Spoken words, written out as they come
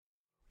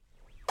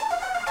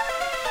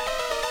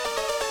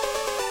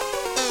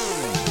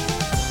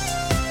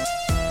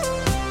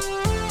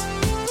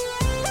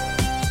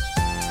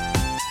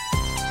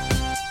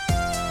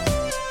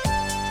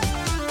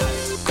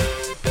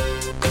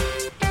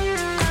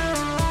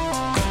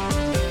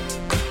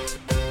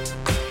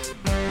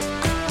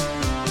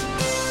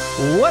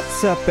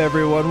What's up,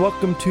 everyone?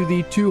 Welcome to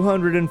the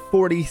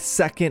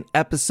 242nd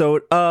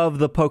episode of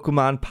the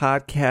Pokémon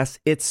Podcast.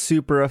 It's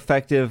super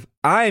effective.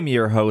 I'm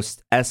your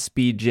host,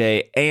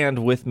 SBJ, and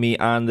with me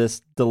on this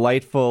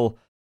delightful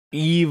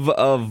eve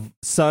of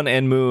sun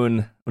and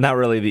moon, not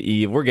really the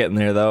eve, we're getting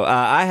there though,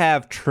 I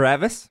have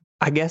Travis.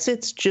 I guess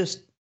it's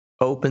just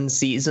open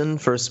season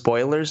for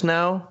spoilers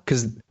now,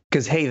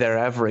 because hey, they're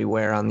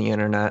everywhere on the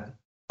internet.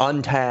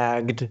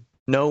 Untagged,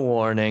 no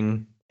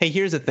warning. Hey,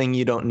 here's a thing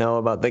you don't know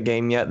about the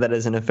game yet that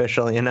isn't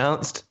officially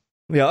announced.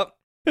 Yep.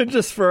 And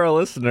just for our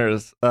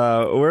listeners,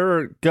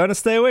 we're gonna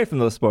stay away from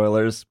those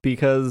spoilers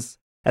because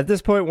at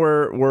this point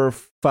we're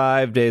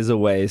 5 days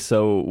away,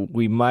 so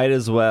we might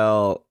as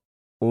well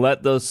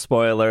let those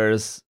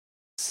spoilers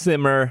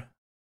simmer,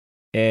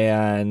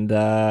 and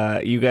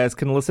you guys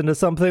can listen to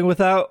something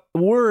without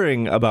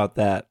worrying about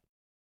that.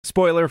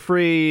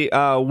 Spoiler-free.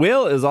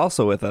 Will is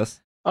also with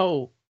us.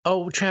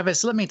 Oh,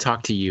 Travis, let me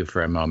talk to you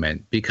for a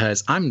moment,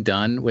 because I'm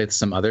done with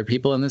some other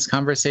people in this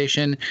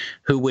conversation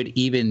who would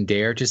even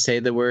dare to say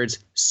the words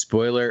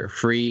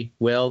spoiler-free,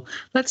 Will.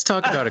 Let's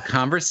talk about a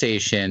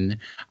conversation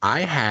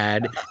I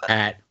had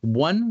at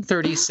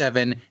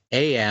 1:37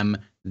 a.m.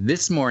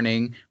 this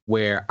morning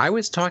where I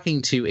was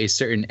talking to a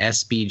certain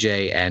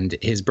SBJ and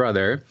his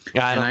brother.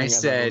 I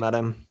said, met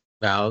him.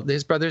 Well,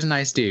 his brother's a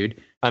nice dude.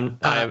 I'm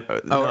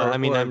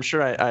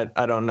sure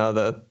I don't know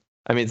the...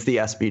 I mean, it's the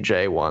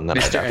SBJ one that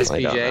Mr. I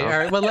definitely SBJ. don't know. All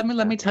right. Well,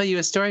 let me tell you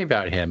a story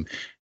about him.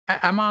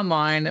 I'm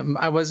online.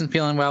 I wasn't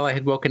feeling well. I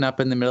had woken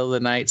up in the middle of the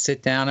night.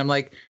 Sit down. I'm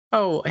like,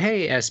 oh,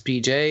 hey,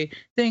 SBJ.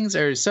 Things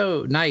are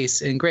so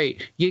nice and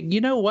great.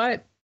 You know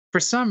what? For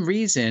some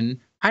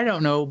reason, I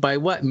don't know by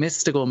what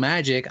mystical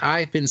magic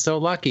I've been so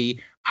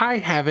lucky. I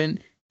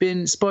haven't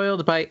been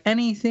spoiled by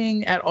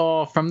anything at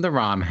all from the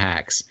ROM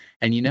hacks.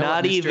 And you know,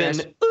 not what,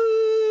 even.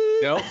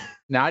 Nope.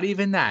 Not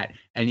even that.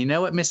 And you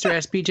know what Mr.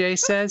 SBJ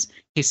says?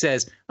 He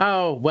says,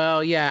 oh,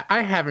 well, yeah,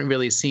 I haven't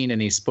really seen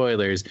any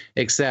spoilers,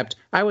 except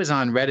I was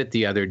on Reddit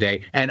the other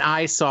day and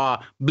I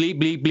saw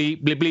bleep, bleep,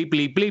 bleep, bleep, bleep,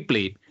 bleep, bleep,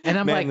 bleep. And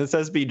I'm like, this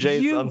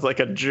SBJ sounds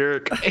like a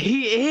jerk.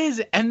 He is.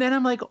 And then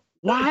I'm like,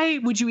 why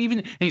would you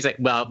even? And he's like,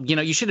 well,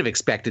 you should have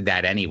expected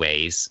that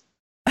anyways.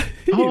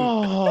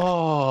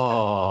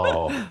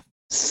 Oh,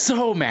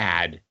 so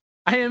mad.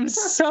 I am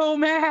so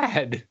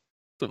mad.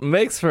 It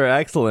makes for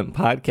excellent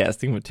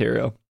podcasting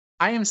material.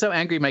 I am so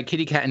angry my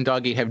kitty, cat, and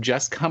doggy have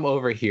just come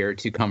over here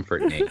to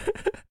comfort me.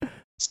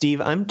 Steve,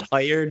 I'm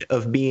tired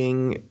of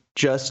being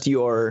just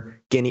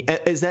your guinea.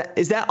 Is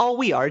that all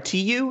we are to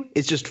you?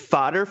 Is just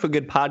fodder for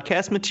good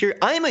podcast material?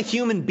 I am a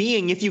human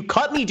being. If you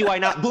cut me, do I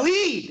not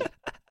bleed?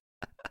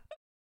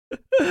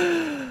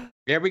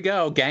 There we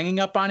go, ganging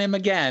up on him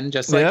again,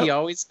 just like he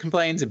always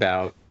complains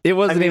about. It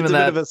wasn't even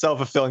that bit of a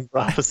self-fulfilling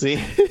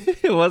prophecy.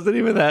 It wasn't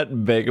even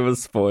that big of a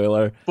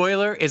spoiler.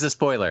 Spoiler is a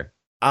spoiler.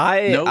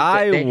 They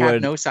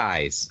have no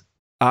size.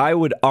 I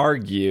would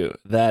argue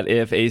that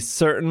if a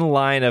certain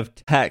line of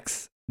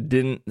text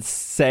didn't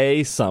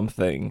say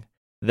something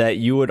that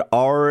you would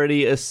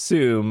already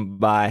assume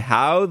by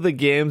how the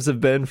games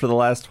have been for the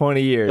last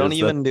 20 years. Don't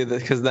even do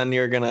this, because then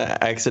you're going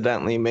to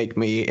accidentally make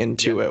me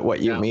intuit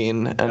what you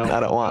mean, and I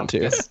don't want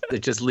to.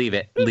 Just leave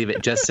it. Leave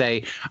it. Just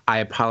say, I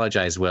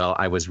apologize, Will.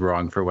 I was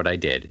wrong for what I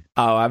did.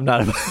 Oh, I'm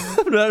not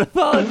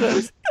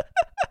apologizing.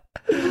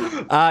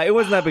 It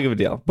wasn't that big of a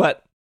deal,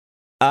 but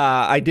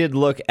I did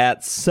look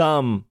at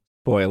some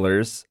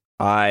spoilers.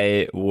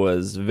 I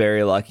was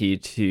very lucky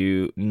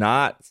to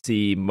not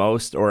see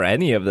most or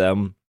any of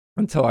them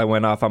until I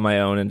went off on my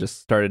own and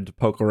just started to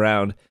poke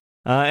around.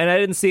 And I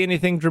didn't see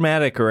anything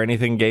dramatic or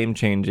anything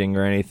game-changing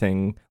or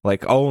anything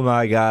like, oh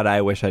my god,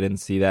 I wish I didn't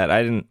see that.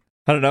 I don't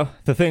know.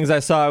 The things I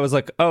saw, I was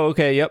like, oh,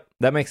 okay, yep,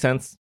 that makes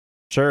sense.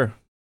 Sure.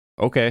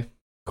 Okay,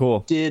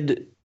 cool.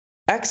 Did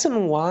X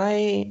and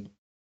Y...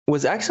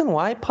 Was X and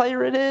Y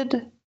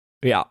pirated?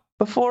 Yeah.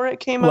 Before it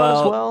came out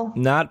as well?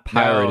 Not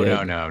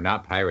pirated. No,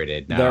 not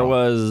pirated. No. There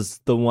was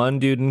the one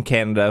dude in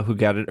Canada who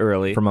got it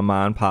early from a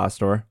mom and pop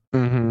store,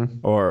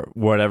 or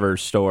whatever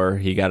store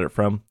he got it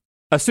from.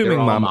 Assuming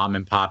They're all mom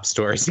and pop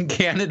stores in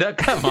Canada.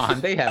 Come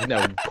on, they have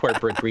no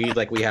corporate greed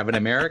like we have in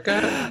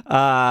America.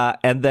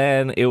 And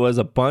then it was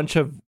a bunch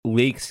of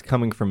leaks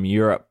coming from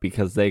Europe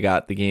because they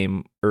got the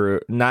game,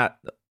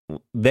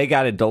 they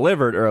got it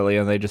delivered early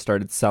and they just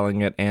started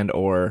selling it, and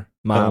or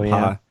mom and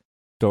pop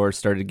stores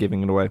started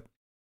giving it away.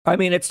 I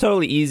mean, it's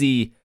totally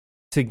easy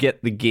to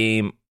get the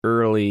game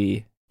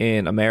early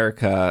in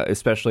America,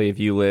 especially if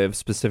you live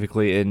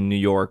specifically in New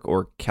York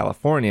or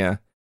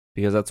California,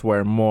 because that's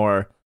where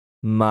more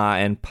ma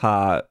and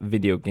pa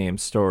video game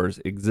stores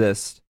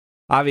exist.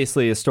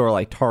 Obviously, a store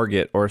like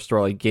Target or a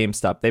store like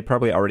GameStop, they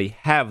probably already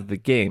have the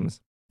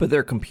games, but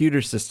their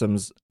computer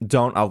systems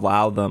don't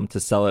allow them to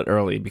sell it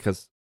early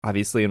because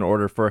obviously in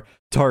order for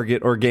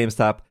Target or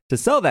GameStop to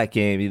sell that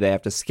game, they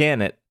have to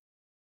scan it.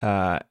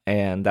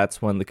 And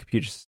that's when the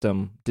computer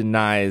system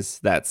denies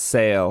that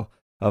sale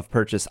of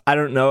purchase. I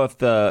don't know if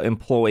the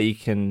employee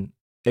can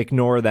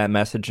ignore that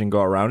message and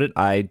go around it.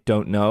 I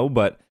don't know,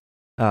 but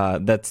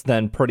that's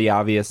then pretty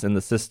obvious in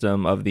the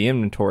system of the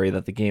inventory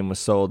that the game was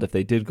sold if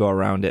they did go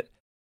around it.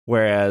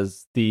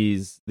 Whereas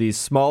these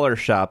smaller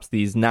shops,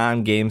 these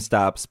non-game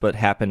stops but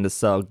happen to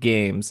sell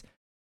games,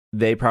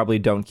 they probably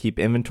don't keep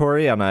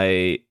inventory on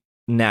a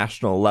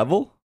national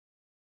level.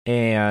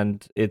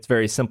 And it's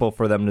very simple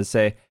for them to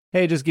say,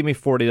 hey, just give me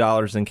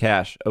 $40 in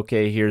cash.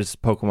 Okay, here's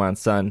Pokemon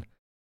Sun.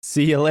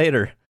 See you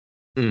later.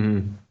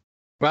 Mm-hmm.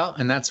 Well,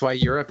 and that's why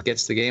Europe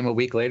gets the game a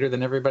week later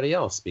than everybody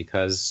else,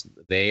 because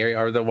they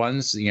are the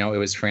ones, it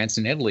was France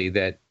and Italy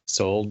that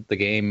sold the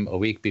game a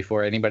week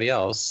before anybody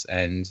else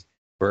and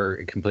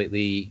were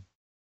completely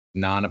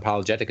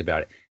non-apologetic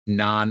about it.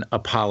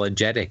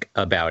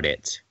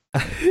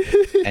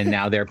 And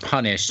now they're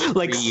punished.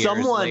 Like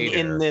someone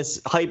in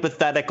this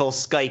hypothetical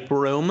Skype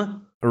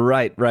room.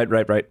 Right.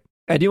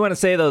 I do want to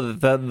say, though,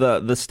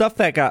 that the stuff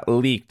that got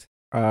leaked,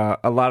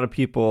 a lot of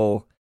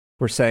people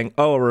were saying,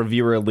 oh, a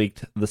reviewer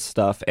leaked the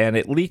stuff. And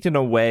it leaked in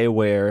a way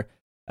where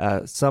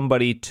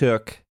somebody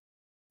took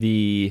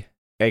a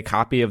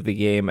copy of the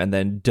game and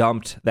then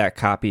dumped that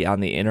copy on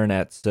the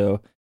internet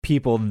so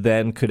people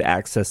then could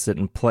access it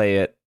and play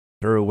it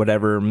through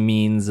whatever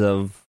means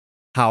of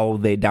how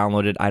they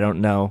download it. I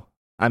don't know.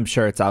 I'm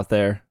sure it's out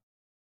there.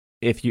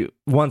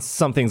 Once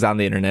something's on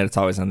the internet, it's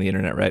always on the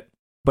internet, right?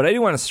 But I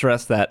do want to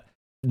stress that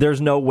there's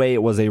no way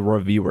it was a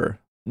reviewer.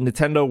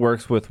 Nintendo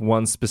works with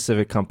one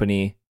specific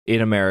company in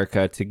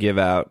America to give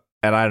out,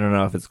 and I don't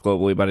know if it's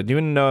globally, but I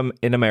do know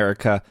in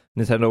America,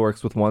 Nintendo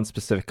works with one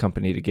specific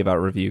company to give out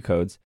review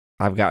codes.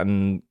 I've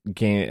gotten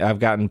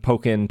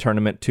Pokémon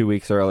Tournament 2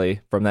 weeks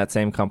early from that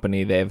same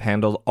company. They've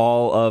handled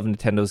all of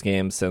Nintendo's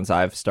games since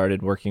I've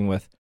started working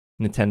with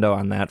Nintendo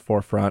on that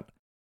forefront.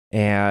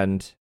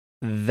 And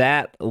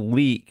that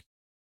leaked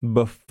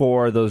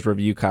before those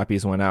review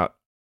copies went out,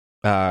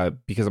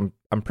 because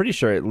I'm pretty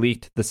sure it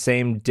leaked the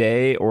same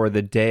day or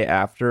the day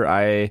after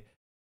I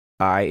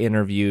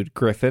interviewed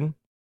Griffin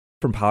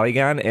from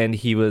Polygon,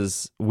 and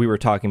we were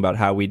talking about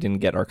how we didn't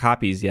get our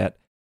copies yet.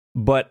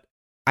 But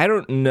I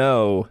don't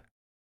know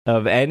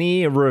of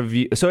any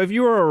review. So if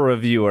you were a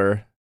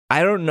reviewer,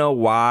 I don't know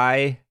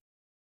why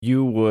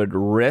you would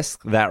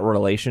risk that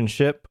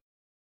relationship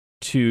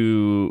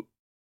to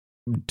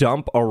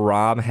dump a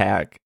ROM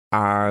hack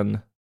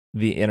on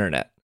the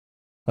internet.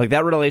 Like,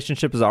 that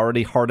relationship is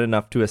already hard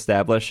enough to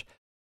establish.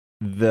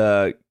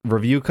 The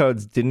review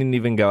codes didn't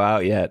even go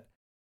out yet.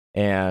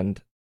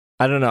 And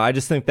I don't know. I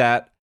just think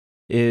I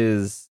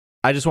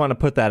just want to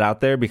put that out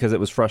there because it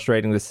was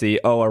frustrating to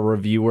see, a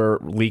reviewer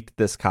leaked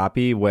this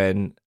copy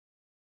when,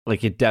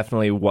 like, it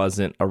definitely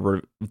wasn't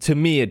to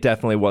me, it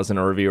definitely wasn't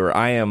a reviewer.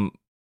 I am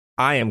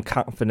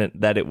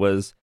confident that it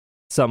was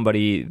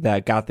somebody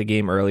that got the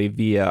game early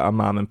via a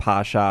mom and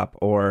pop shop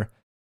or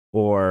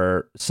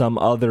some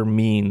other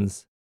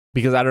means,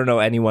 because I don't know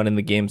anyone in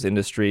the games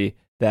industry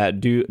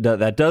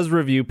that does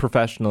review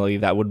professionally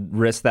that would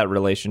risk that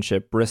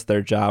relationship, risk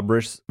their job,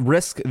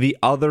 risk the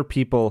other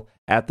people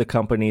at the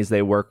companies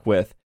they work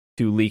with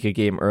to leak a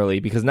game early.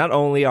 Because not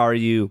only are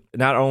you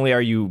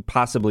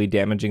possibly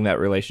damaging that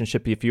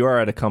relationship, if you are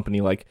at a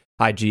company like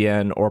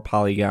IGN or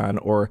Polygon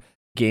or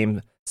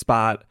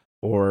GameSpot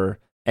or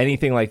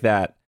anything like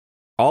that,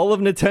 all of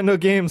Nintendo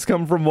games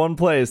come from one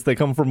place. They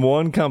come from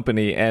one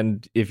company,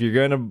 and if you're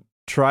going to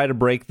try to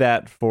break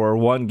that for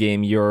one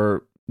game,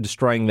 you're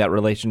destroying that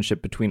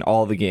relationship between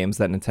all the games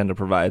that Nintendo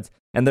provides.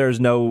 And there's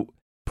no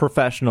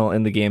professional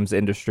in the games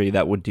industry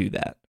that would do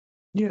that.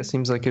 Yeah, it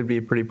seems like it'd be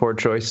a pretty poor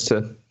choice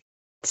to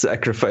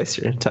sacrifice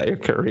your entire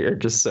career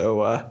just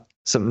so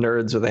some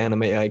nerds with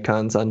anime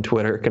icons on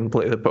Twitter can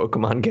play the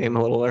Pokemon game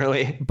a little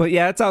early. But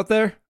yeah, it's out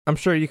there. I'm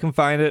sure you can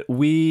find it.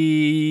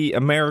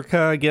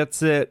 America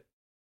gets it,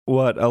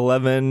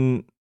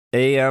 11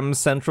 a.m.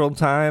 Central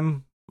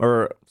Time?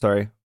 Or,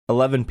 sorry,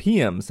 11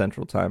 p.m.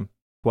 Central Time,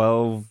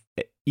 12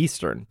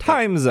 Eastern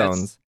time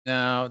zones.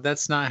 No,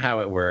 that's not how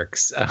it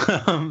works.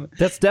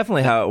 That's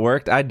definitely how it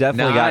worked. I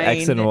definitely got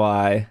X and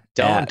Y.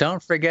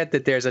 Don't forget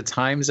that there's a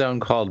time zone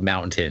called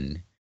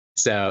Mountain.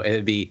 So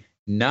it'd be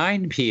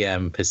 9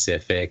 p.m.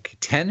 Pacific,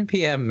 10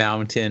 p.m.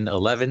 Mountain,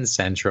 11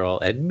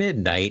 Central, and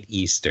midnight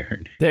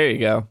Eastern. There you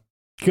go.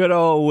 Good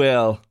old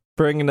Will,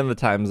 bringing in the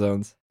time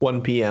zones.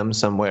 1 p.m.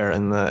 somewhere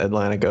in the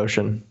Atlantic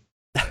Ocean.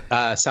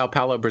 Sao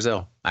Paulo,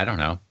 Brazil. I don't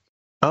know.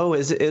 Oh,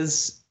 is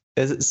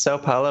it Sao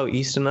Paulo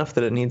east enough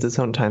that it needs its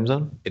own time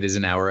zone? It is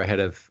an hour ahead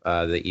of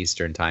the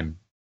Eastern time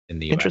in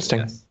the US. Interesting.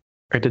 Yes.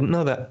 I didn't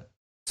know that.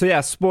 So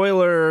yeah,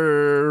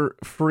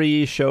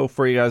 spoiler-free show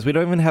for you guys. We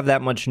don't even have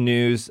that much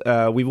news.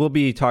 We will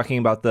be talking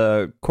about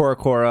the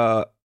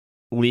Cora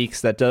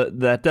leaks that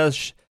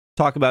does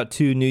talk about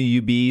 2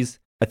 new UBs.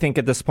 I think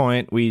at this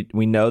point we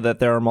know that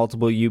there are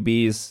multiple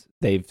UBs.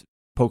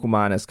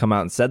 Pokemon has come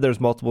out and said there's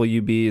multiple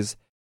UBs.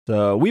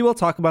 So we will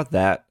talk about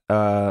that.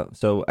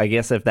 So I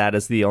guess if that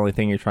is the only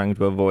thing you're trying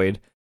to avoid,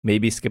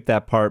 maybe skip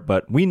that part.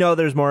 But we know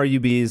there's more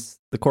UBs.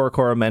 The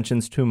Cora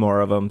mentions 2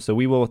 more of them. So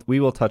we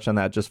will touch on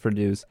that just for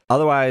news.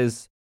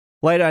 Otherwise,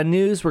 light on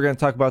news, we're going to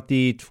talk about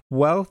the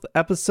 12th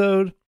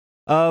episode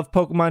of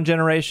Pokemon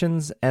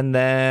Generations. And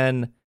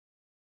then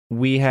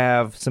we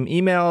have some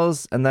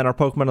emails and then our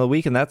Pokemon of the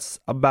week. And that's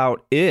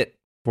about it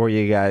for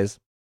you guys.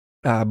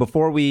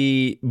 Before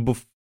we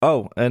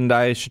Oh, and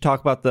I should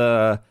talk about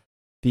the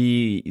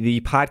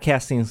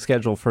podcasting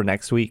schedule for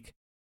next week.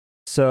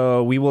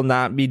 So we will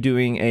not be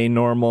doing a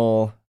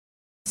normal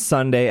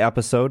Sunday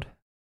episode.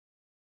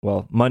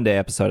 Well, Monday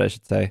episode, I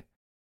should say.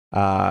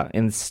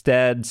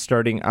 Instead,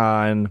 starting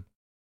on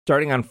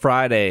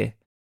Friday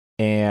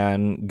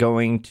and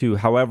going to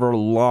however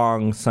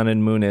long Sun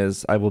and Moon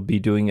is, I will be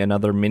doing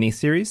another mini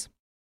series.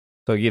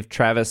 So give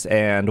Travis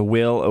and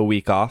Will a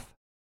week off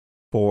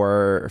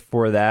for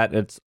that.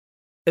 It's.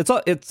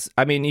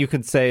 I mean, you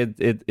could say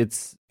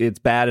it's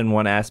bad in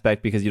one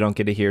aspect because you don't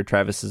get to hear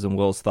Travis's and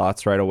Will's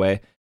thoughts right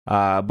away.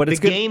 But it's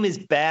the game is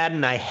bad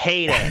and I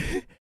hate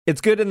it. It's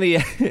good in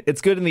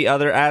the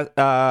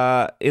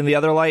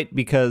other light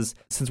because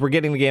since we're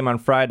getting the game on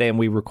Friday and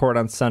we record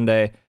on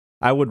Sunday,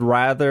 I would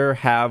rather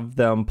have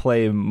them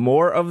play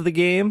more of the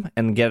game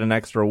and get an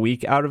extra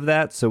week out of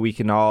that, so we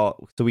can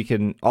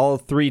all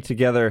three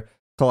together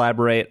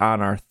collaborate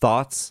on our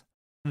thoughts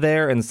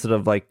there instead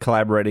of like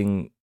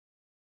collaborating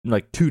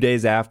like 2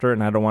 days after.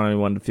 And I don't want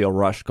anyone to feel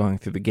rushed going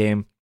through the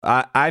game.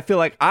 I feel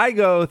like I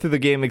go through the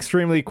game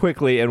extremely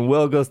quickly and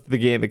Will goes through the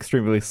game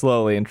extremely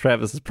slowly, and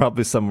Travis is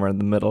probably somewhere in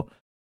the middle.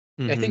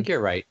 I think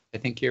you're right.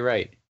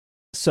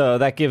 So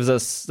that gives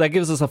us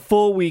a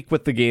full week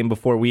with the game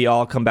before we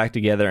all come back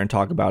together and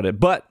talk about it.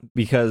 But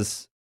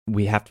because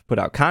we have to put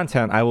out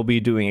content, I will be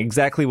doing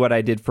exactly what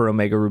I did for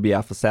Omega Ruby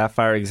Alpha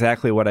Sapphire,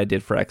 exactly what I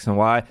did for X and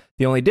Y.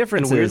 The only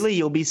difference and weirdly,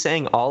 you'll be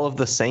saying all of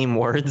the same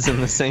words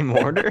in the same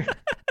order.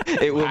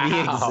 It will be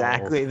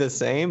exactly the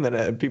same,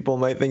 and people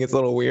might think it's a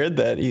little weird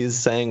that he's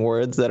saying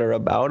words that are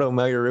about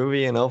Omega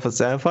Ruby and Alpha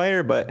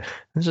Sapphire, but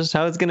that's just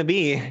how it's going to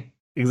be.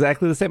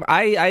 Exactly the same.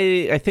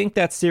 I think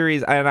that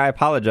series, and I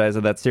apologize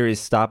that series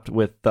stopped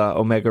with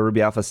Omega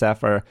Ruby Alpha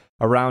Sapphire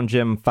around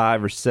Gym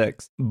 5 or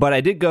 6. But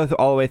I did go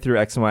all the way through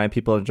X and Y, and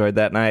people enjoyed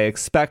that. And I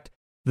expect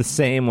the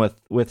same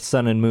with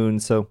Sun and Moon.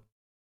 So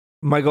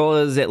my goal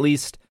is at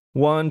least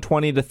one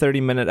 20 to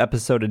 30 minute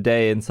episode a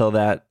day until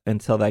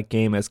that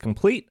game is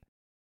complete.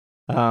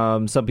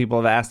 Some people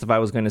have asked if I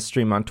was going to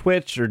stream on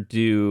Twitch or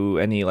do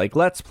any like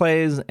Let's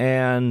Plays,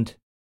 and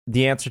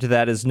the answer to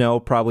that is no,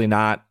 probably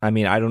not. I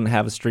mean, I don't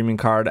have a streaming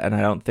card, and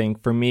I don't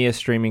think for me a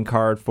streaming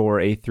card for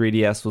a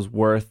 3DS was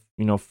worth,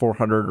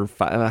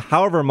 $400 or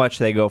however much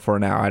they go for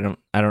now.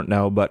 I don't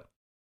know, but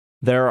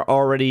there are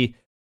already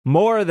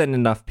more than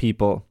enough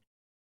people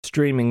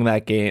streaming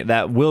that game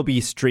that will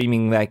be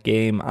streaming that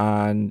game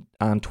on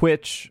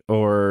Twitch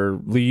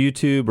or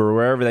YouTube or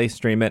wherever they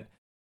stream it.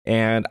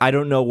 And I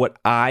don't know what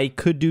I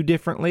could do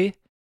differently.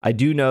 I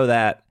do know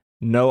that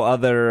no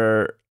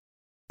other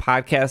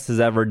podcast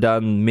has ever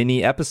done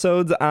mini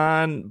episodes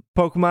on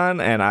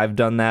Pokemon, and I've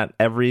done that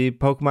every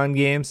Pokemon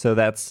game, so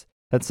that's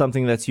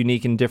something that's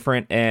unique and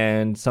different,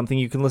 and something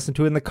you can listen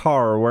to in the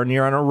car or when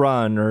you're on a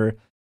run or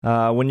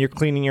when you're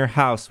cleaning your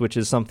house, which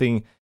is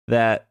something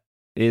that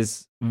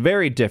is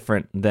very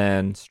different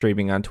than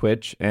streaming on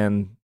Twitch,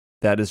 and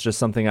that is just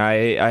something I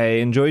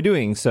enjoy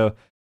doing. So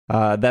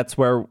that's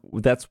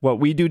what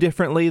we do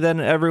differently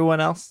than everyone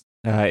else.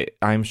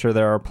 I'm sure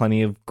there are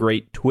plenty of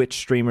great Twitch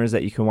streamers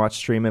that you can watch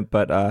stream it,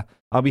 but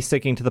I'll be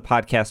sticking to the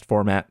podcast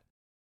format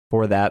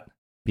for that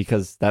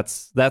because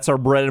that's our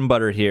bread and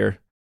butter here,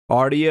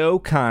 audio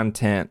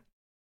content.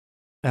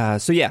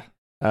 So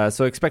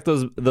expect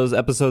those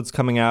episodes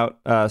coming out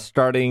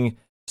starting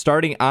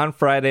on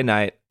Friday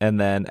night and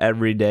then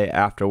every day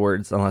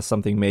afterwards, unless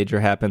something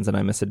major happens and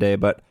I miss a day.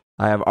 But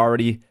I have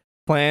already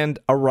planned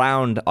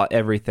around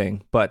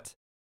everything. But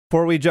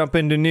before we jump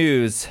into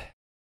news,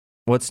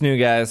 what's new,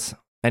 guys?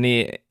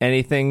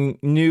 Anything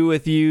new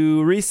with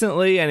you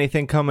recently?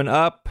 Anything coming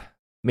up?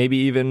 Maybe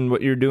even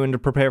what you're doing to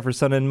prepare for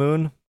Sun and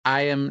Moon?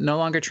 I am no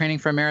longer training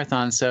for a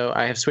marathon, so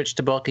I have switched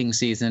to bulking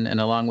season, and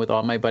along with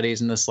all my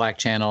buddies in the Slack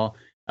channel,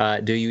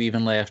 Do You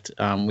Even Lift?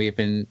 We've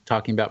been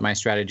talking about my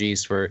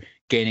strategies for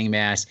gaining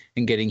mass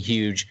and getting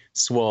huge,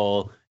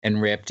 swole,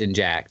 and ripped and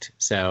jacked.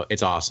 So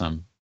it's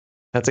awesome.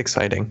 That's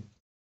exciting.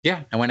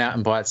 Yeah, I went out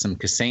and bought some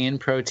casein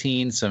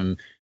protein, some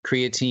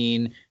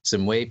creatine,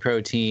 some whey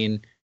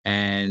protein,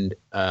 and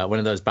one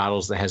of those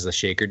bottles that has the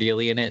shaker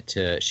dealie in it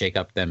to shake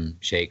up them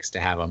shakes to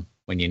have them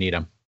when you need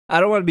them. I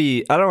don't want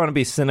to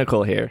be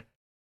cynical here,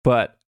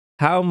 but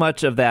how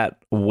much of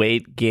that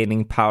weight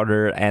gaining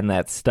powder and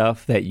that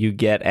stuff that you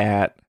get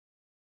at,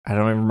 I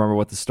don't even remember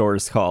what the store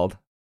is called,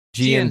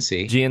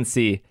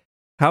 GNC.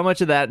 How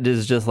much of that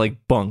is just like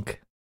bunk?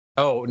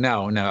 Oh,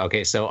 no.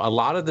 Okay, so a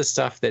lot of the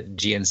stuff that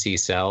GNC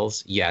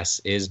sells, yes,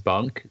 is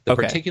bunk. The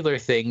particular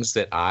things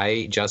that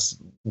I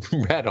just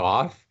read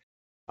off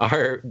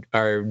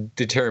are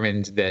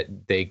determined that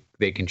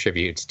they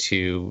contribute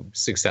to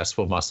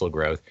successful muscle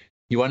growth.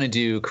 You want to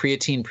do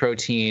creatine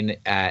protein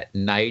at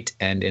night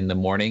and in the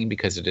morning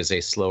because it is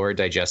a slower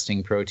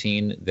digesting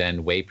protein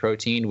than whey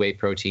protein. Whey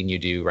protein you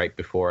do right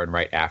before and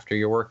right after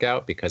your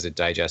workout because it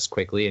digests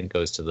quickly and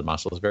goes to the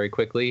muscles very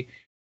quickly.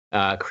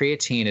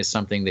 Creatine is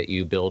something that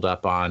you build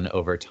up on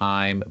over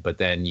time, but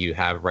then you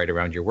have right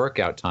around your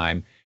workout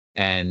time.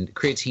 And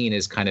creatine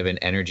is kind of an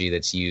energy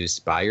that's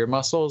used by your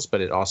muscles,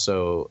 but it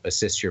also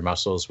assists your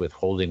muscles with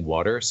holding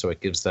water. So it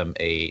gives them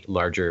a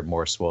larger,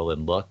 more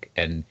swollen look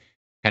and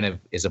kind of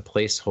is a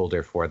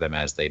placeholder for them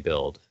as they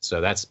build.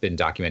 So that's been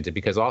documented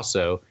because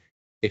also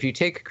if you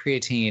take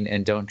creatine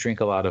and don't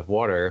drink a lot of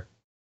water,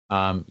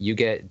 you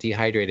get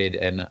dehydrated.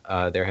 And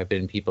there have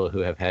been people who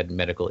have had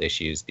medical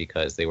issues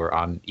because they were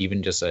on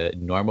even just a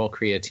normal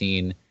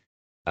creatine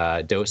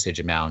dosage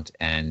amount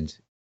and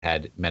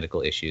had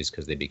medical issues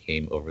because they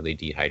became overly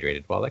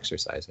dehydrated while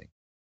exercising.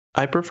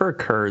 I prefer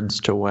curds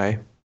to whey.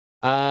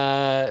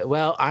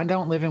 Well, I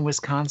don't live in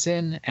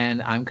Wisconsin,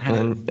 and I'm kind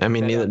of. I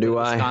mean, neither do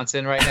I.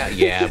 Wisconsin right now,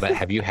 yeah. But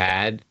have you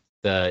had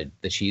the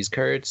cheese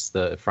curds,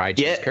 the fried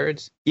cheese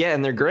curds? Yeah,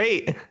 and they're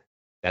great.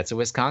 That's a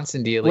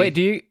Wisconsin deal. Wait,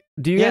 do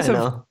you guys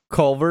have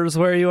Culver's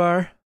where you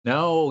are?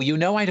 No,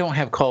 I don't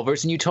have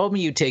Culver's, and you told me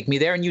you'd take me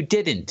there, and you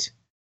didn't.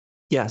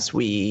 Yes,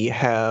 we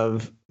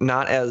have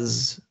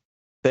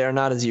they are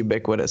not as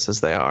ubiquitous as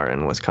they are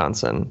in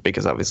Wisconsin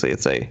because obviously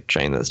it's a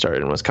chain that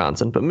started in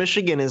Wisconsin. But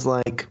Michigan is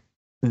like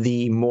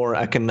the more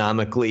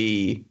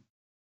economically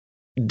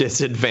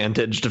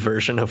disadvantaged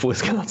version of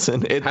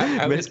Wisconsin.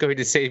 I was going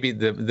to say be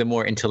the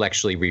more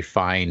intellectually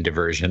refined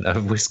version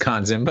of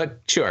Wisconsin, but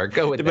sure,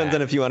 go with Depends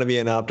on if you want to be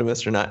an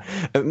optimist or not.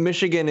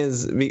 Michigan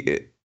was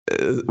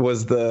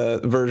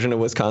the version of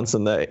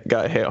Wisconsin that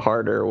got hit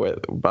harder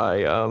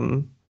by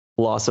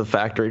loss of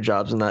factory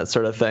jobs and that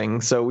sort of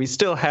thing. So we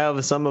still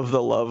have some of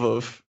the love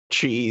of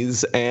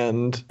cheese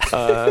and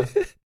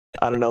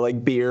I don't know,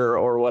 like beer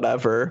or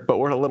whatever, but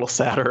we're a little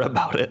sadder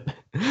about it.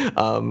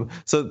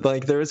 So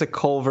like there is a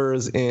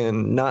Culver's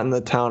not in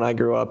the town I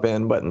grew up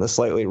in, but in the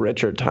slightly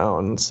richer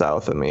town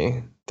south of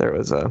me.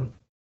 There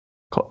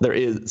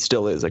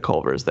still is a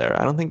Culver's there.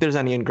 I don't think there's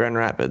any in Grand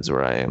Rapids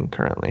where I am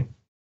currently.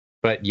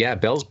 But yeah,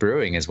 Bell's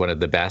Brewing is one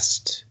of the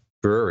best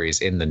breweries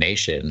in the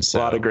nation. So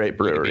a lot of great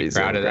breweries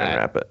in Grand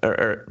Rapids,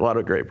 or a lot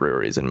of great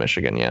breweries in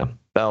Michigan. Yeah,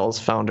 Bell's,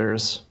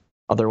 Founders,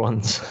 other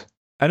ones.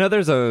 I know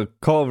there's a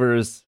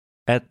Culver's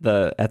at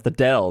the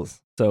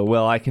Dells, so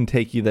Will, I can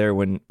take you there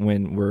when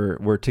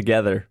we're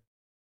together.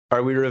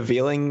 Are we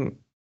revealing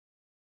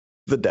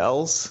the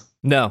Dells?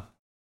 No,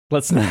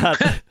 let's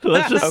not.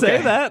 Let's just say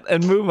that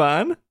and move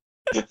on.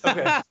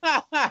 Okay.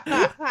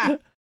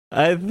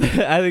 I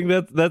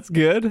think that's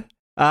good.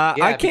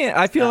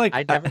 I feel like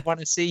I never want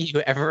to see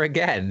you ever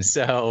again.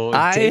 So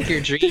take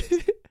your dreams,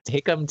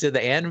 take them to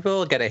the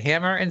anvil, get a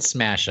hammer, and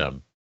smash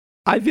them.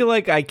 I feel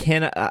like I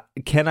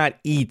cannot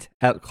eat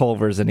at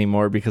Culver's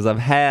anymore because I've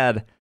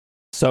had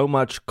so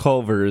much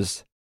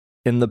Culver's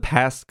in the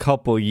past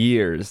couple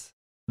years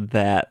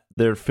that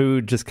their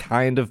food just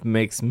kind of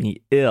makes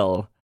me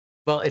ill.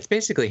 Well, it's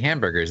basically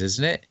hamburgers,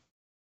 isn't it?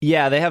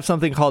 Yeah, they have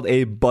something called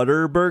a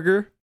butter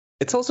burger.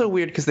 It's also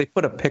weird because they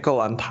put a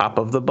pickle on top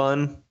of the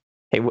bun.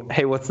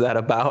 Hey, what's that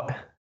about?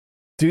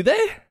 Do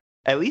they?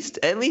 At least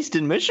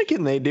in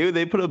Michigan they do.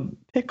 They put a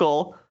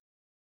pickle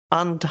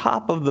on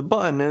top of the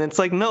bun, and it's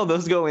like, no,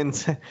 those go in.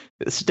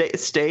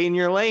 Stay in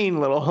your lane,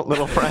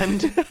 little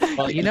friend.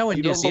 Well,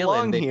 in New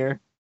Zealand,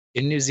 here.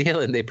 In New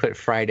Zealand, they put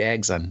fried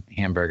eggs on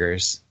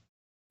hamburgers.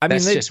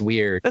 That's just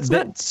weird. That's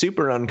not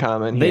super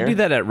uncommon here. They do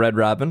that at Red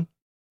Robin.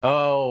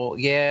 Oh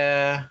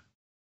yeah,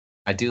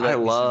 I do. I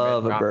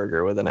love a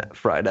burger with a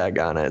fried egg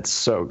on it. It's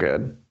so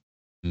good.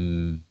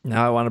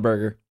 Now I want a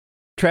burger.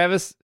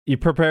 Travis, you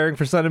preparing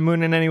for Sun and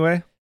Moon in any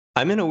way?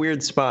 I'm in a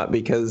weird spot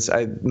because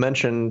I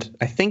mentioned,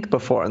 I think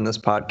before on this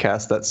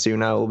podcast, that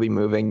soon I will be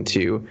moving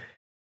to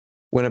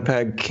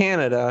Winnipeg,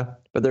 Canada.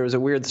 But there was a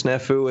weird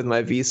snafu with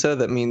my visa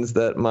that means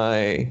that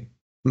my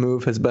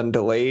move has been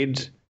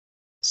delayed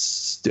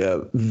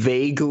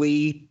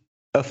vaguely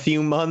a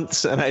few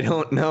months, and I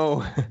don't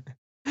know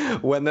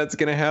when that's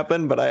going to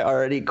happen, but I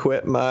already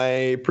quit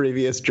my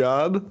previous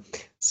job.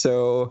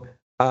 So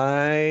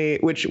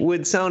which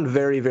would sound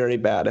very, very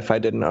bad if I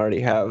didn't already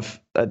have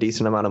a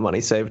decent amount of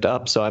money saved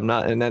up. So I'm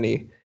not in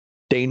any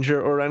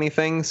danger or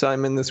anything. So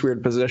I'm in this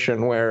weird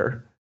position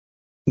where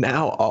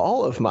now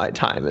all of my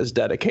time is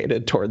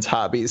dedicated towards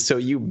hobbies. So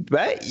you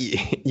bet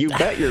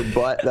your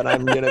butt that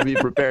I'm going to be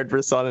prepared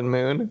for Sun and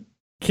Moon.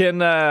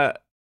 Can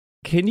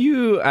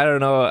you, I don't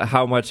know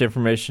how much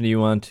information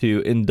you want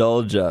to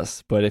indulge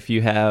us, but if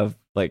you have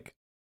like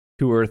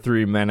 2 or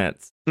 3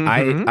 minutes,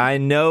 I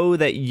know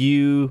that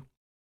you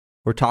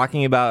were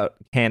talking about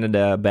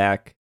Canada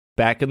back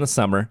in the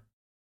summer,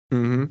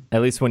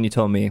 at least when you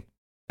told me.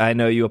 I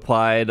know you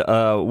applied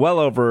well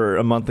over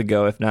a month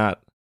ago, if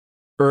not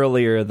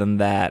earlier than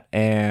that,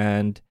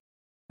 and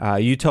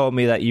you told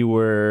me that you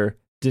were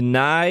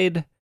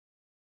denied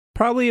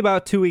probably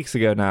about 2 weeks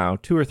ago now,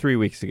 2 or 3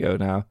 weeks ago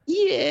now.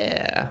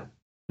 Yeah.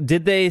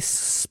 Did they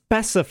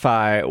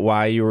specify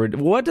why you were?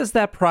 What does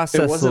that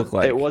process look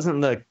like? It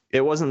wasn't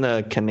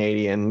the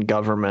Canadian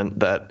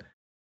government that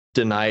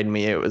denied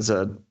me. It was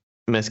a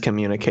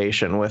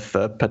miscommunication with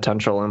the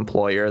potential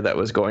employer that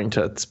was going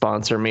to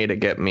sponsor me to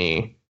get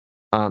me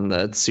on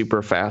the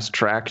super fast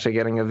track to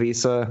getting a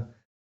visa.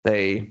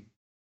 They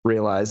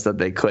realized that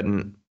they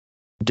couldn't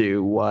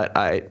do what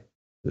I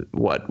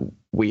what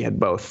we had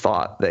both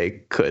thought they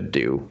could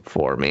do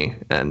for me.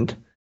 And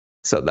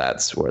so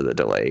that's where the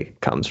delay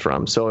comes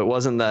from. So it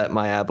wasn't that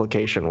my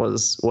application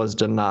was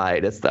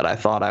denied. It's that I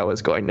thought I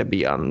was going to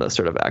be on the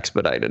sort of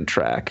expedited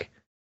track,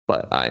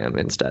 but I am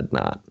instead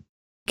not.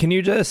 Can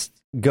you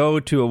just go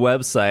to a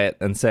website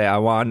and say, I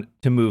want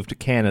to move to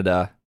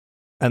Canada,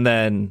 and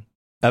then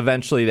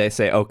eventually they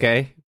say,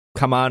 okay,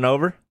 come on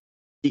over?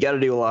 You got to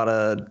do a lot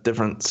of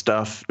different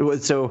stuff.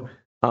 So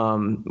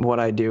what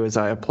I do is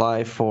I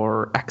apply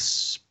for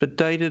express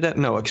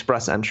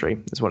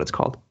entry is what it's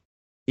called.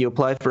 You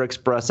apply for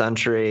express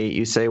entry,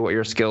 you say what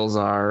your skills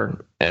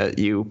are,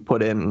 you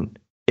put in,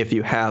 if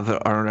you have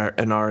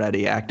an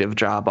already active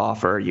job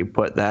offer, you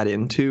put that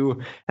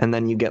into, and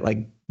then you get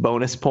like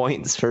bonus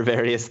points for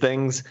various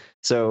things.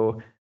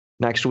 So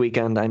next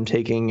weekend, I'm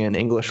taking an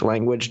English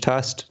language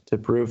test to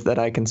prove that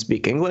I can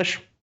speak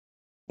English,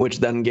 which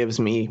then gives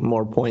me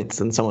more points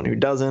than someone who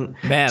doesn't.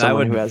 Man,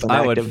 someone who has an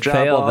active job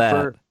fail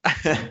offer.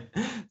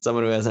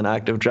 Someone who has an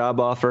active job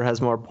offer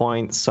has more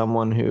points.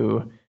 Someone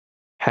who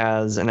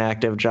has an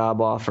active job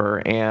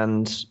offer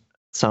and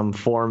some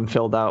form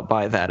filled out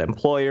by that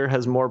employer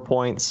has more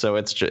points. So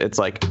it's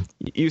like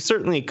you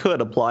certainly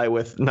could apply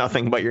with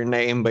nothing but your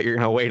name, but you're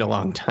going to wait a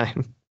long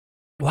time.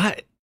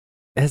 What?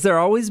 Has there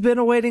always been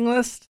a waiting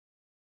list?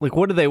 Like,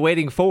 what are they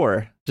waiting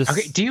for? Just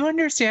Okay, do you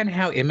understand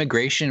how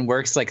immigration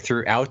works like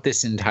throughout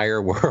this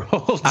entire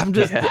world?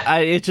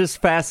 It's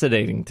just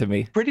fascinating to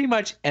me. Pretty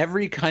much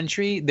every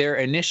country, their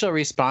initial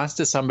response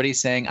to somebody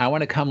saying, I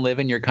want to come live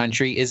in your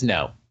country is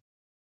no.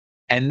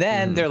 And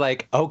then they're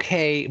like,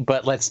 okay,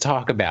 but let's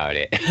talk about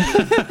it.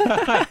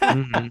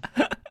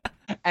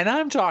 And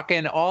I'm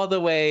talking all the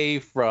way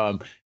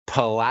from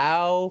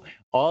Palau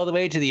all the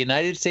way to the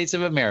United States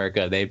of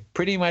America. They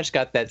pretty much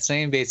got that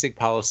same basic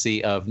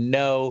policy of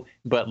no,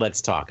 but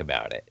let's talk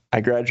about it. I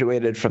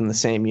graduated from the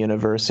same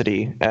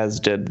university as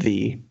did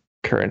the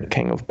current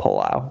king of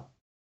Palau.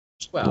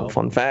 Well,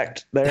 fun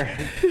fact there.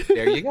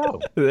 There you go.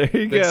 There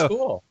you Good go.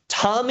 school.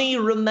 Tommy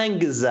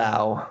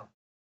Remengazau.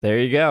 There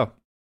you go.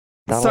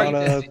 Not Sorry,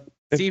 a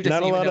Steve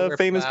doesn't even lot know of where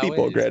famous Palau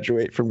people is.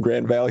 graduate from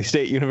Grand Valley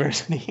State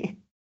University.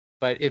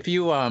 But if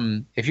you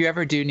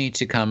ever do need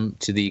to come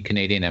to the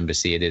Canadian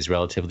Embassy, it is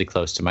relatively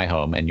close to my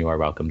home, and you are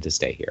welcome to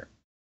stay here.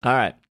 All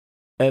right.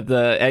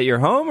 At your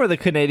home or the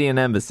Canadian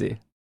Embassy?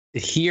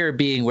 Here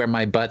being where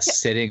my butt's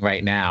sitting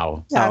right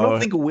now. I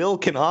don't think Will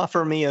can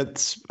offer me a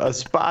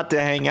spot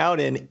to hang out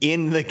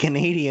in the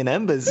Canadian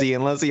Embassy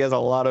unless he has a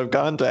lot of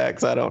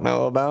contacts I don't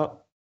know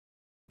about.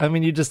 I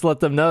mean, you just let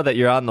them know that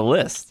you're on the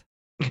list.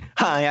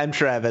 Hi, I'm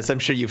Travis. I'm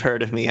sure you've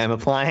heard of me. I'm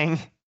applying.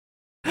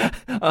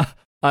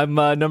 I'm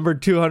number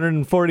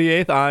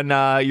 248th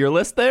on your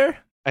list there.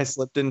 I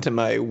slipped into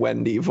my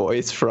Wendy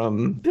voice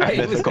from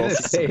Mythical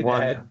Season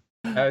 1.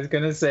 I was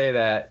going to say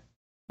that.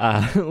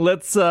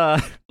 Let's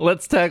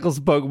tackle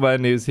some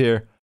Pokemon news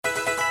here.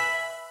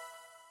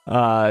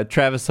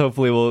 Travis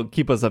hopefully will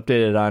keep us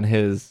updated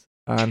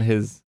on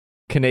his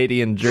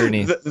Canadian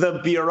journey.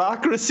 The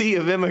bureaucracy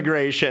of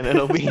immigration.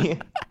 It'll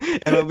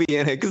be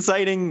an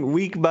exciting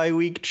week by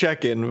week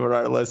check-in for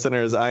our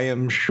listeners, I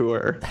am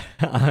sure.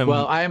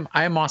 Well,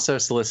 I'm also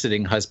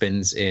soliciting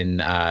husbands in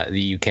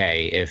the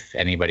UK if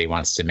anybody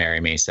wants to marry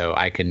me, so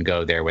I can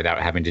go there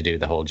without having to do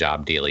the whole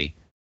job dealy.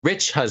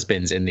 Rich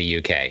husbands in the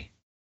UK.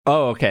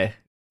 Oh, okay.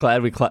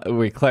 Glad we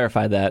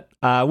clarified that.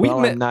 I'm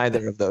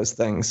neither of those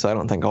things, so I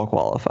don't think I'll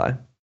qualify.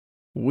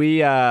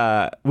 We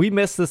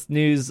missed this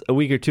news a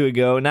week or two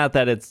ago. Not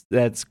that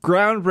that's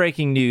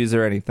groundbreaking news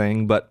or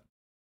anything, but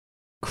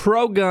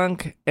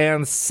Krogunk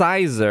and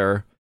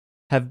Sizer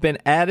have been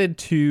added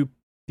to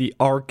the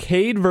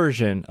arcade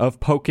version of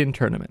Pokken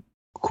Tournament.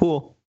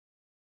 Cool.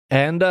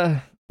 And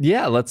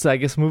let's I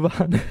guess move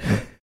on.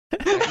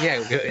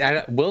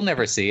 We'll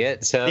never see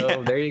it,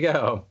 so There you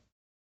go.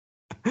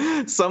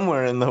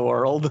 Somewhere in the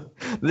world,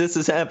 this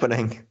is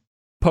happening.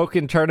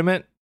 Pokken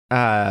Tournament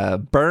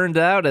burned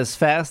out as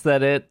fast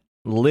that it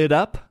lit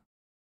up.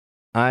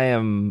 I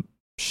am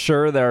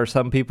sure there are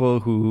some people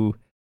who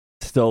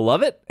still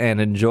love it and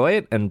enjoy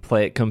it and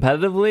play it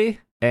competitively,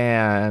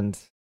 and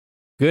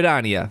good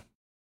on ya.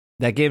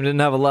 That game didn't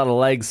have a lot of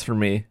legs for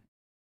me,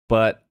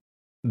 but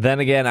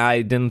then again,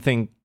 I didn't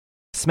think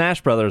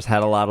Smash Brothers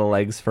had a lot of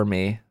legs for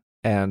me,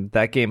 and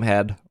that game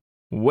had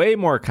way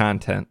more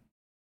content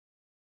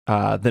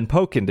than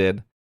Pokken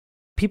did.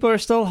 People are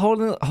still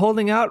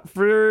holding out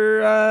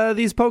for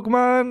these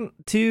Pokemon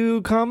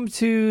to come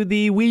to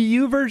the Wii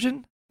U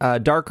version.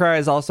 Darkrai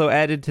is also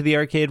added to the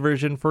arcade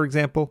version, for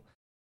example.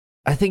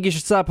 I think you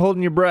should stop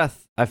holding your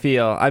breath, I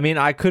feel. I mean,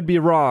 I could be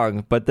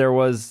wrong, but there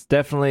was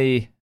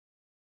definitely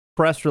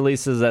press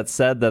releases that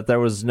said that there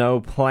was no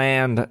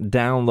planned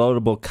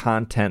downloadable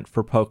content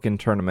for Pokken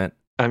Tournament.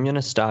 I'm going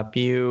to stop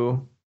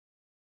you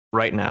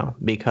right now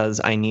because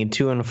I need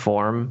to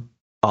inform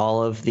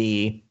all of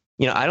the...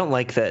 I don't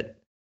like that.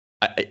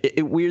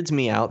 It weirds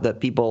me out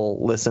that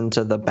people listen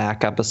to the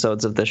back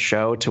episodes of this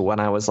show to when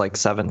I was like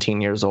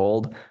 17 years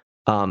old.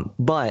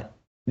 But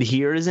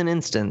here is an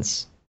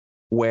instance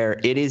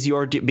where it is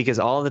your because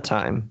all the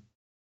time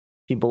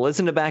people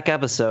listen to back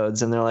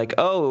episodes and they're like,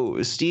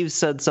 oh, Steve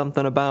said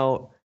something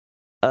about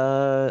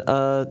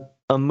a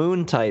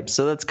moon type,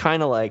 so that's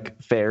kind of like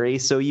fairy,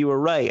 so you were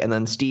right. And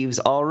then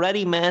Steve's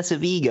already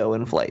massive ego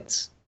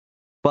inflates.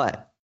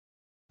 But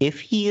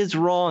if he is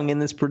wrong in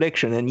this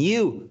prediction, and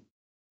you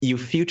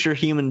future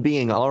human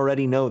being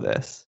already know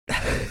this,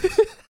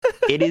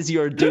 it is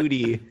your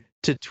duty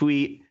to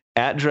tweet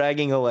at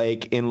Dragging a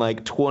Lake in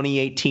like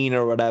 2018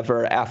 or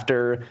whatever,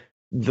 after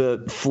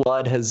the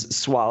flood has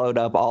swallowed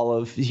up all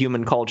of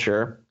human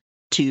culture,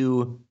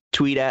 to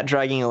tweet at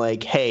Dragging a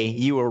Lake, hey,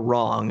 you were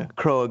wrong.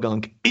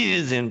 Croagunk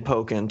is in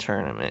Pokken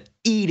Tournament.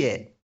 Eat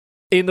it.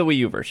 In the Wii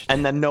U version.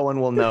 And then no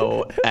one will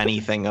know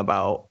anything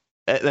about,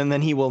 and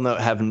then he will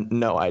have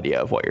no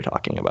idea of what you're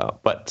talking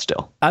about, but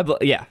still.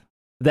 Yeah.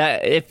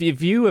 That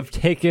if you have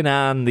taken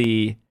on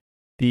the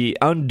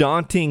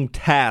undaunting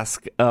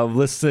task of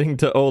listening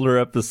to older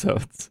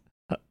episodes,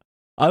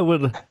 I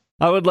would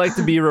like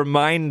to be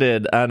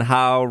reminded on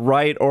how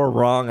right or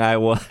wrong I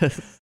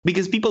was.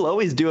 Because people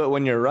always do it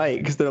when you're right,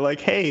 because they're like,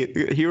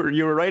 hey, you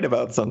were right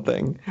about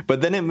something.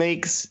 But then it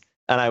makes,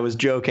 and I was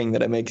joking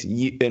that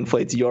it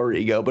inflates your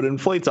ego, but it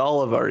inflates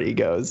all of our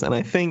egos. And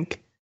I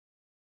think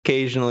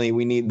occasionally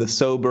we need the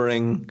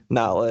sobering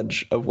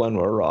knowledge of when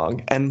we're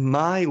wrong. And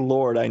my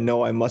Lord, I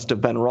know I must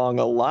have been wrong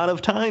a lot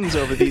of times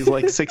over these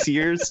like 6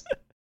 years.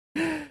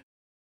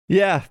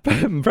 Yeah,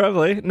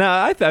 probably. No,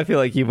 I feel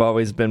like you've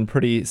always been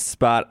pretty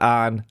spot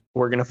on.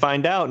 We're going to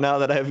find out now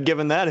that I've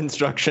given that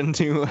instruction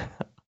to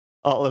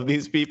all of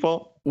these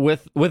people.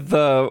 With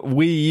the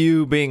Wii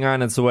U being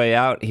on its way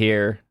out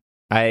here,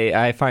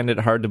 I find it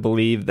hard to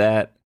believe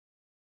that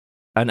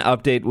an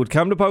update would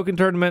come to Pokken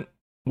Tournament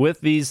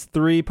with these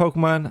 3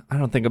 Pokemon. I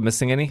don't think I'm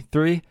missing any.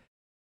 3?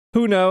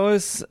 Who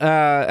knows?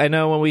 I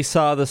know when we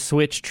saw the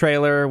Switch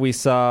trailer, we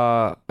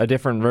saw a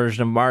different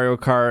version of Mario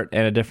Kart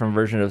and a different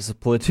version of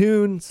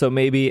Splatoon. So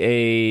maybe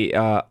a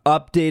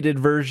updated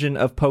version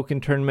of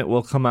Pokken Tournament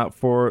will come out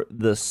for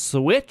the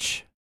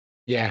Switch.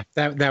 Yeah,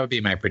 that would be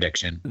my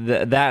prediction.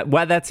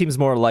 That seems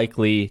more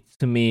likely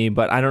to me,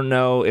 but I don't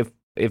know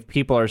if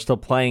people are still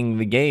playing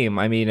the game.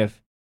 I mean,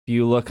 if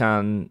you look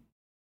on,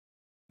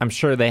 I'm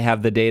sure they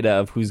have the data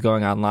of who's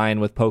going online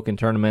with Pokken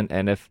Tournament,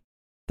 and if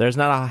there's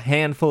not a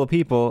handful of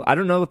people, I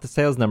don't know what the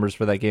sales numbers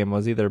for that game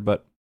was either,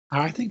 but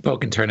I think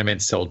Pokken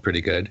Tournament sold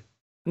pretty good.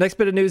 Next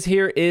bit of news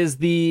here is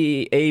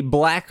a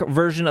black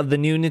version of the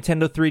new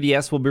Nintendo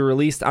 3DS will be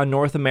released on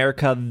North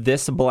America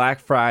this Black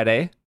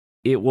Friday.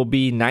 It will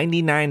be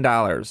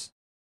 $99.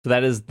 So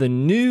that is the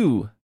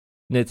new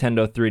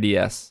Nintendo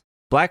 3DS.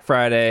 Black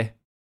Friday.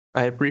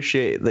 I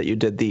appreciate that you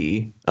did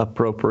the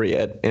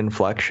appropriate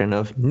inflection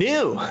of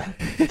new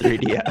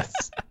 3DS.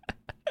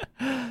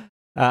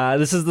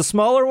 This is the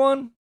smaller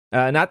one,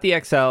 not the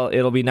XL.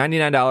 It'll be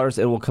 $99.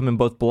 It will come in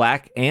both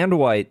black and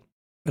white.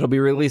 It'll be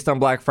released on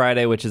Black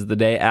Friday, which is the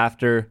day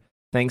after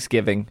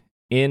Thanksgiving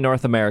in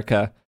North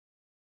America.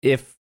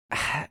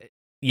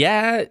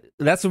 Yeah,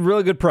 that's a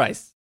really good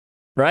price,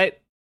 right?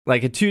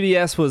 Like a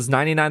 2DS was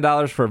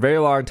 $99 for a very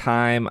long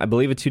time. I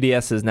believe a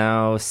 2DS is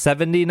now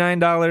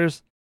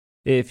 $79.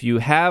 If you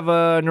have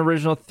an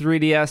original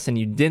 3DS and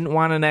you didn't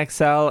want an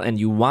XL and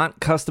you want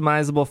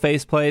customizable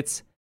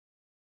faceplates,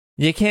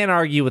 you can't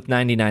argue with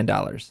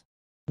 $99.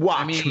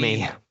 Watch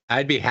me.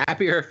 I'd be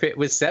happier if it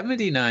was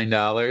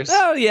 $79.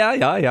 Oh,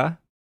 yeah.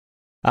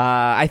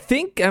 I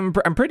think, I'm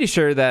pretty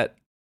sure that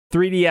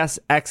 3DS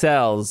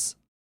XLs,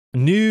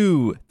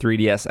 new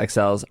 3DS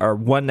XLs, are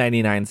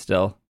 $199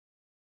 still.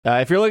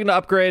 If you're looking to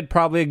upgrade,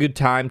 probably a good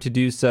time to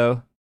do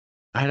so.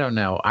 I don't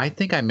know. I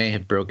think I may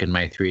have broken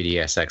my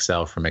 3DS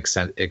XL from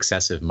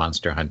excessive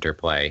Monster Hunter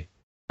play.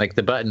 Like,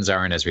 the buttons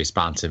aren't as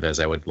responsive as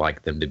I would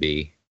like them to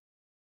be.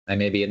 I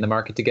may be in the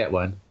market to get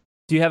one.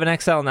 Do you have an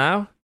XL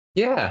now?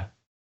 Yeah.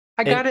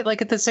 I got it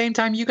like at the same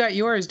time you got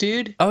yours,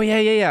 dude. Oh,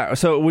 yeah.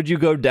 So would you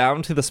go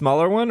down to the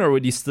smaller one, or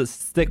would you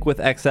stick with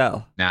XL?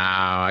 No,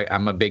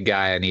 I'm a big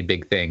guy. I need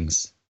big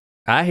things.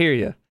 I hear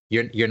you.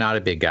 You're not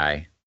a big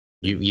guy.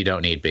 You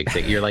don't need big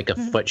things. You're like a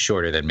foot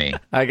shorter than me.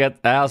 I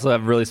also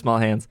have really small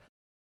hands.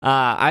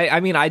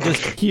 I mean, I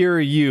just hear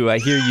you. I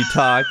hear you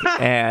talk,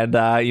 and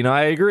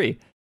I agree.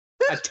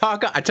 I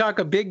talk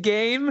a big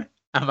game.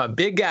 I'm a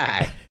big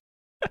guy.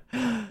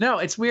 No,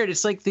 it's weird.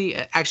 It's like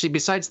actually,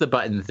 besides the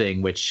button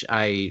thing, which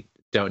I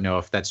don't know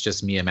if that's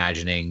just me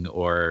imagining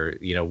or,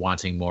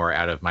 wanting more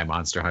out of my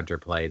Monster Hunter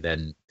play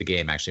than the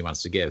game actually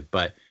wants to give.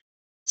 But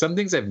some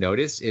things I've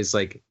noticed is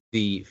like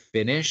the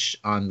finish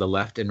on the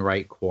left and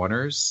right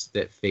corners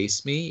that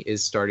face me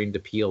is starting to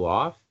peel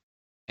off.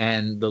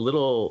 And the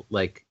little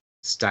like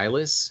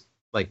stylus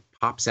like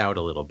pops out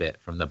a little bit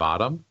from the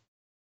bottom.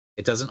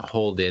 It doesn't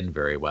hold in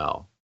very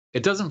well.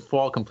 It doesn't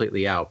fall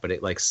completely out, but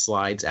it like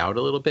slides out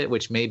a little bit,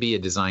 which may be a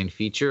design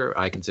feature.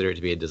 I consider it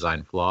to be a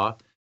design flaw,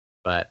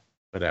 but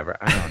whatever.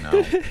 I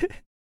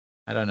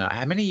don't know.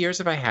 How many years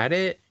have I had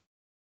it?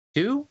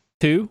 2?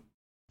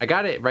 I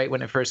got it right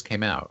when it first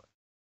came out.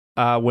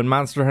 When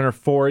Monster Hunter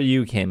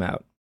 4U came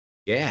out.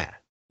 Yeah.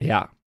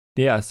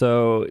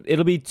 So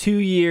it'll be 2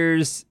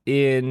 years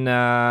in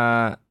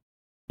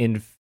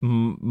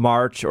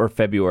March or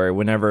February,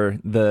 whenever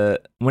it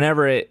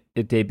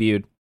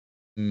debuted.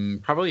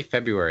 Probably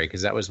February,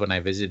 because that was when I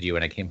visited you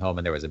and I came home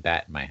and there was a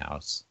bat in my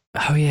house.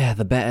 Oh yeah,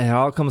 the bat. It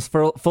all comes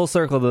full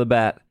circle to the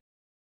bat.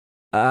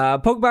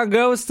 Pokemon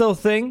Go is still a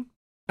thing.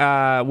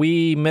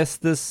 We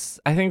missed this.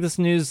 I think this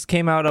news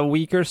came out a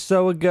week or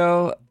so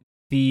ago.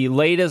 The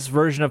latest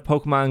version of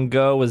Pokemon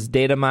Go was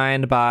data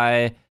mined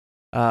by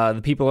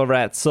the people over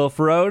at Silph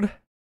Road.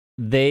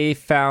 They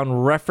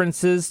found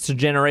references to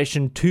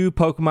Generation 2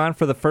 Pokemon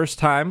for the first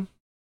time.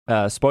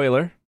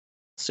 Spoiler.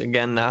 So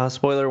again, now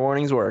spoiler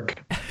warnings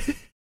work.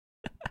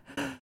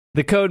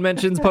 The code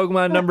mentions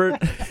Pokemon number.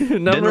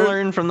 Didn't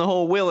learn from the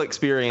whole Will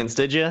experience,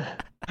 did you?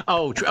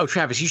 Oh,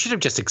 Travis, you should have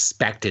just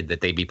expected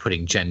that they'd be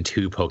putting Gen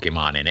 2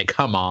 Pokemon in it.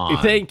 Come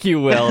on. Thank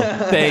you, Will.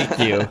 Thank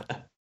you.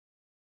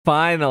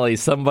 Finally,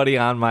 somebody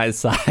on my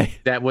side.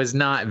 That was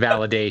not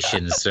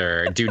validation,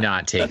 sir. Do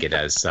not take it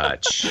as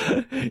such.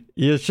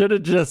 You should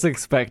have just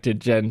expected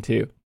Gen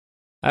 2.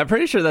 I'm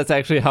pretty sure that's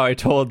actually how I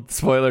told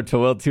spoiler to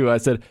Will, too. I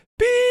said,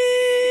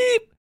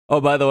 beep! Oh,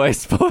 by the way,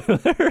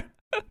 spoiler.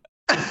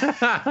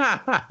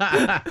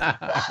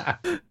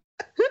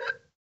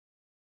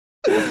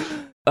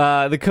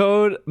 The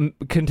code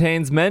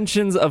contains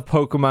mentions of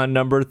Pokemon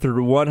number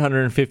through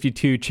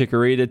 152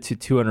 Chikorita to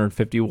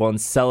 251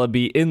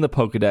 Celebi in the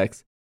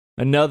Pokedex.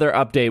 Another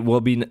update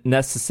will be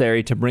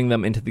necessary to bring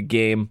them into the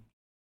game.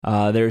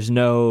 There's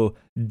no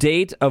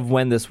date of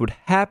when this would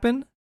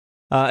happen.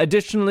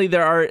 Additionally,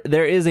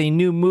 there is a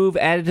new move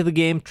added to the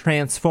game,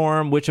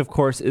 Transform, which of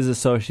course is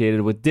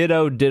associated with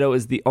Ditto. Ditto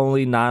is the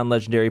only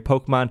non-legendary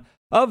Pokemon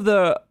of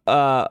the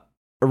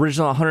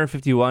original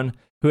 151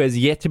 who has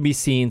yet to be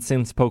seen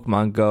since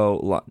Pokemon Go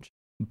launch.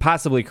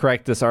 Possibly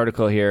correct this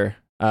article here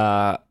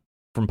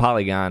from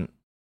Polygon.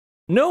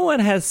 No one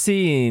has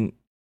seen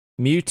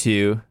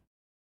Mewtwo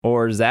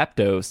or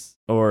Zapdos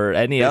or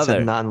any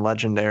other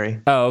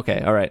non-legendary. Oh,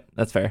 okay. All right.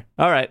 That's fair.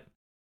 All right.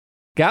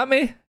 Got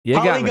me? You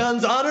got me.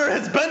 Polygon's honor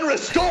has been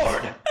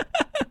restored.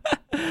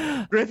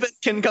 Griffith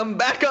can come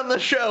back on the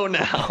show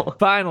now.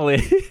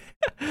 Finally.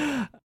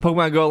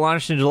 Pokemon Go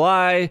launched in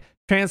July.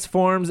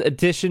 Transforms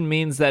Edition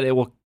means that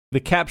the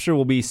capture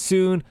will be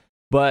soon,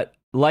 but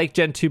like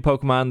Gen 2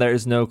 Pokemon, there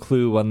is no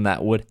clue when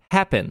that would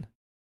happen.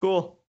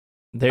 Cool.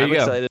 There you go.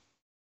 Excited.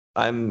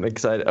 I'm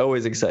excited.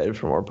 Always excited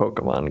for more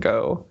Pokemon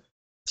Go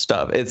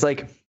stuff. It's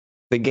like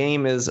the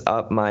game is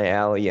up my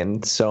alley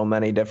in so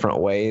many different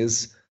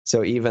ways.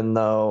 So even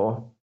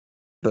though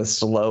the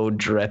slow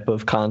drip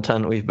of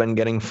content we've been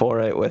getting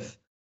for it with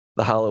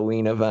the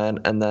Halloween event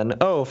and then,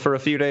 for a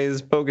few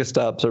days,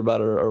 Pokestops are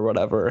better or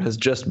whatever, has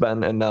just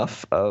been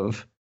enough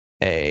of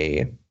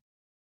the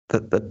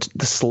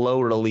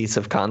slow release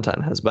of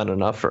content has been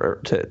enough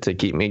to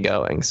keep me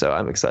going. So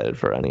I'm excited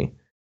for any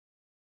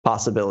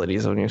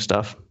possibilities of new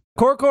stuff.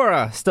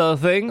 Korokora, still a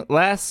thing.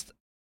 Last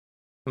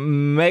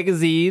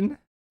magazine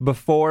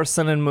before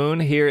Sun and Moon.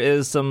 Here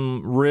is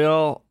some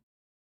real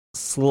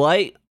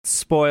slight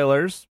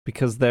spoilers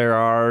because there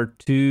are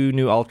 2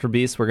 new Ultra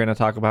Beasts we're going to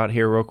talk about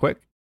here real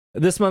quick.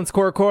 This month's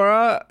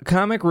Korokora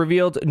comic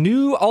revealed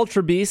new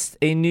Ultra Beast,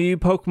 a new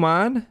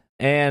Pokemon,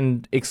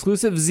 and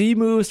exclusive Z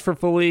moves for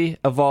fully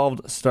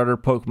evolved starter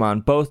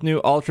Pokemon. Both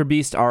new Ultra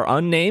Beasts are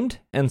unnamed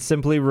and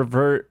simply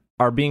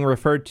are being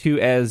referred to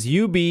as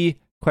UB ?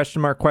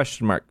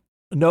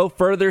 No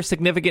further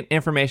significant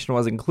information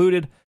was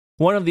included.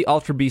 One of the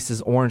Ultra Beasts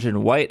is orange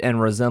and white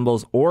and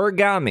resembles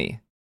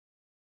Origami.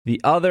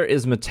 The other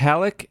is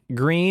metallic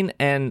green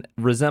and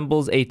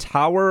resembles a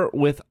tower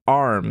with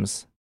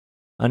arms.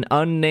 An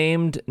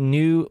unnamed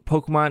new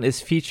Pokemon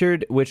is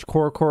featured, which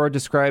Korokora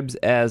describes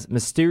as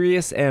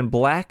mysterious and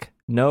black.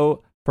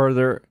 No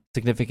further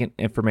significant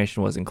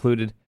information was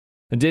included.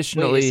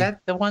 Additionally... Wait, is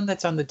that the one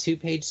that's on the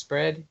 2-page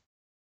spread?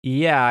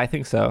 Yeah, I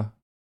think so.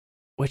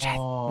 Which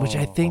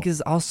I think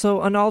is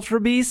also an Ultra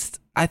Beast.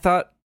 I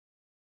thought...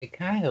 It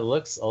kind of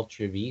looks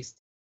Ultra Beast.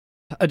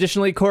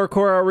 Additionally,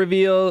 Korokora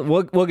reveal...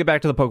 We'll get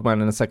back to the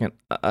Pokemon in a second.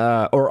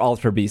 Or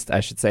Ultra Beast, I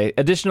should say.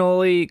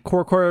 Additionally,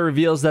 Korokora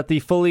reveals that the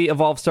fully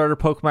evolved starter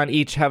Pokemon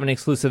each have an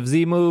exclusive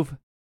Z move.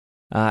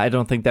 I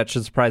don't think that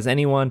should surprise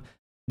anyone.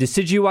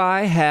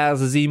 Decidueye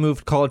has a Z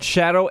move called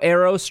Shadow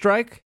Arrow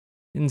Strike.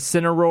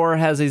 Incineroar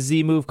has a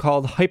Z move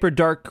called Hyper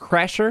Dark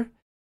Crasher.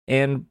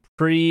 And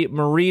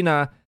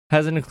Primarina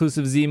has an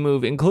exclusive Z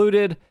move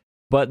included,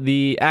 but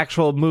the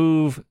actual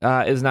move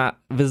is not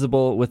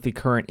visible with the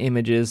current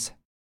images.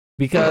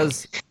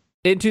 Because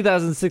in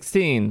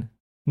 2016,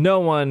 no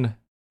one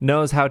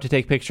knows how to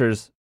take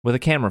pictures with a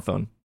camera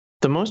phone.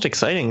 The most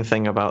exciting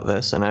thing about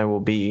this, and I will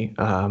be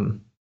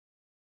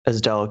as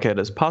delicate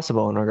as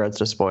possible in regards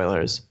to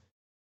spoilers,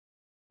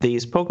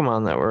 these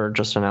Pokemon that were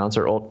just announced,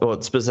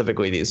 or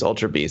specifically these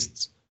Ultra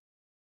Beasts,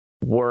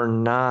 were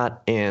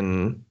not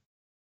in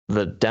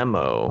the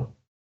demo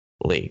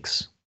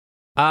leaks.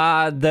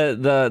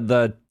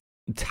 The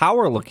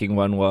tower-looking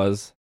one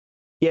was.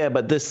 Yeah,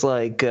 but this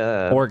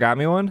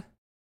Origami one?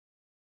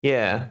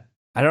 Yeah.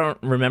 I don't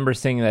remember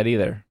seeing that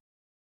either.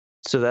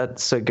 So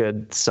that's a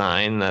good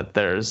sign that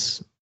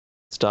there's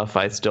stuff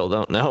I still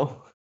don't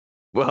know.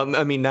 Well,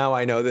 I mean, now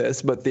I know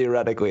this, but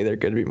theoretically there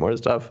could be more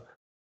stuff.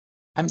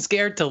 I'm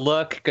scared to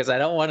look because I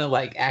don't want to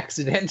like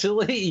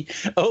accidentally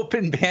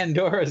open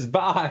Pandora's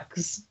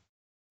box.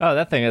 Oh,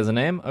 that thing has a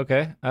name.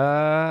 Okay.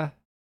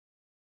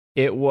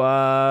 It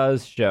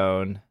was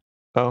shown.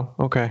 Oh,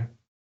 okay.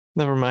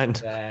 Never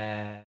mind.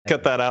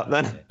 Cut that out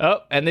then.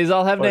 Oh, and these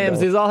all have Or names.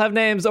 no. These all have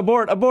names.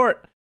 Abort.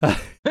 Abort.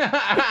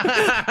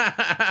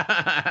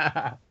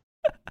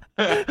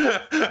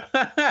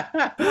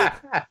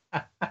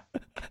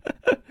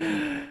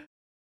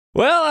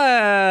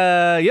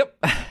 Well, yep.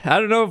 I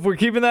don't know if we're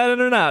keeping that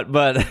in or not,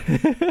 but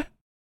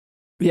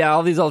yeah,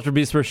 all these Ultra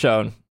Beasts were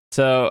shown.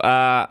 So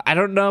I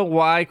don't know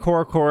why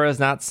Korokora is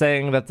not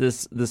saying that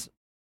this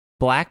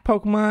black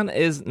Pokemon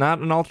is not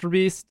an Ultra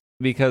Beast,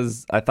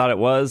 because I thought it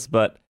was,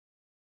 but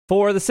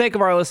for the sake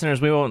of our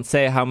listeners, we won't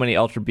say how many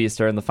Ultra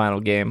Beasts are in the final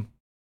game.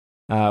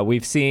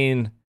 We've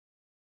seen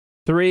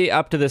 3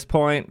 up to this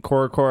point.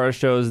 Korokora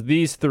shows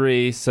these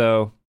 3,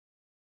 so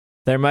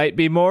there might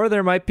be more.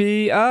 There might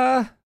be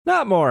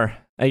not more,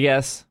 I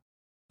guess.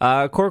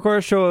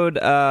 Korokora showed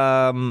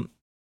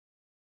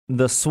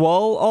the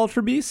Swole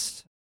Ultra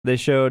Beast. They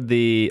showed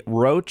the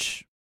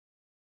Roach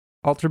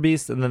Ultra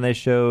Beast, and then they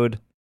showed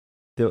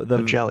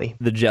the jelly.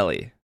 The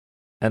jelly.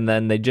 And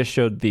then they just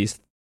showed these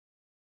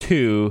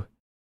 2,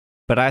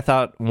 but I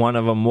thought one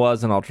of them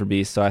was an Ultra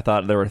Beast, so I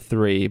thought there were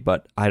 3,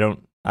 but I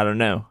don't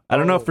know. I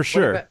don't know for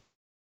sure.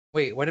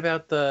 What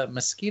about the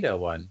mosquito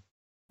one?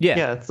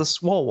 Yeah, it's the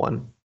Swole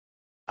one.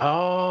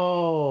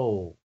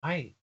 Oh,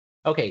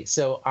 okay,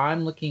 so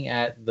I'm looking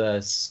at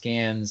the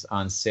scans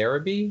on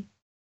Cerebi,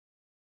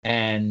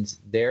 and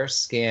their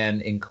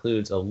scan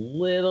includes a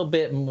little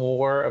bit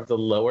more of the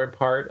lower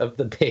part of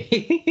the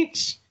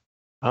page.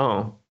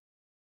 Oh.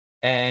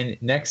 And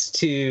next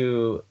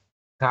to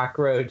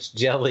cockroach,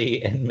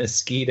 jelly, and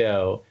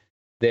mosquito,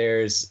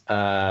 there's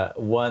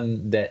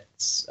one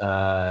that's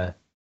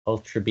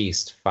Ultra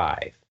Beast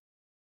 5.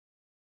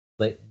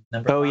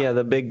 Number 5? Yeah,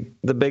 the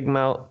big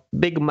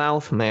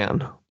mouth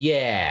man.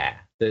 Yeah,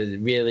 the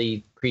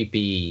really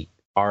creepy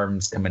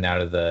arms coming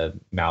out of the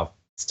mouth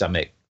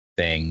stomach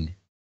thing.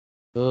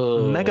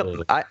 Ooh.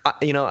 Mega.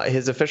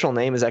 His official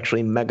name is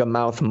actually Mega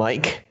Mouth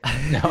Mike.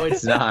 No,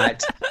 it's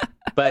not.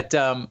 But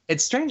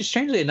it's strange.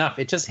 Strangely enough,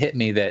 it just hit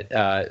me that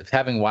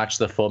having watched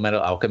the Full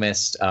Metal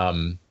Alchemist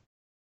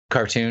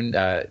cartoon,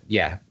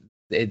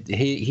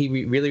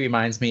 he really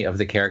reminds me of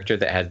the character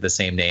that had the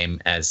same name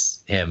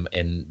as him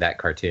in that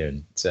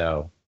cartoon.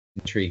 So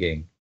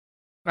intriguing.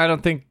 I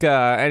don't think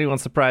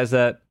anyone's surprised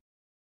that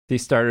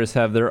these starters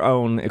have their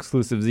own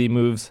exclusive Z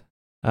moves.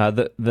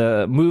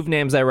 The move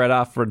names I read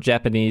off were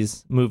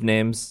Japanese move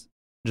names,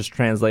 just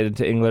translated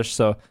to English.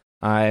 So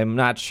I'm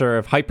not sure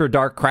if Hyper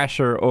Dark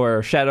Crasher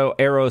or Shadow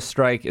Arrow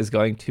Strike is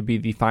going to be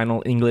the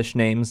final English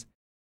names.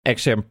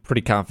 Actually, I'm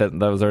pretty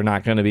confident those are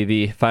not going to be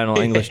the final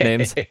English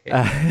names.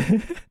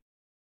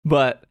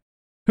 But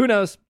who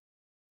knows?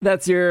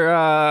 That's your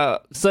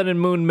Sun and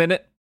Moon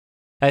Minute.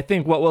 I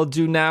think what we'll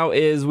do now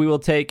is we will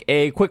take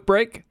a quick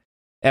break.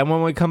 And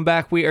when we come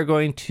back, we are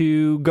going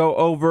to go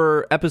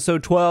over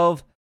episode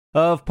 12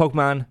 of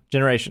Pokemon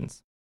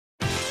Generations.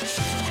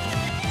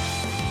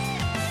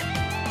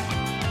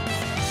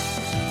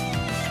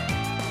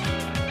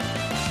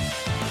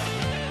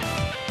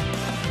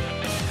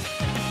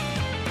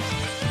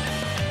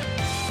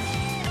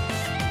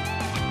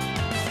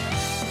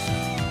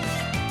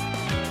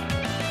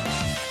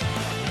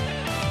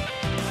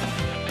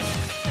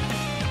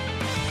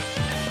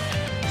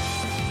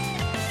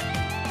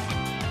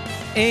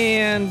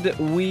 And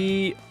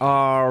we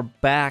are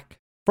back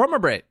from a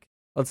break.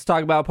 Let's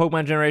talk about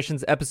Pokemon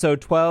Generations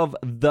Episode 12,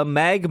 The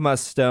Magma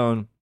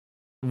Stone.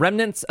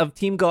 Remnants of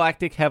Team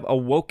Galactic have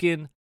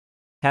awakened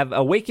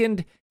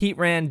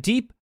Heatran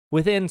deep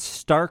within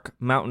Stark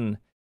Mountain.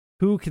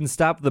 Who can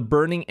stop the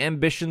burning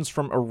ambitions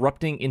from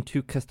erupting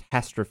into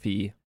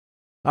catastrophe?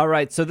 All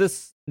right, so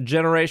this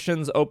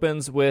Generations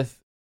opens with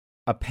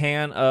a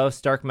pan of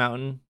Stark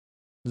Mountain,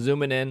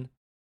 zooming in,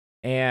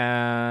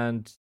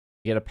 and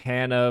you get a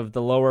pan of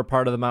the lower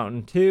part of the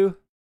mountain too.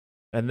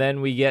 And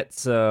then we get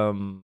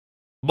some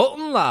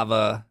molten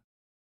lava.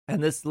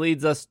 And this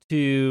leads us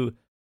to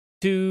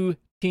 2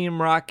 Team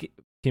Galactic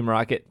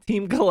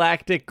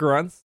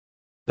grunts.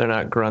 They're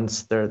not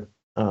grunts. They're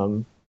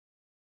or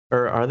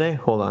are they?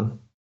 Hold on.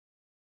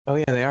 Oh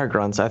yeah, they are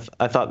grunts. I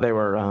thought they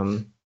were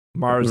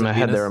Mars in my and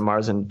head Venus. they were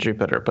Mars and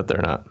Jupiter, but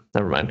they're not.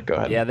 Never mind. Go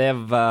ahead. Yeah, they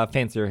have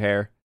fancier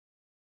hair.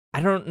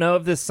 I don't know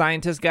if this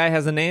scientist guy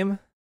has a name.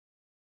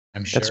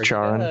 I'm sure It's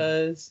Charon. It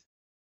does.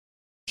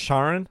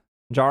 Charon?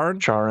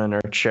 Charon or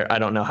I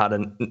don't know how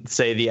to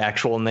say the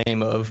actual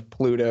name of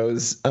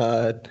Pluto's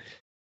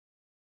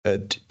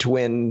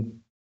twin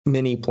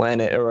mini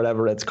planet or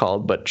whatever it's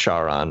called, but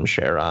Charon.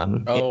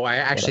 Oh, I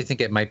actually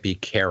think it might be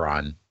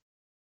Charon.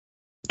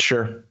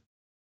 Sure,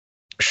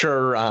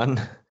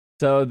 Charon.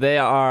 So they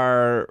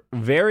are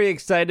very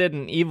excited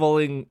and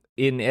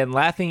and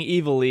laughing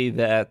evilly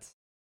that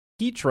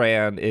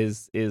Heatran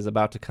is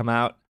about to come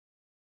out.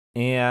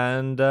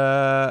 And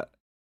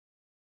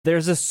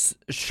there's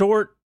a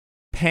short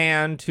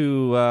pan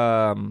to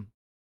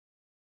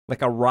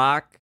like a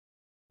rock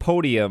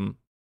podium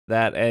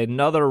that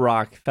another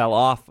rock fell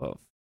off of.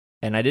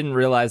 And I didn't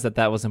realize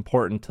that was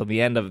important till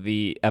the end of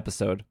the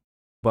episode.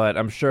 But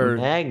I'm sure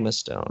Magma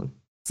Stone.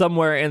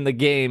 Somewhere in the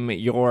game,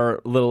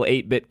 your little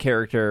 8-bit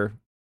character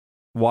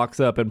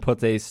walks up and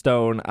puts a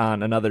stone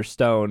on another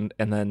stone,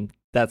 and then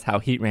that's how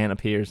Heatran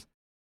appears.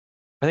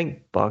 I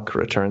think Buck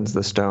returns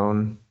the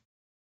stone,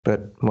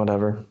 but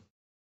whatever.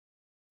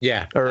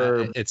 Yeah,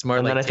 Or it's more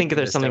and like. then I think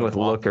there's something with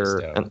Looker,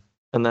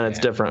 and then it's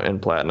different in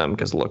Platinum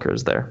because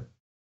Looker's there.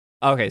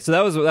 Okay, so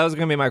that was going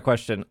to be my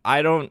question.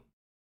 I don't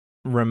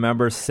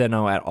remember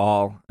Sinnoh at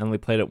all. I only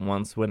played it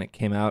once when it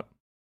came out,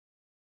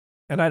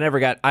 and I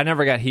never got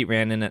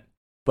Heatran in it.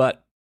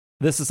 But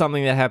this is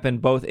something that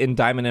happened both in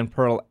Diamond and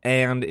Pearl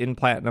and in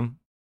Platinum.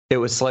 It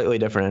was slightly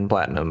different in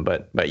Platinum,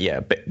 but yeah,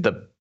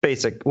 the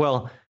basic.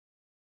 Well,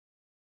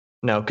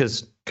 no,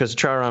 because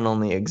Charon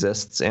only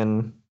exists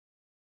in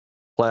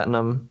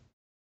Platinum,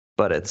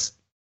 but it's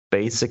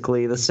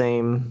basically the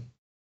same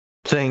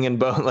thing in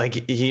both. Like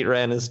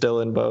Heatran is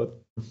still in both.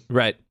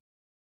 Right.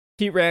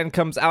 Heatran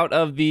comes out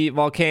of the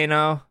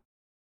volcano,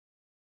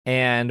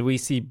 and we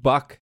see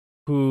Buck,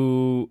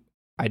 who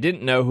I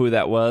didn't know who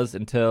that was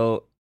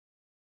until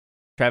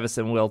Travis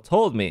and Will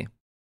told me.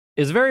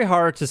 It's very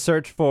hard to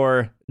search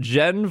for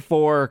Gen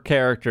 4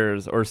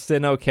 characters or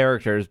Sinnoh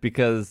characters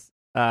because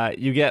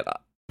you get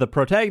the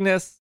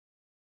protagonists,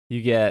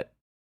 you get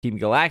Team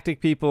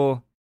Galactic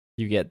people,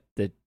 you get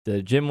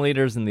the gym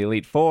leaders in the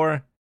Elite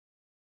Four.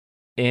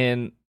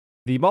 In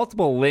the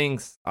multiple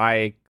links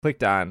I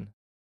clicked on,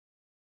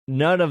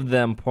 none of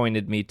them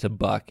pointed me to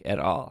Buck at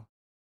all.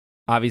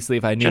 Obviously,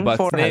 if I knew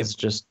Buck's name...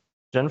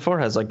 Gen 4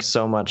 has like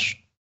so much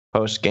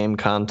post-game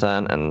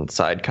content and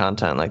side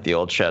content, like the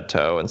old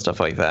chateau and stuff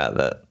like that,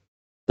 that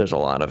there's a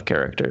lot of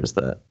characters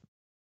that...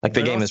 Like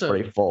the game is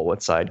pretty full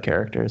with side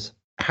characters.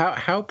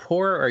 How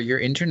poor are your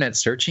internet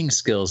searching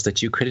skills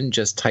that you couldn't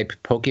just type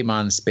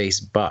Pokemon space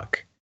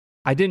Buck?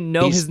 I didn't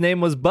know his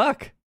name was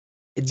Buck.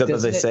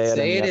 Does they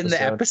say it in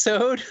the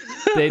episode?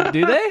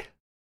 Do they?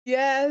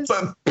 Yes.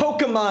 But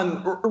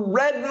Pokemon,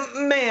 Red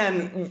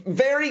Man,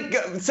 very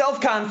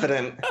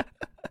self-confident.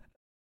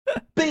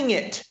 Bing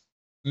it.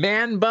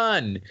 Man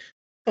bun.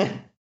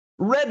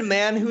 Red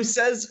Man who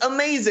says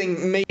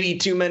amazing maybe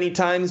too many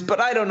times, but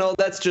I don't know,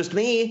 that's just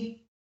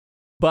me.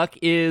 Buck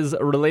is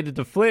related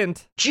to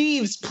Flint.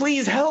 Jeeves,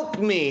 please help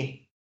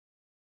me.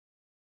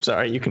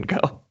 Sorry, you can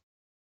go.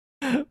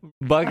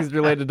 Buck is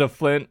related to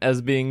Flint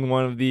as being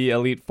one of the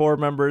Elite Four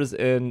members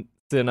in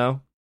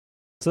Sinnoh.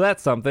 So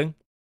that's something.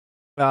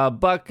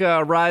 Buck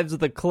arrives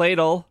with a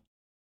Claydol.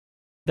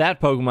 That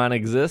Pokemon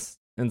exists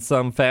in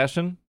some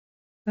fashion.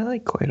 I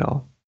like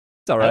Claydol.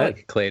 It's all right. I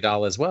like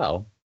Claydol as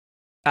well.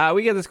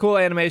 We get this cool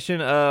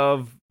animation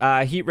of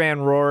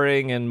Heatran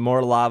roaring and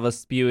more lava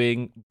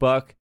spewing.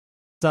 Buck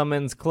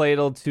summons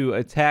Claydol to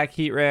attack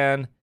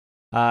Heatran.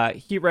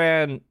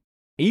 Heatran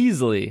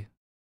easily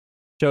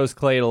shows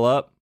Claydol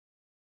up.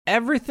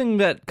 Everything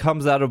that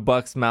comes out of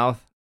Buck's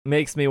mouth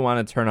makes me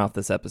want to turn off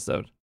this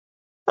episode.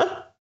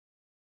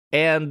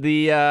 And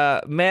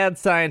the mad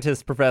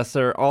scientist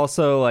professor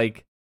also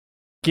like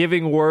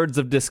giving words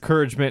of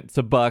discouragement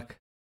to Buck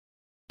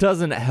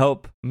doesn't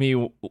help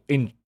me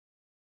enjoy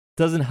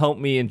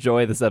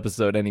this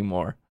episode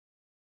anymore.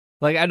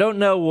 Like, I don't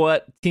know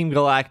what Team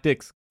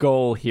Galactic's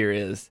goal here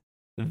is.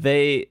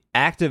 They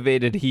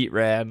activated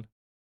Heatran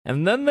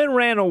and then they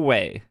ran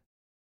away.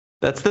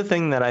 That's the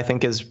thing that I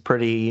think is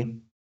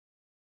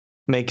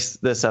makes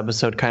this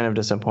episode kind of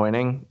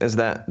disappointing, is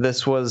that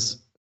this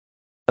was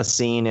a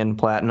scene in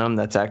Platinum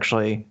that's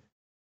actually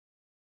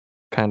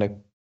kind of,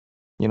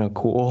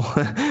 cool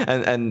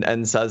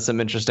and says some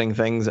interesting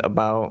things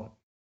about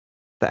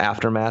the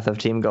aftermath of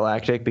Team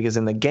Galactic, because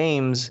in the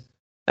games,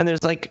 and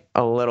there's like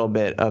a little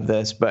bit of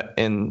this, but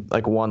in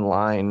like one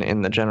line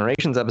in the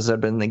Generations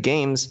episode, but in the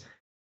games,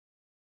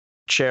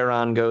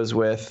 Charon goes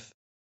with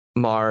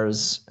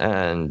Mars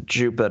and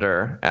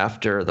Jupiter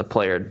after the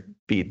player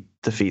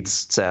defeats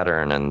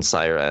Saturn and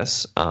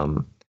Cyrus.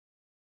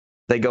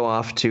 They go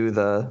off to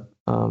the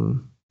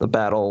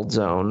battle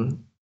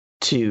zone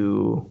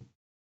to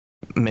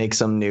make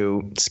some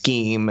new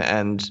scheme,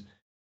 and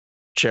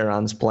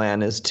Charon's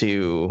plan is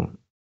to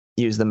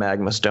use the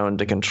Magma Stone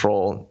to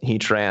control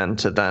Heatran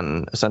to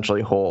then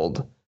essentially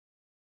hold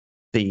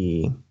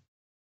the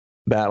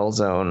battle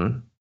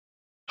zone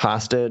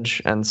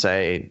hostage and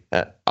say,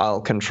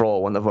 I'll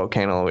control when the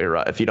volcano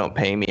erupt. If you don't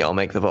pay me, I'll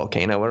make the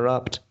volcano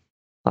erupt.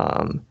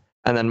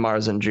 And then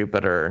Mars and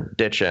Jupiter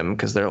ditch him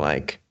because they're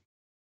like,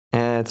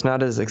 it's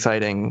not as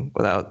exciting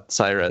without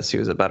Cyrus,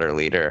 who's a better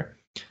leader.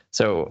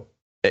 So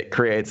it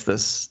creates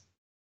this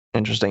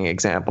interesting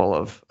example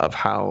of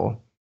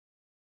how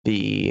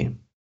the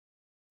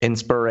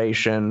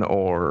inspiration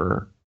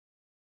or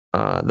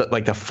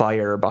the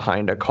fire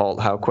behind a cult,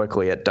 how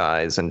quickly it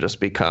dies and just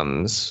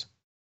becomes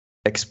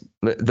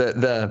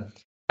the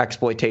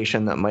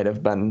exploitation that might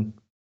have been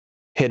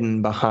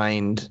hidden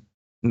behind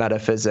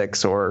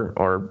metaphysics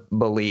or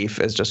belief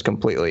is just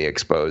completely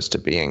exposed to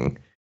being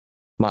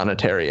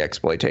monetary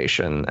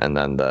exploitation, and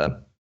then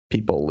the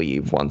people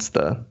leave once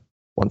the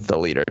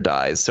leader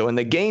dies. So in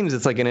the games,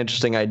 it's like an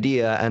interesting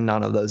idea, and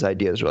none of those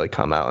ideas really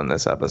come out in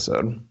this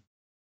episode.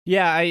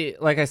 Yeah,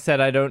 like I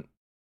said,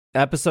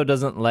 episode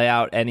doesn't lay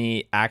out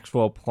any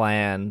actual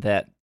plan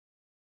that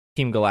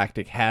Team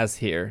Galactic has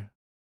here.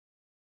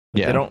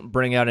 Yeah. They don't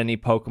bring out any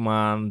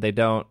Pokemon. They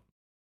don't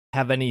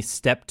have any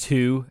step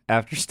 2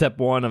 after step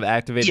 1 of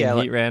activating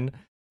Heatran.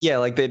 Yeah,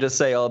 like they just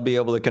say, I'll be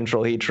able to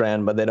control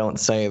Heatran, but they don't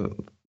say...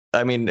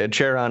 I mean,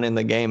 Charon in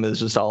the game is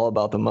just all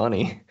about the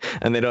money,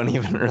 and they don't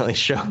even really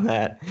show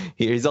that.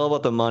 He's all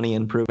about the money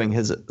and proving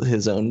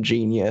his own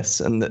genius,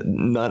 and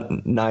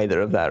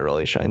neither of that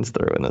really shines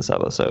through in this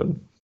episode.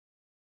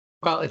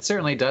 Well, it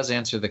certainly does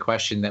answer the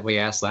question that we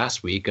asked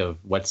last week of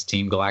what's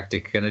Team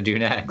Galactic going to do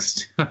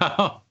next.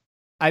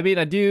 I mean,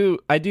 I do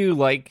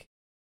like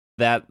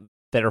that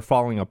they're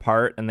falling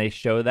apart, and they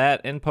show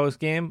that in post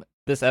game.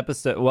 This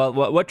episode, well,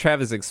 what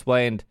Travis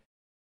explained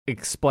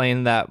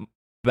that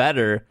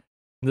better.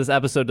 This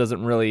episode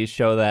doesn't really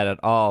show that at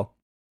all.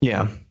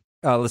 Yeah.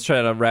 Let's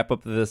try to wrap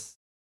up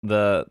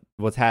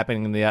what's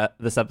happening in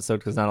this episode,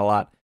 because not a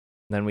lot.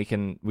 And then we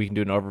can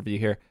do an overview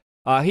here.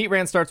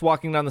 Heatran starts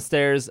walking down the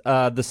stairs.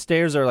 The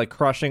stairs are like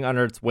crushing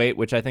under its weight,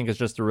 which I think is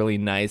just a really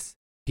nice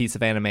piece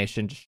of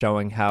animation, just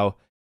showing how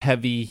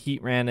heavy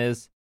Heatran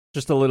is.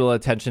 Just a little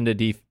attention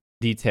to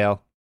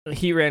detail.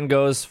 Heatran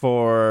goes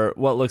for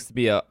what looks to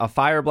be a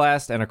fire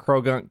blast, and a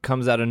Krogunk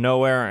comes out of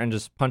nowhere and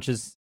just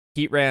punches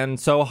Heatran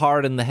so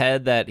hard in the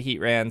head that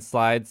Heatran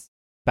slides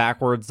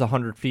backwards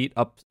 100 feet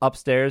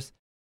upstairs.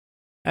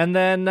 And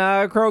then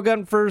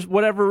Krogunk, for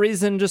whatever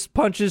reason, just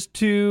punches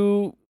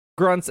 2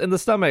 grunts in the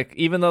stomach,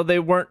 even though they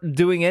weren't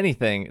doing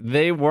anything.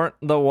 They weren't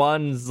the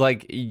ones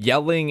like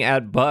yelling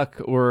at Buck,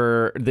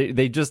 or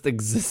they just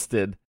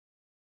existed.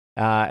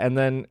 And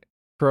then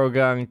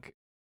Krogunk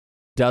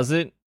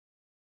doesn't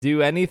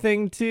do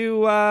anything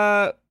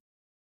to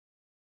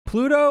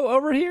Pluto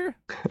over here?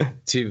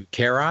 To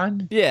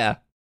Charon? Yeah.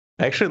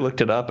 I actually looked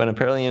it up, and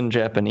apparently in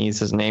Japanese,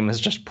 his name is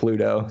just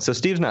Pluto. So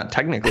Steve's not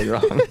technically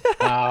wrong.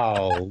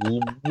 Oh,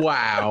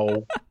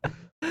 wow.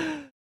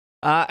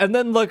 And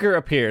then Looker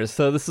appears.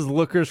 So this is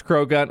Looker's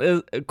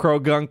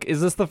Krogunk. Is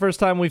this the first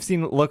time we've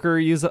seen Looker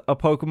use a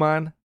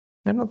Pokemon?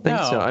 I don't think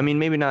so. I mean,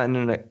 maybe not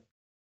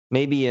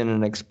maybe in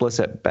an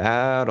explicit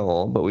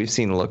battle, but we've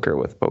seen Looker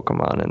with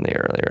Pokemon in the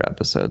earlier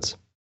episodes.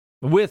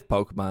 With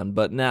Pokemon,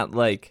 but not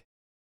like...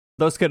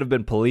 Those could have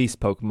been police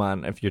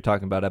Pokemon if you're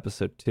talking about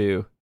episode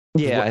 2.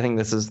 Yeah, I think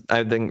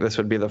this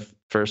would be the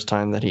first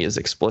time that he has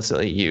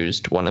explicitly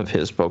used one of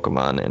his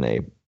Pokemon in a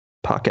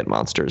Pocket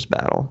Monsters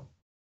battle,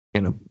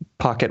 in a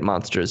Pocket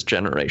Monsters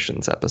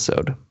Generations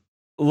episode.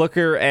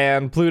 Looker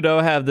and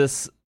Pluto have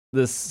this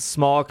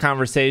small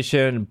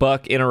conversation.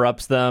 Buck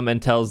interrupts them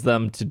and tells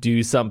them to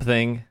do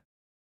something.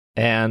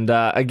 And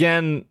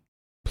again,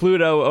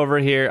 Pluto over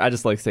here, I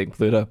just like saying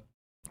Pluto,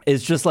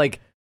 is just like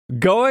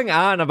going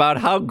on about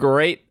how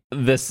great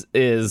this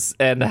is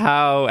and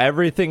how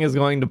everything is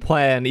going to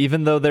plan,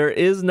 even though there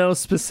is no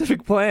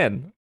specific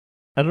plan.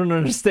 I don't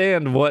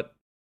understand what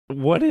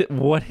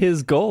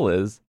his goal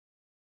is.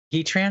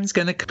 Heatran's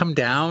gonna come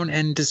down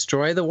and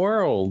destroy the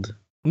world.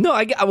 No,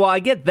 I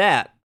get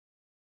that,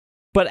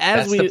 but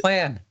That's the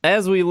plan.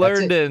 As we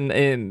learned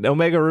in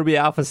Omega Ruby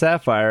Alpha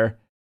Sapphire,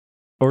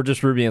 or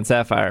just Ruby and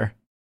Sapphire,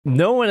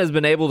 no one has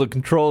been able to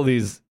control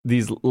these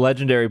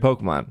legendary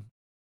Pokemon.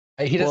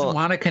 He doesn't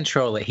want to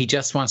control it. He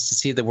just wants to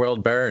see the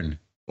world burn.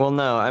 Well,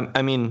 no,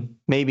 I mean,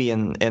 maybe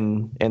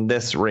in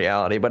this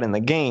reality, but in the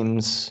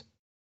games,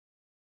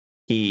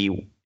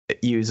 he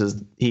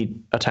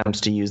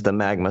attempts to use the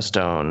Magma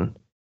Stone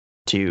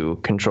to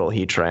control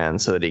Heatran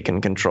so that he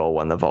can control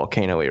when the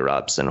volcano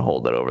erupts and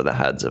hold it over the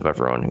heads of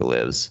everyone who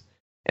lives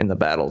in the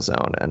battle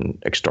zone and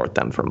extort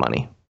them for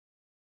money.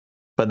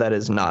 But that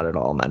is not at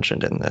all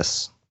mentioned in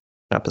this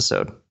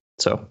episode.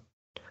 So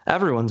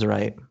everyone's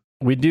right.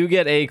 We do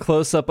get a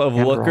close-up of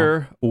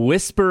Looker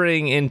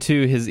whispering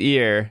into his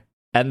ear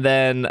and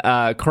then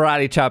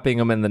karate chopping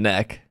him in the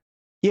neck.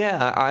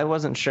 Yeah, I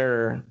wasn't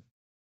sure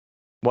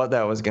what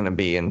that was going to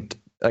be. And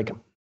like,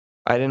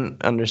 I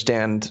didn't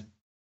understand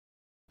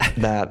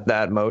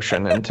that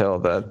motion until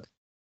the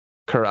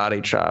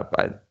karate chop.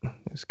 I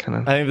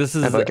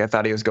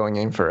thought he was going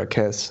in for a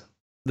kiss.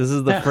 This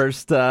is the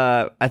first,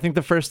 I think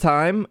the first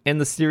time in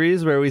the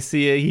series where we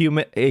see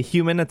a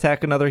human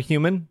attack another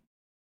human.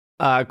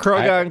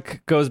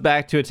 Krogunk goes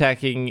back to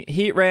attacking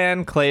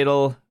Heatran.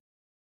 Claydol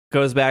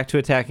goes back to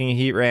attacking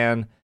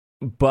Heatran.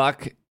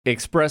 Buck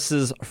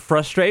expresses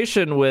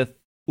frustration with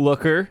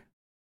Looker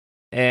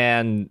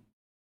and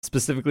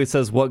specifically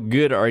says, "What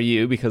good are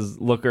you?" because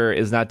Looker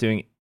is not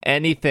doing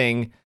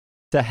anything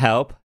to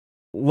help.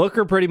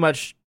 Looker pretty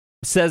much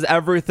says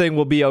everything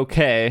will be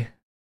okay.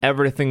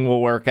 Everything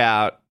will work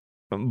out.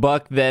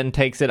 Buck then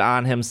takes it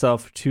on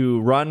himself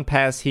to run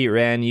past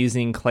Heatran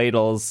using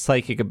Claydol's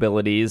psychic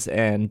abilities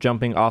and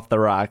jumping off the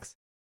rocks.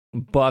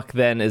 Buck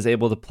then is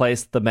able to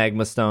place the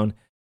Magma Stone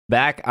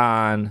back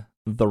on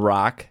the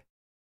rock,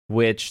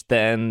 which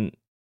then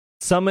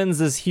summons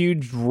this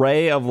huge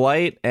ray of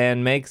light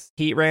and makes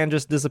Heatran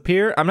just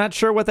disappear. I'm not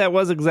sure what that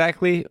was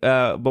exactly,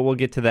 but we'll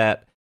get to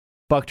that.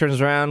 Buck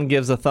turns around,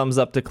 gives a thumbs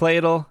up to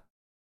Cladle.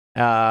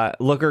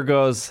 Looker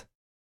goes,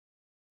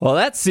 well,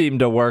 that seemed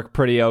to work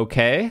pretty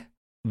okay.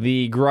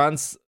 The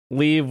grunts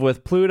leave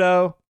with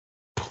Pluto.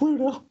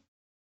 Pluto.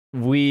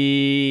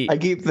 I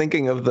keep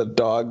thinking of the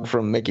dog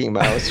from Mickey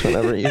Mouse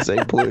whenever you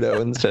say Pluto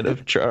instead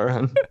of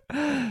Charon.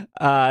 The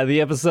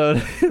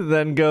episode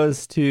then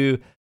goes to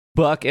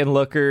Buck and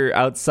Looker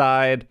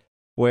outside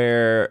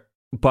where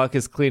Buck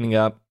is cleaning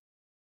up.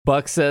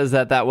 Buck says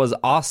that was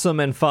awesome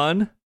and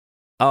fun.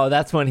 Oh,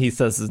 that's when he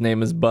says his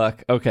name is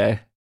Buck. Okay.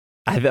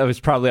 I was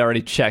probably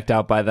already checked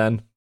out by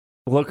then.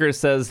 Looker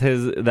says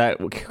that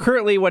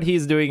currently what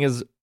he's doing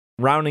is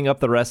rounding up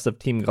the rest of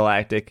Team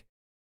Galactic.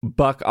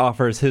 Buck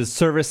offers his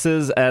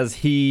services as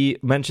he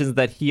mentions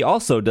that he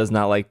also does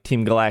not like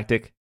Team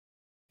Galactic.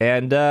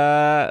 And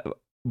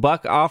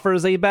Buck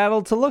offers a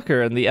battle to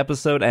Looker, and the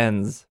episode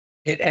ends.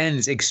 It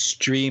ends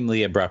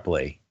extremely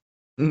abruptly.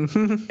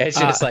 It's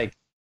just like,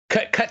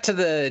 cut to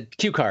the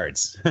cue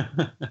cards.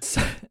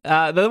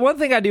 The one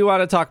thing I do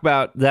want to talk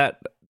about that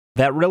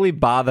really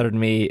bothered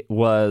me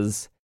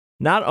was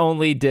not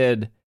only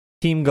did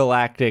Team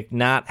Galactic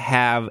not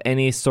have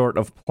any sort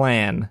of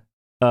plan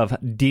of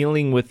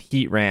dealing with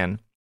Heatran,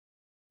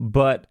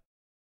 but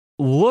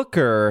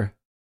Looker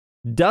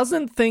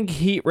doesn't think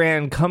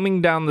Heatran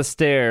coming down the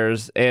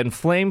stairs and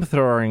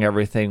flamethrowing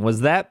everything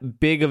was that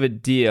big of a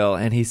deal,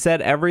 and he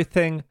said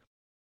everything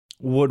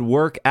would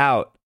work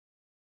out.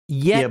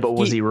 Yet but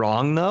was he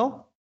wrong,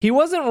 though? He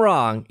wasn't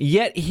wrong,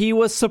 yet he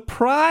was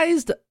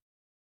surprised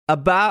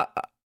about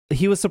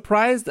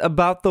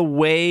the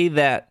way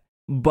that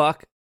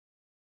Buck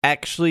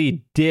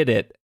actually did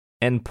it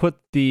and put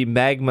the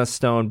magma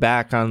stone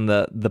back on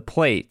the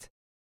plate.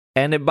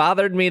 And it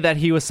bothered me that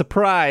he was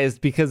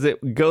surprised because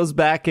it goes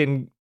back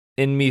in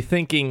me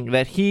thinking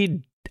that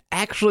he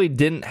actually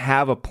didn't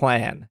have a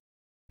plan.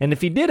 And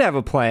if he did have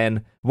a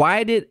plan,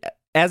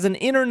 as an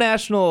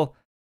international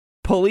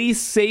police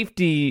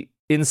safety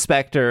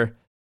inspector,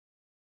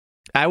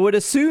 I would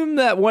assume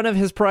that one of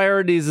his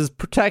priorities is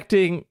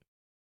protecting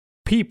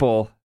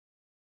people.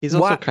 He's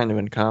also kind of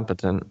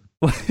incompetent.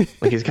 Like,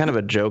 he's kind of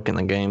a joke in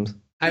the games.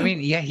 I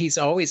mean, yeah, he's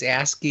always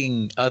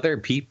asking other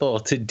people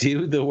to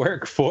do the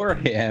work for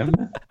him,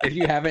 if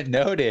you haven't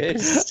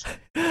noticed.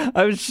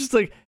 I was just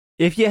like,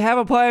 if you have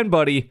a plan,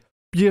 buddy,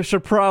 you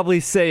should probably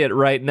say it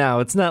right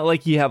now. It's not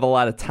like you have a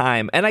lot of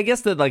time. And I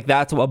guess that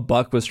that's what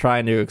Buck was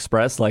trying to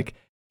express. Like,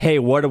 hey,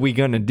 what are we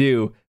going to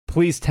do?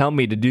 Please tell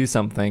me to do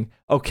something.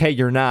 Okay,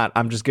 you're not.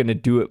 I'm just going to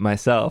do it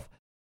myself.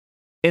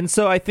 And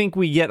so I think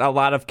we get a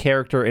lot of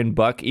character in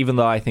Buck, even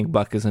though I think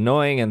Buck is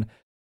annoying and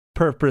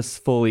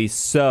purposefully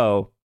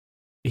so.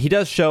 He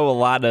does show a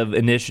lot of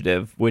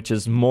initiative, which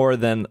is more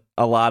than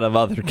a lot of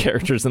other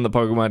characters in the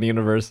Pokemon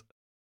universe.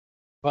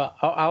 Well,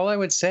 all I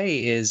would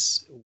say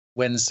is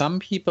when some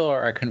people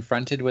are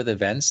confronted with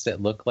events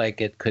that look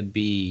like it could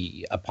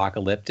be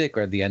apocalyptic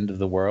or the end of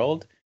the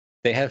world,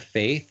 they have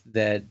faith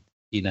that,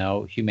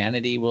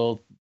 humanity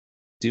will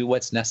do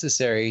what's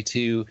necessary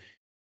to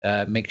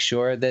make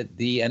sure that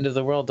the end of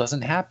the world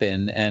doesn't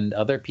happen, and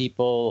other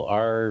people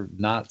are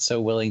not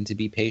so willing to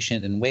be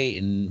patient and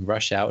wait and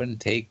rush out and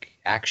take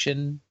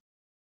action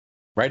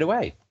right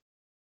away.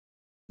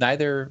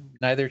 Neither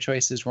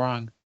choice is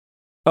wrong.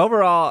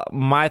 Overall,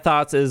 my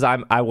thoughts is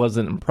I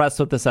wasn't impressed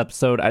with this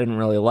episode. I didn't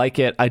really like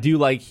it. I do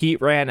like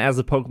Heatran as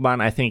a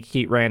Pokemon. I think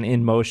Heatran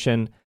in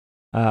motion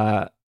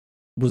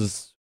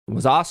was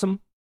awesome.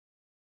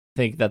 I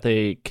think that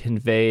they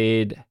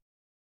conveyed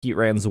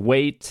Heatran's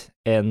weight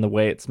and the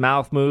way its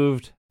mouth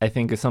moved, I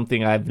think, is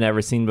something I've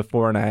never seen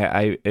before, and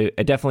I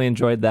definitely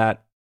enjoyed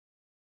that.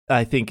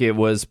 I think it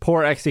was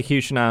poor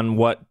execution on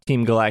what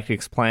Team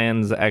Galactic's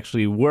plans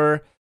actually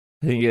were.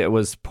 I think it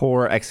was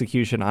poor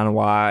execution on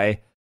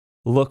why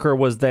Looker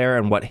was there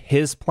and what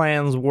his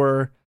plans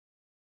were.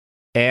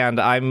 And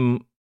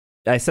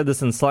I said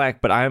this in Slack,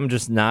 but I'm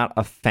just not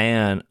a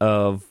fan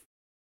of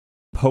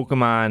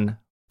Pokemon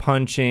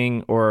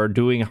punching or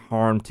doing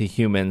harm to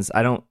humans.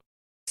 I don't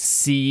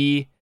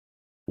see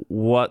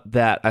what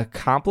that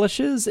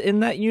accomplishes in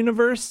that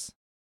universe.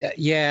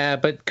 Yeah,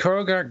 but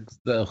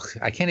Kurogunk,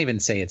 I can't even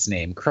say its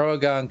name.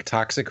 Kurogunk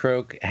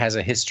Toxicroak has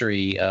a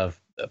history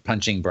of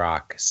punching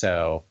Brock,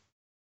 so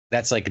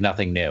that's like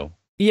nothing new.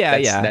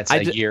 That's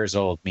a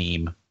years-old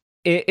meme.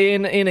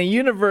 In a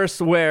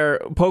universe where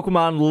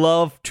Pokemon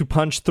love to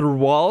punch through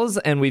walls,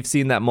 and we've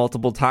seen that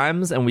multiple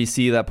times, and we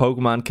see that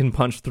Pokemon can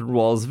punch through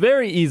walls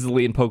very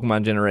easily in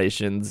Pokemon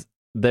Generations,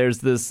 there's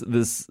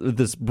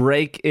this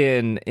break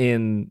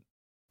in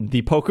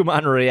the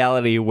Pokemon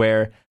reality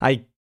where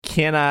I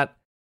cannot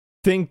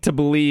think to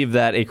believe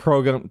that a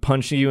Krogan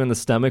punching you in the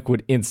stomach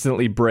would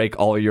instantly break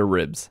all your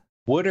ribs.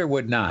 Would or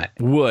would not?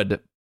 Would.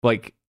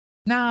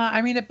 Nah,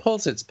 I mean, it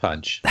pulls its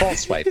punch.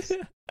 False swipe.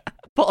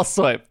 False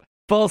swipe.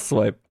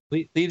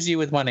 Leaves you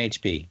with 1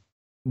 HP.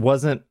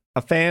 Wasn't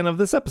a fan of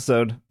this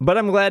episode, but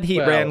I'm glad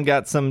Heatran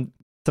got some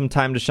some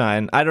time to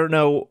shine. I don't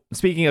know.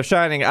 Speaking of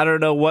shining, I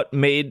don't know what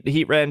made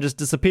Heatran just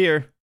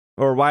disappear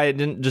or why it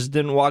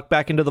didn't walk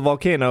back into the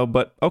volcano,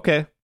 but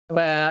okay.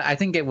 Well, I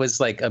think it was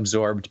like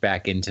absorbed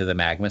back into the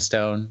magma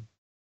stone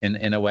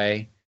in a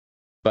way.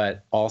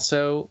 But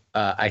also,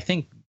 I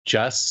think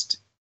just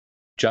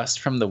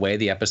from the way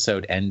the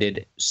episode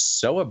ended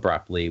so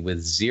abruptly with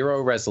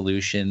zero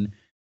resolution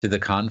to the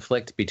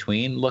conflict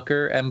between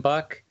Looker and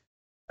Buck,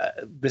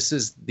 this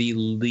is the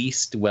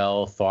least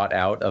well thought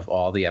out of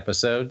all the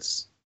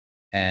episodes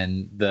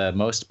and the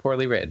most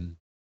poorly written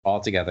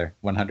altogether,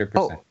 100%.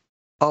 Oh,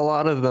 a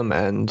lot of them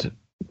end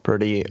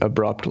pretty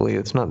abruptly.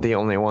 It's not the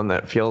only one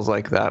that feels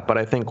like that, but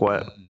I think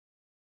what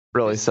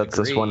really sets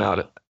this one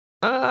out...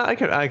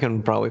 I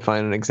can probably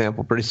find an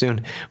example pretty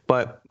soon,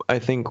 but I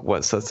think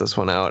what sets this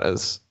one out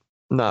as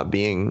not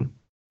being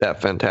that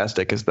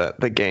fantastic is that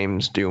the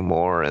games do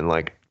more and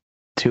like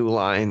 2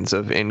 lines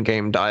of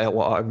in-game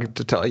dialogue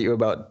to tell you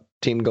about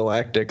Team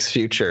Galactic's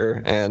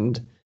future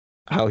and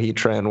how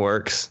Heatran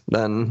works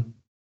than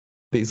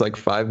this like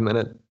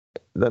 5-minute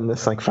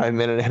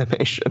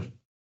animation.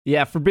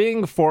 Yeah, for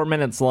being 4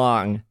 minutes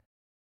long,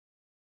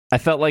 I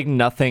felt like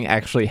nothing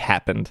actually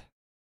happened.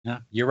 No,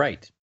 you're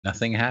right.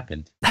 Nothing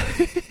happened.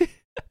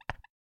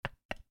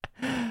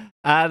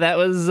 That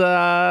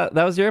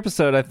was your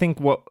episode. I think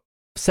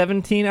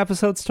 17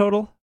 episodes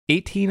total?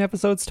 18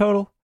 episodes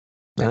total?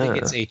 I think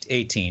it's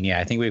 18. Yeah,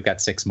 I think we've got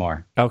 6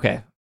 more.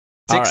 Okay.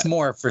 6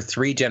 more for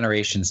 3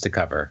 generations to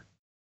cover.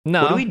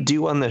 No. What do we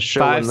do on this show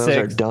 5, when those 6.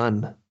 are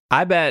done?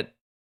 I bet.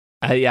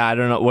 I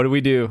don't know. What do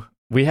we do?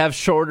 We have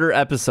shorter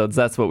episodes.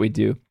 That's what we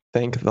do.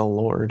 Thank the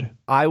Lord.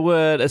 I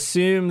would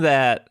assume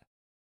that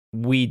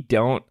we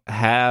don't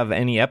have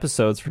any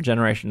episodes for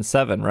Generation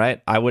 7,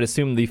 right? I would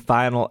assume the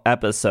final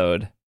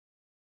episode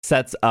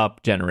sets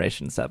up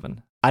Generation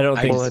 7. I don't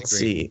think... Well, let's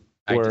see.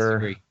 I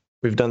disagree.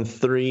 We've done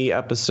 3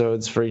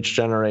 episodes for each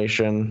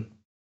generation.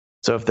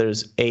 So if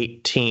there's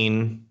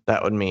 18,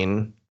 that would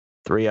mean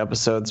 3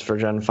 episodes for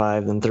Gen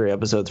 5, then 3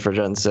 episodes for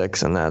Gen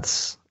 6, and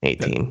that's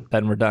 18.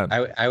 Then we're done.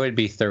 I would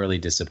be thoroughly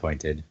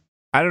disappointed.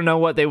 I don't know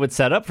what they would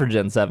set up for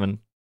Gen 7.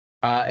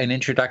 An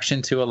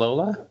introduction to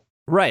Alola?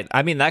 Right.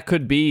 I mean, that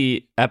could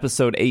be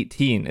episode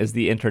 18 is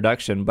the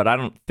introduction, but I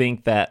don't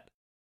think that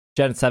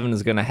Gen 7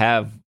 is going to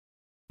have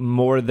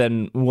more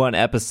than 1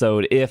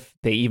 episode if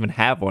they even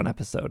have 1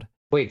 episode.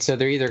 Wait, so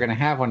they're either going to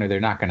have 1 or they're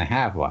not going to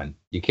have 1.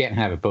 You can't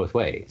have it both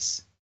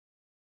ways.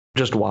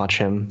 Just watch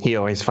him. He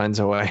always finds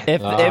a way.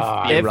 If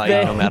right,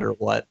 they, no matter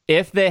what.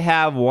 If they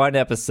have 1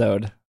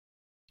 episode,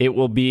 it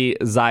will be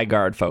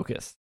Zygarde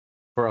focused.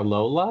 For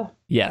Alola?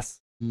 Yes.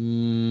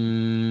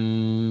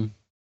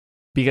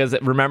 Because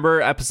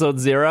remember episode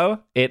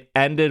 0? It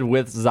ended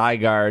with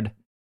Zygarde.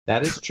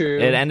 That is true.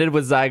 It ended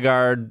with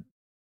Zygarde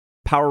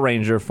Power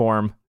Ranger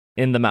form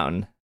in the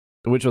mountain,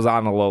 which was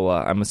on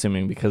Alola, I'm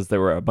assuming, because there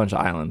were a bunch of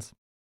islands.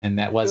 And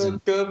that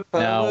wasn't...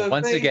 No,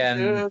 once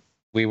again,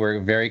 we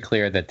were very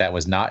clear that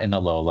was not in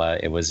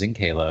Alola. It was in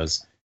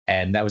Kalos.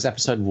 And that was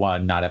episode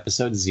 1, not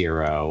episode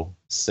 0.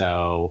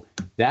 So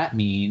that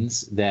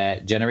means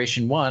that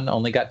Generation 1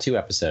 only got 2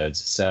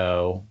 episodes.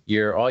 So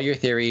all your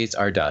theories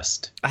are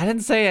dust. I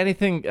didn't say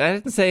anything. I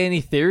didn't say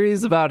any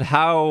theories about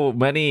how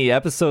many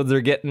episodes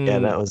are getting. Yeah,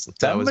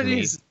 that was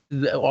me.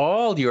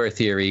 All your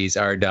theories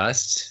are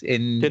dust.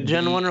 Did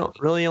Gen 1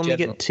 really only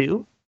get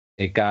 2?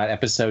 It got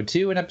episode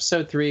 2 and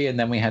episode 3, and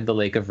then we had the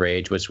Lake of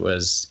Rage, which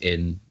was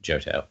in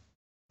Johto.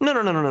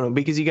 No,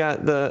 because you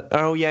got the...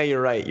 Oh, yeah,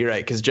 you're right,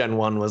 because Gen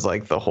 1 was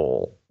like the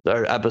whole...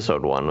 Or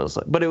episode 1 was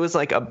like... But it was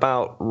like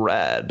about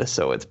Red,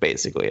 so it's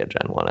basically a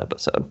Gen 1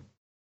 episode.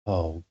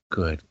 Oh,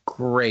 good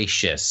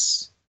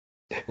gracious.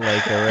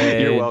 Like a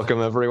Rage. You're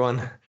welcome,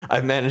 everyone.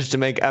 I've managed to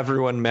make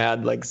everyone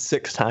mad like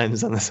 6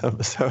 times on this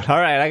episode.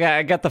 All right,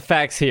 I got the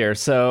facts here.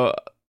 So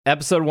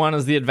episode 1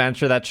 is the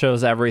adventure that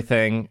shows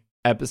everything.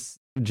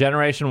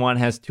 Generation 1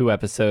 has 2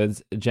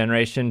 episodes.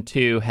 Generation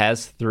 2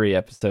 has 3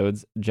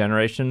 episodes.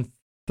 Generation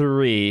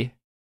 3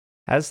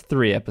 has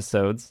 3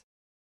 episodes.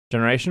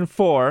 Generation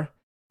 4,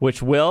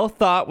 which Will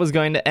thought was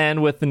going to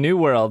end with the New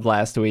World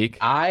last week.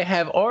 I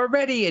have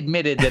already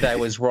admitted that I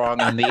was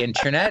wrong on the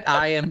internet.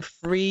 I am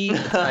free.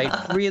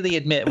 I freely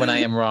admit when I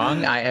am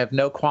wrong. I have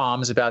no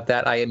qualms about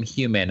that. I am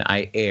human.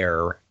 I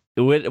err.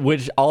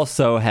 Which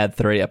also had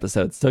 3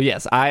 episodes. So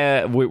yes,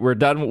 we're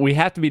done. We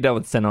have to be done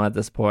with Sinnoh at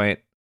this point,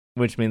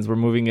 which means we're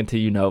moving into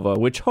Unova,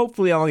 which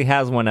hopefully only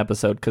has 1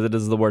 episode because it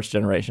is the worst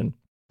generation.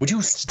 Would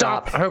you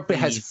stop? I hope it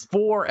has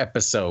 4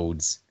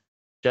 episodes.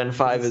 Gen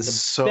 5 is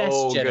so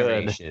best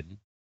generation. Good.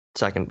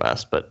 Second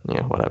best, but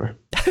yeah, whatever.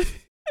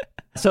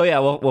 So yeah,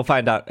 we'll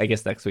find out, I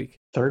guess, next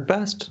week. 3rd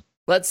best?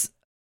 Let's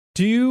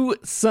do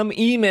some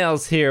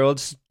emails here. We'll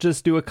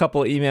just do a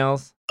couple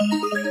emails.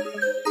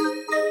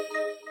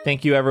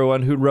 Thank you,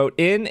 everyone who wrote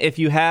in. If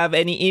you have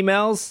any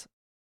emails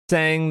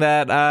saying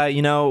that,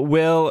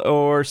 Will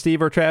or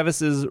Steve or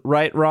Travis is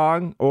right,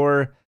 wrong,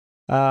 or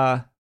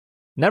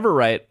never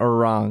right or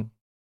wrong,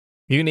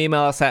 you can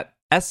email us at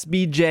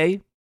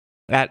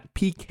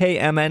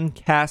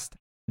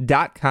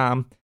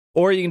sbj@pkmncast.com,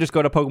 or you can just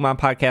go to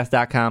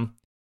PokemonPodcast.com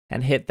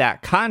and hit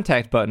that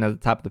contact button at the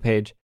top of the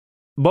page.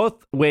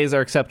 Both ways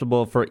are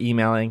acceptable for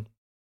emailing.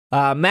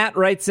 Matt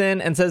writes in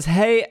and says,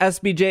 "Hey,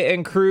 SBJ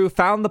and crew,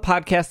 found the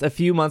podcast a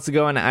few months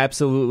ago and I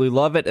absolutely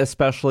love it,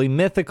 especially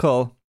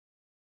Mythical.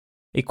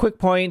 A quick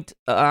point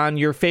on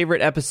your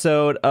favorite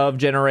episode of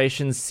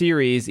Generations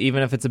series,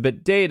 even if it's a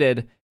bit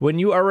dated. When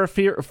you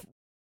refer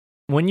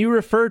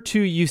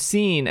to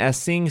Yucine as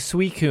seeing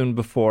Suicune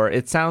before,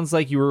 it sounds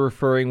like you were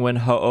referring when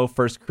Ho-Oh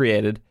first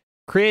created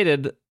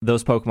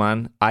those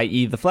Pokemon,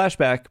 i.e. the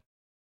flashback.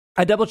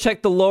 I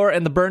double-checked the lore,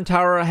 and the Burn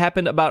Tower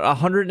happened about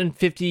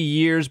 150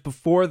 years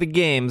before the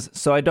games,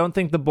 so I don't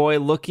think the boy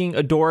looking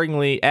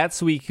adoringly at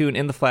Suicune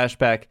in the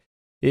flashback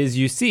is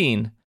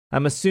Yucine.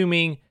 I'm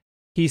assuming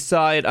he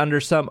saw it under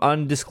some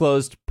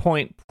undisclosed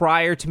point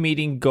prior to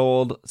meeting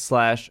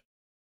Gold/Chris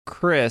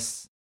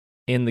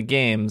in the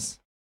games.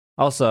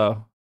 Also,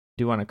 I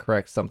do want to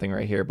correct something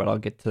right here, but I'll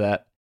get to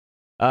that.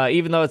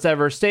 Even though it's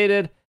ever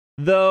stated,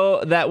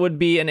 though that would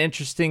be an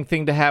interesting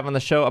thing to have on the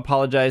show.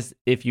 Apologize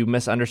if you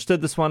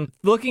misunderstood this one.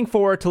 Looking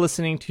forward to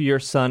listening to your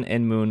Sun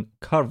and Moon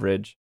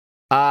coverage.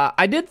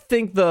 I did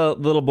think the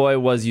little boy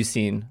was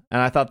Yucine,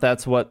 and I thought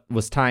that's what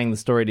was tying the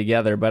story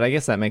together, but I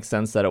guess that makes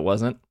sense that it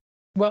wasn't.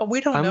 Well,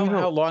 we don't know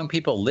how long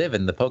people live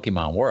in the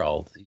Pokemon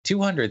world.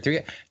 200,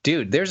 300.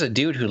 Dude, there's a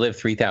dude who lived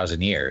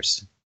 3,000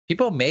 years.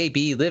 People may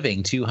be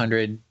living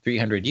 200,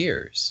 300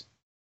 years.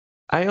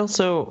 I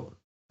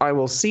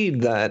will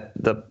cede that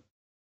the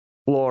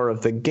lore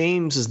of the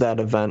games is that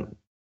event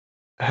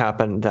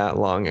happened that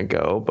long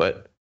ago,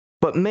 but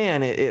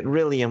man, it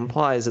really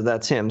implies that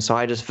that's him. So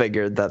I just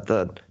figured that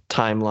the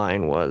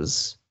timeline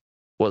was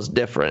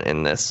different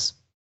in this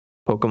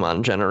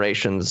Pokemon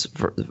Generations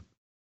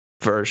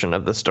version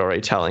of the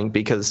storytelling,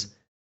 because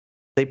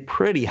they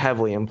pretty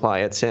heavily imply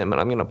it's him, and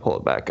I'm gonna pull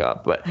it back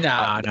up. But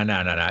no.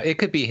 It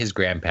could be his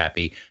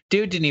grandpappy.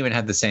 Dude didn't even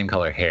have the same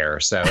color hair,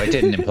 so it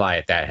didn't imply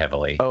it that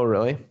heavily. Oh,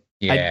 really?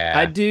 Yeah.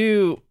 I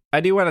do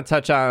want to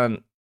touch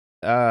on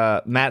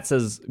Matt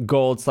says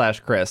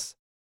Gold/Chris,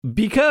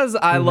 because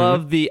I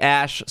love the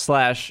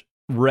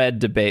Ash/Red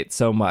debate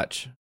so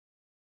much.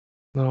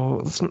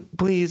 No,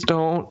 please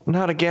don't.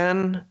 Not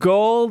again.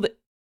 Gold.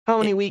 How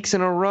many weeks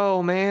in a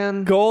row,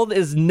 man? Gold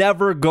is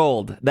never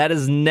Gold. That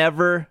is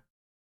never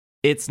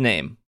its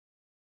name.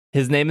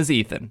 His name is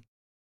Ethan.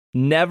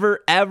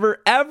 Never, ever,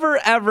 ever,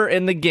 ever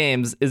in the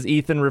games is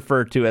Ethan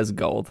referred to as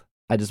Gold.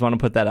 I just want to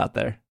put that out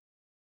there.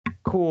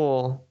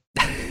 Cool.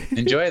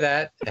 Enjoy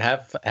that.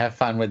 Have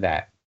fun with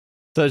that.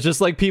 So it's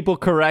just like people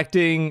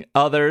correcting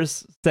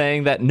others,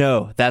 saying that,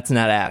 no, that's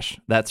not Ash.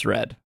 That's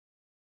Red.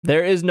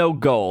 There is no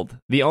Gold.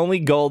 The only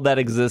Gold that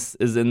exists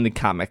is in the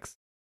comics.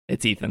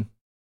 It's Ethan.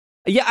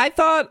 Yeah, I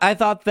thought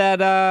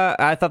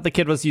the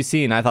kid was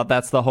Yucine. I thought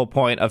that's the whole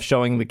point of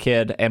showing the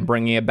kid and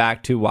bringing it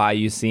back to why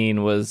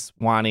Yucine was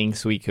wanting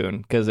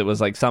Suicune, because it was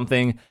like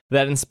something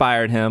that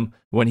inspired him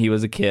when he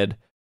was a kid.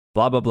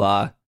 Blah, blah,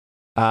 blah.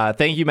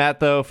 Thank you, Matt,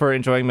 though, for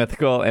enjoying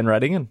Mythical and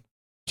writing in.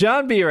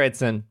 John B.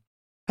 writes in,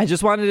 I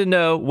just wanted to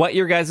know what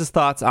your guys'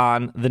 thoughts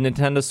on the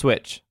Nintendo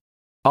Switch.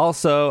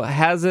 Also,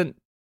 hasn't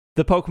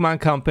the Pokemon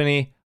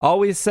Company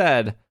always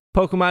said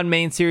Pokemon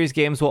main series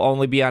games will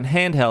only be on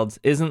handhelds?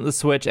 Isn't the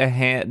Switch a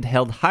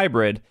handheld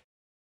hybrid?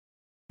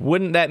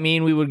 Wouldn't that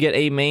mean we would get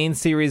a main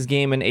series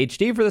game in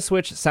HD for the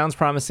Switch? Sounds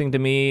promising to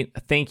me.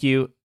 Thank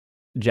you,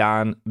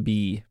 John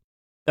B.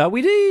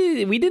 We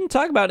didn't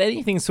talk about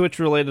anything Switch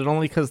related,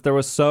 only because there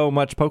was so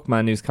much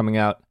Pokemon news coming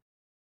out.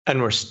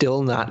 And we're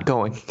still not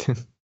going to.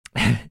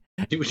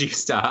 Would you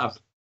stop?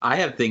 I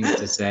have things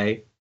to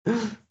say. All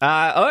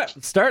right,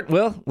 start,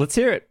 Will. Let's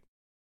hear it.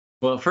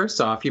 Well, first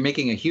off, you're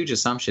making a huge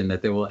assumption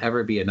that there will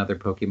ever be another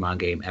Pokemon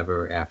game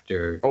ever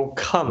after. Oh,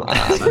 come on.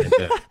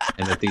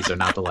 And that these are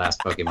not the last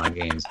Pokemon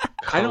games.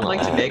 I don't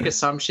like to make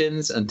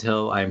assumptions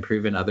until I'm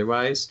proven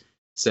otherwise.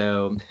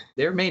 So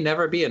there may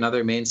never be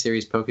another main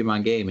series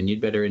Pokemon game, and you'd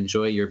better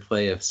enjoy your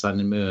play of Sun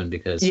and Moon,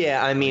 because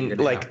yeah, I mean,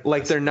 like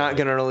they're not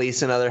going to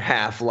release another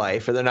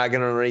Half-Life, or they're not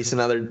going to release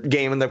another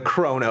game in the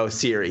Chrono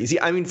series.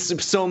 I mean,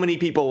 so many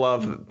people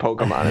love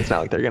Pokemon. It's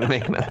not like they're going to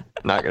make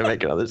not going to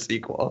make another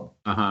sequel.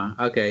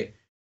 Okay.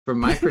 From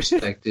my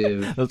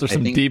perspective, those are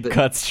some deep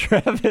cuts,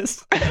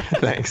 Travis.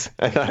 Thanks.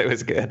 I thought it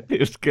was good. It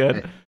was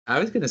good. I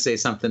was going to say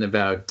something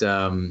about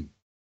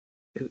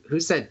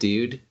who's that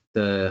dude?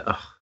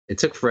 It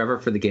took forever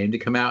for the game to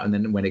come out, and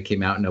then when it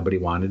came out, nobody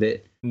wanted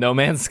it. No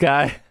Man's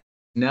Sky?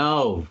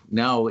 No,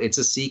 it's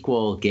a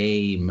sequel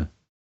game.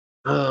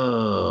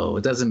 Oh,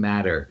 it doesn't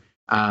matter.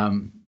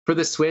 For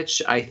the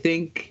Switch, I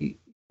think,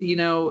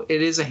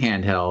 it is a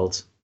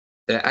handheld.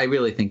 I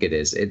really think it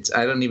is.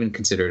 I don't even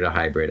consider it a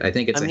hybrid. I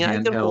think it's a handheld.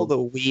 I can hold a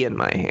Wii in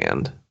my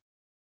hand.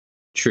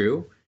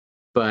 True,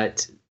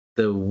 but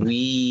the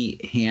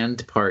Wii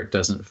hand part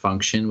doesn't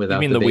function without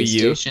the Wii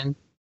U? station.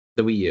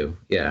 The Wii U,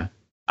 yeah.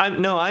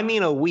 I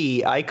mean a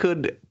Wii. I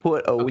could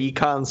put a Wii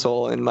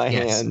console in my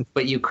hand.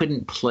 But you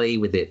couldn't play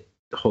with it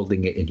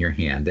holding it in your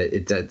hand.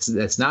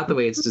 That's not the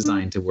way it's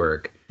designed to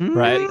work.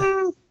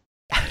 Right?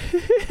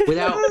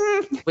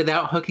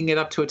 Without hooking it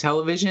up to a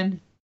television?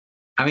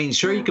 I mean,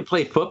 sure, you could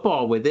play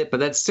football with it, but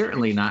that's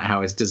certainly not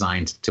how it's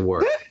designed to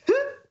work.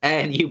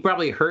 And you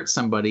probably hurt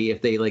somebody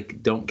if they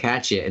like don't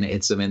catch it and it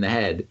hits them in the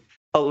head.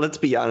 Oh, let's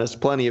be honest.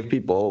 Plenty of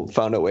people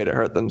found a way to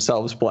hurt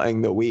themselves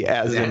playing the Wii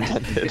as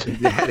intended.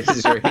 That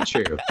is very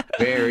true.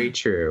 Very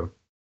true.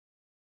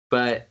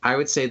 But I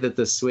would say that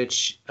the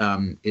Switch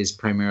is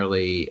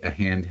primarily a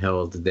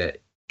handheld that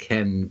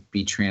can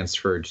be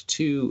transferred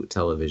to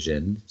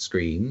television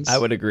screens. I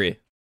would agree.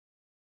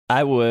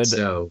 I would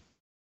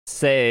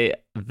say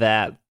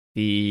that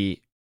the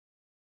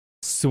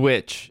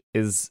Switch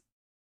is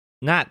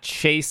not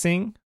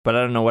chasing, but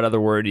I don't know what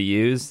other word to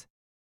use,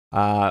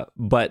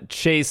 but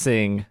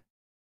chasing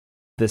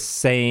the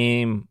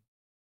same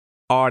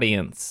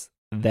audience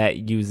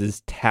that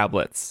uses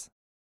tablets.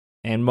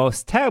 And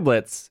most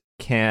tablets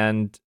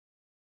can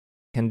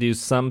do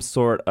some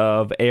sort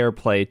of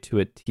AirPlay to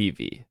a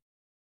TV.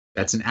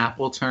 That's an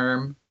Apple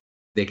term.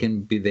 They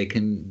can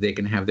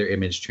have their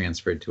image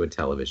transferred to a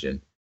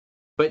television.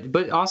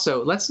 But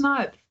also let's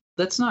not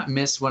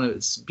miss one of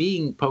its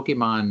being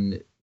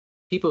Pokemon.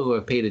 People who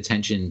have paid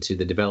attention to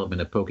the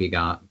development of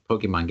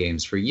Pokemon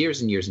games for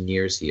years and years and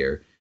years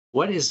here,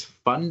 what is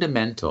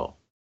fundamental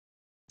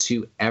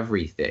to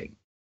everything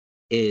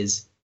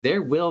is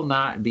there will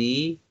not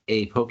be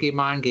a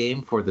Pokemon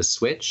game for the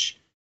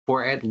Switch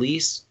for at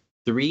least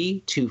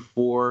 3 to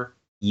 4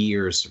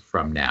 years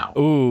from now.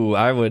 Ooh,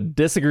 I would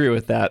disagree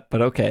with that,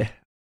 but okay.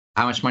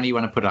 How much money you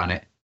want to put on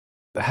it?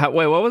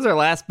 Wait, what was our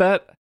last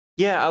bet?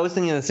 Yeah, I was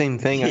thinking the same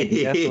thing. I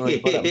definitely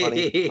put up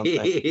money for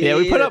something. Yeah,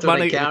 we put up That's what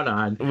money. I count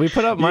on. We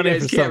put up money you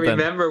guys for can't something.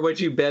 remember what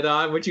you bet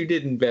on, what you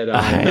didn't bet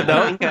on.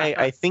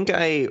 I think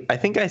I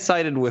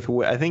sided with.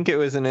 I think it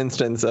was an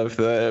instance of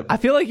the. I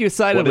feel like you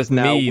sided with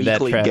me. That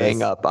weekly Travis.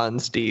 gang up on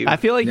Steve. I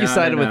feel like you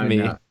sided with me.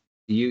 No.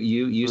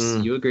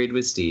 You agreed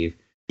with Steve.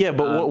 Yeah,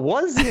 but what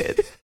was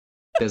it?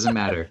 Doesn't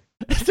matter.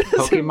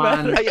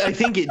 Pokemon. I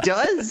think it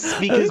does,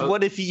 because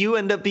what if you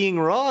end up being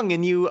wrong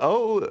and you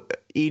owe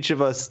each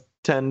of us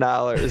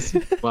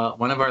 $10? Well,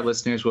 one of our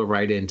listeners will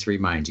write in to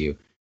remind you.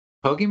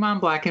 Pokemon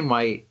Black and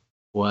White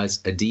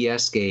was a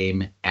DS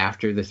game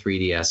after the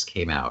 3DS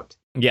came out.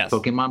 Yes.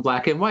 Pokemon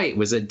Black and White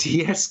was a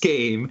DS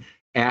game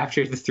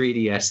after the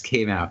 3DS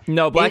came out.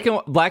 No, Black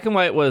and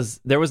White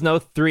was, there was no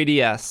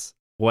 3DS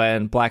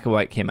when Black and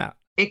White came out.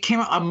 It came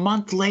out a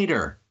month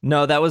later.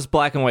 No, that was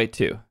Black and White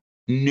 2.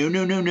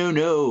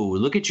 No.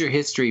 Look at your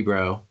history,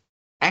 bro.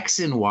 X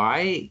and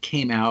Y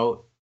came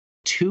out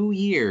 2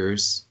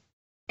 years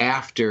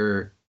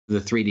after the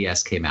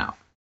 3DS came out.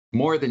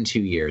 More than 2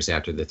 years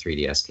after the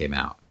 3DS came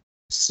out.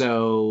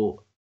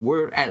 So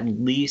we're at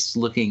least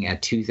looking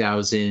at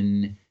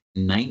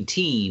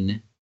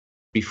 2019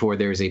 before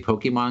there's a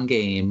Pokemon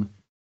game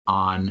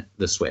on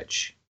the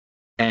Switch.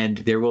 And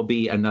there will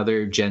be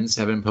another Gen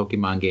 7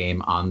 Pokemon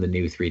game on the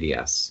new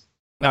 3DS.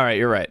 All right,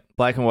 you're right.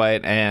 Black and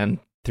White and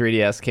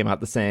 3DS came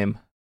out the same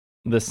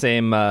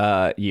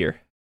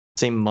year.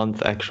 Same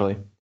month, actually.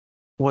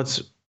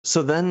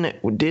 So then,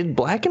 did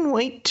Black and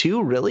White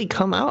 2 really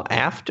come out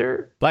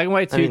after? Black and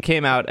White 2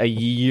 came out a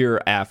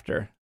year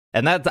after.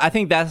 And I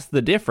think that's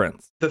the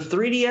difference. The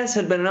 3DS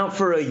had been out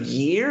for a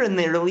year and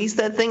they released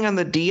that thing on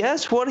the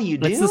DS? What are you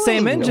doing? It's the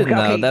same engine,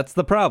 though. That's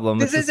the problem.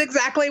 This is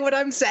exactly what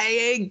I'm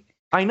saying.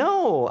 I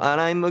know, and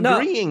I'm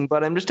agreeing,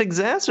 but I'm just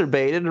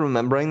exacerbated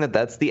remembering that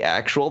that's the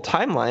actual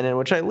timeline in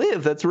which I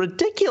live. That's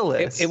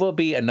ridiculous. It will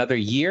be another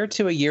year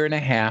to a year and a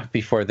half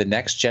before the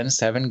next Gen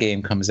 7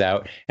 game comes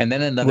out, and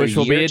then another which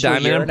will year be a to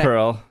Diamond a year and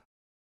Pearl.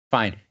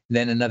 Fine.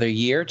 Then another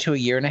year to a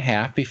year and a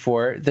half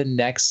before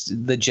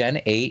the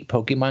Gen 8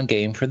 Pokemon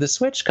game for the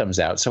Switch comes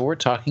out. So we're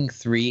talking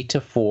 3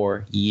 to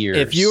 4 years.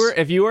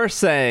 If you are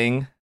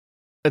saying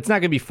it's not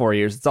going to be 4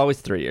 years, it's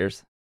always 3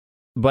 years.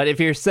 But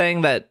if you're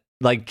saying that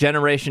like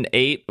Generation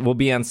 8 will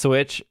be on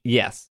Switch,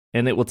 yes.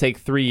 And it will take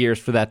 3 years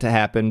for that to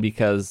happen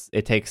because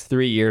it takes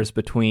 3 years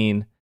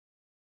between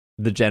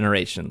the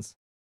generations.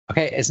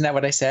 Okay, isn't that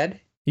what I said?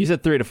 You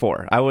said 3 to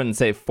 4. I wouldn't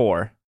say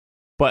 4.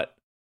 But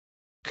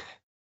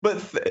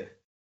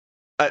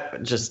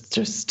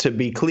just to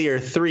be clear,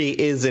 3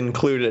 is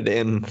included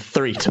in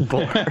 3 to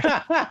 4.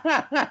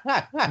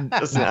 I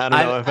don't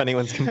know if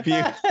anyone's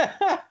confused.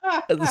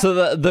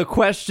 So the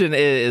question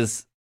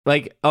is,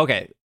 like,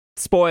 okay,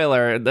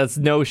 spoiler, that's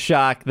no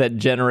shock that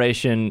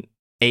Generation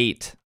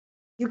 8.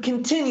 You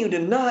continue to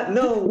not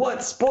know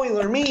what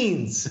spoiler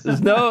means.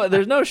 There's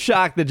no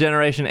shock that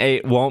Generation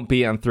 8 won't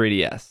be on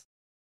 3DS.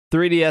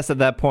 3DS at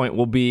that point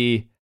will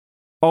be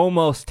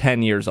almost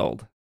 10 years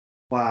old.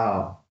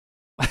 Wow.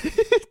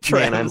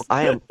 Man,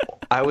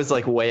 I was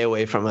like way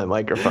away from my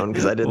microphone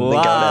because I didn't think I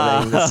would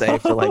have anything to say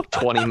for like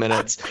 20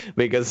 minutes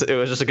because it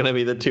was just going to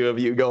be the two of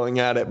you going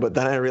at it. But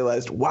then I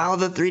realized, wow,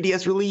 the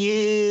 3DS really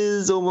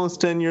is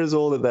almost 10 years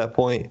old at that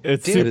point.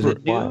 It's Dude,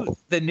 super wild.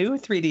 The new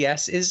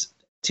 3DS is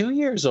 2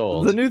 years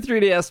old. The new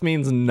 3DS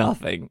means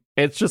nothing.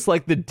 It's just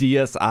like the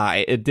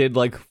DSi. It did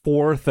like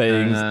 4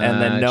 things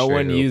and then no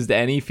one used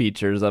any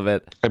features of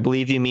it. I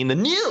believe you mean the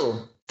new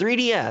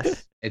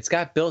 3DS. It's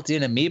got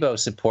built-in amiibo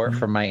support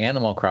for my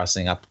Animal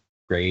Crossing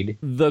upgrade.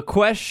 The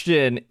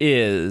question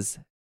is,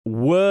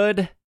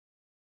 would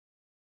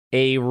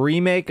a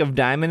remake of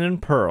Diamond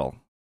and Pearl,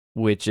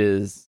 which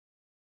is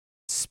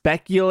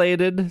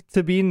speculated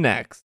to be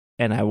next,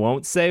 and I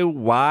won't say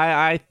why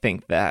I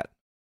think that,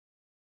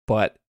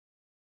 but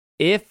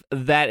if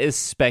that is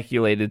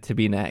speculated to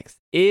be next,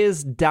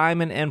 is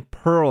Diamond and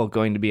Pearl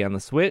going to be on the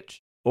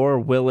Switch, or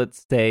will it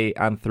stay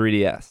on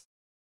 3DS?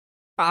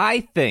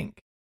 I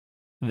think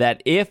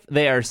that if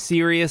they are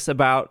serious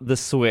about the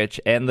Switch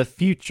and the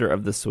future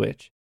of the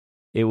Switch,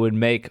 it would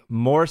make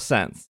more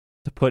sense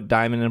to put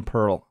Diamond and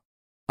Pearl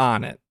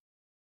on it.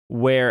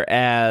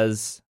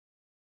 Whereas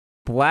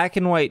Black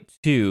and White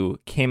 2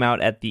 came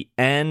out at the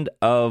end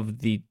of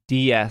the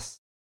DS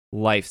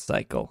life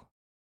cycle.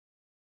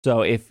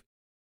 So if,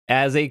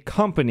 as a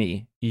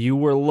company, you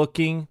were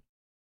looking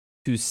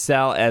to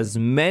sell as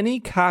many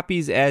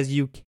copies as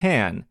you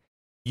can,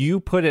 you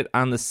put it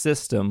on the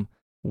system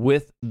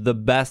with the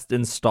best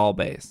install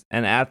base.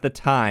 And at the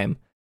time,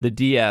 the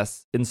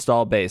DS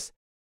install base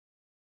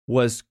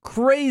was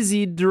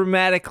crazy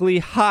dramatically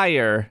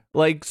higher,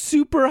 like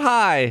super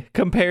high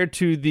compared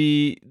to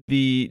the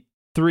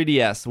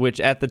 3DS, which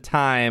at the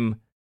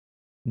time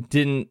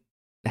didn't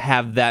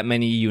have that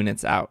many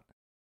units out.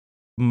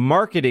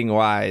 Marketing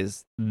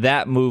wise,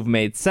 that move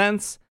made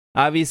sense.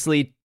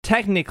 Obviously,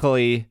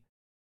 technically,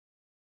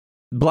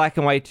 Black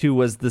and White 2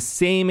 was the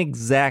same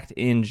exact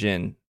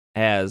engine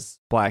as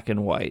Black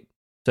and White.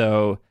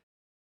 So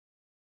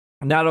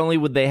not only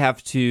would they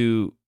have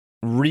to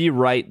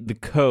rewrite the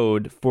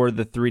code for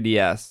the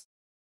 3DS,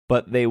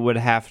 but they would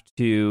have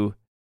to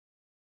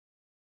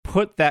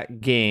put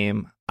that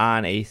game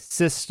on a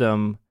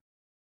system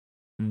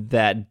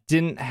that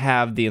didn't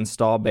have the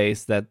install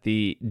base that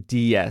the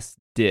DS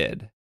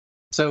did.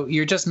 So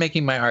you're just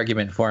making my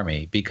argument for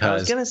me, because I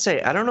was going to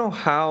say, I don't know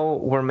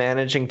how we're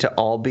managing to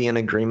all be in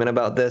agreement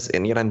about this,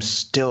 and yet I'm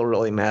still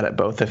really mad at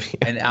both of you.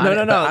 And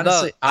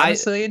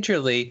honestly and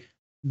truly,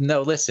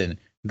 no, listen,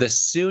 the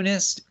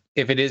soonest,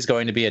 if it is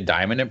going to be a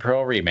Diamond and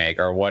Pearl remake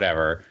or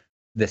whatever,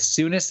 the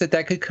soonest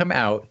that could come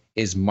out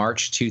is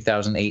March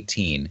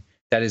 2018.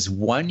 That is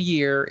 1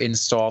 year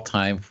install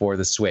time for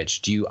the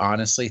Switch. Do you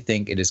honestly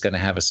think it is going to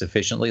have a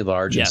sufficiently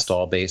large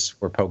install base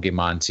for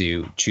Pokemon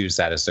to choose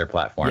that as their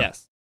platform?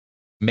 Yes.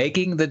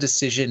 Making the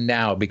decision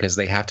now because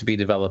they have to be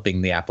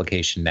developing the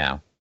application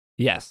now.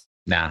 Yes.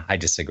 Nah, I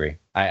disagree.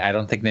 I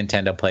don't think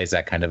Nintendo plays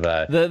that kind of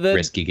a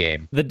risky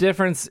game. The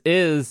difference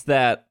is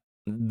that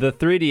the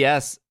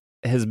 3DS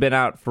has been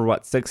out for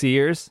 6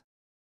 years?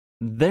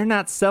 They're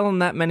not selling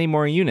that many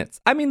more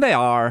units. I mean, they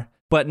are,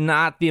 but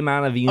not the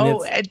amount of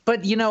units. Oh,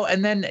 but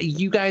and then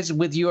you guys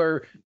with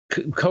your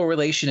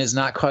correlation is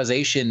not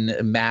causation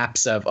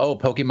maps of,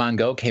 Pokemon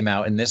Go came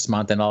out in this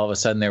month and all of a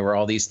sudden there were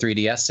all these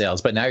 3DS sales,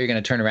 but now you're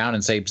going to turn around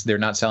and say they're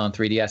not selling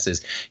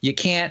 3DSs. You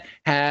can't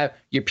have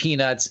your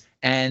peanuts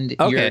and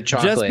your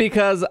chocolate just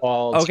because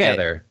all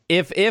together.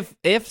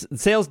 If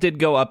sales did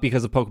go up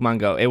because of Pokemon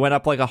Go, it went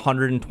up like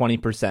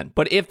 120%.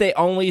 But if they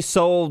only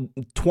sold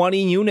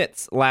 20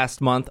 units last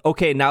month,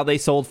 now they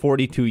sold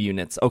 42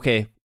 units.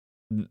 Okay,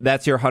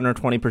 that's your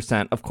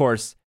 120%. Of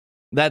course,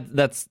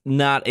 that's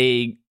not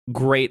a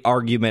great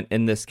argument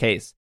in this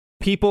case.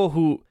 People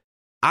who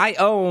I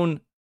own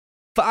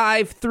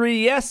 5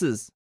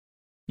 3DSs.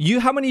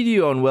 How many do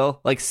you own, Will?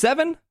 Like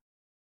 7?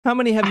 How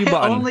many have you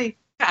bought? How many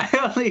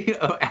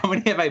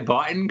have I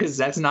bought? Because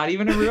that's not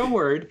even a real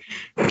word.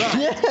 But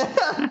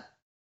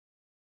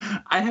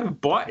I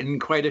have bought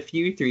quite a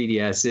few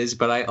 3DSs,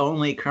 but I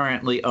only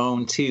currently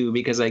own 2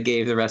 because I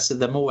gave the rest of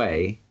them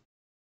away.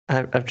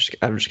 I've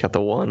just got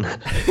the one.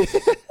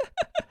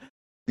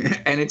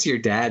 And it's your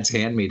dad's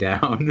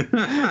hand-me-down.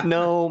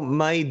 No,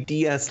 my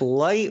DS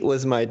Lite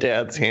was my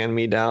dad's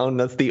hand-me-down.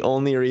 That's the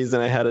only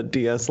reason I had a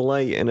DS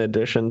Lite in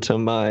addition to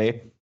my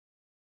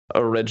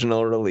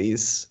original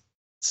release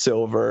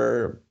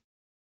silver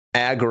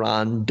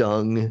Agron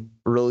dung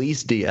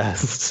release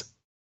DS.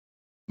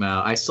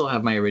 Well, I still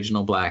have my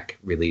original black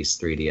release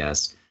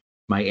 3DS.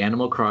 My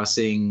Animal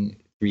Crossing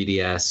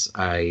 3DS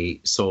I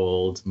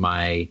sold.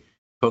 My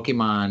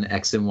Pokemon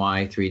X and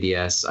Y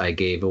 3DS I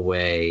gave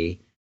away.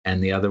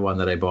 And the other one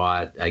that I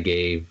bought, I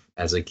gave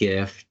as a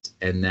gift.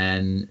 And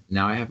then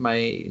now I have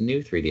my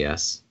new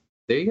 3DS.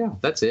 There you go.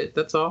 That's it.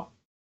 That's all.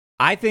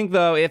 I think,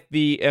 though, if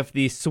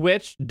the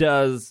Switch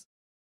does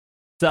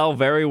sell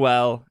very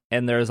well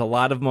and there's a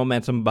lot of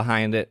momentum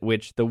behind it,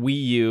 which the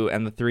Wii U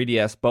and the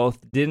 3DS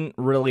both didn't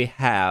really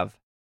have,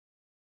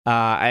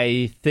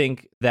 I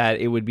think that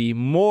it would be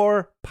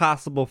more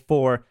possible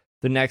for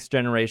the next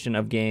generation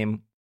of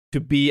game to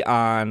be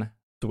on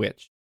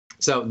Switch.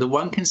 So the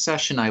one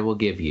concession I will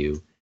give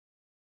you,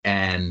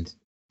 and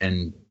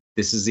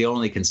this is the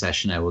only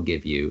concession I will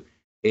give you,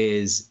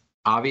 is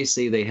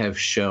obviously they have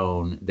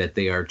shown that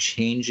they are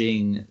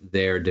changing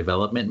their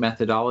development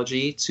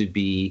methodology to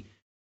be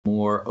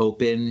more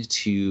open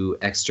to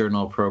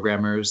external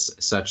programmers,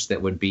 such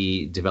that would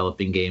be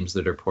developing games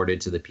that are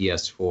ported to the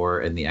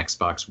PS4 and the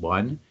Xbox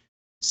One.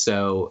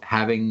 So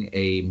having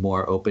a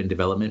more open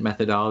development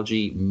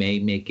methodology may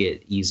make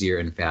it easier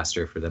and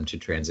faster for them to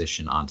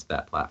transition onto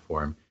that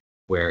platform.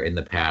 where in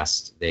the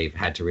past they've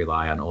had to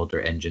rely on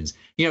older engines.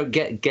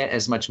 Get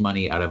as much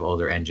money out of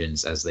older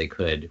engines as they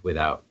could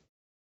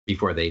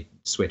before they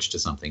switch to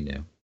something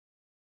new.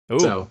 Ooh.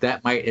 So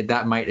that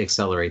might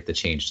accelerate the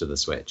change to the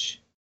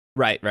Switch.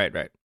 Right.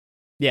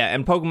 Yeah,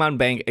 and Pokemon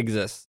Bank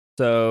exists.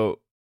 So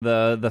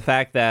the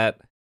fact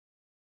that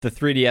the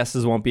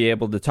 3DSs won't be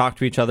able to talk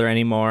to each other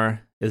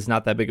anymore is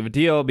not that big of a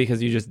deal,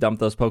 because you just dump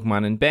those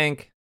Pokemon in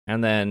Bank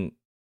and then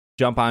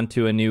jump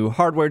onto a new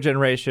hardware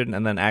generation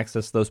and then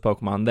access those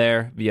Pokemon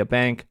there via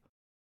Bank.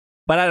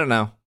 But I don't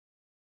know.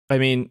 I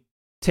mean,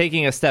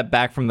 taking a step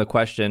back from the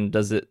question,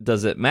 does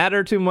it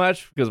matter too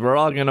much? Because we're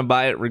all going to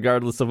buy it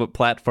regardless of what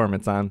platform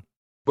it's on.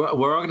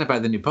 We're all going to buy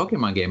the new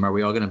Pokemon game. Are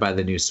we all going to buy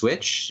the new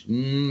Switch?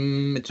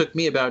 It took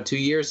me about 2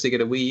 years to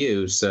get a Wii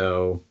U,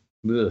 so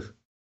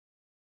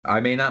I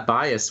may not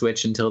buy a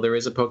Switch until there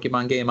is a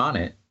Pokemon game on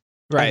it.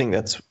 Right. I think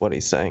that's what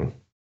he's saying.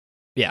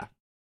 Yeah.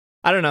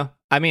 I don't know.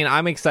 I mean,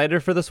 I'm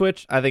excited for the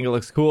Switch. I think it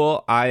looks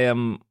cool. I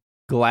am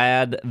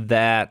glad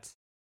that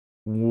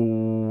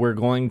we're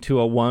going to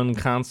a one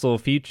console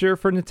feature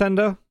for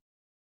Nintendo.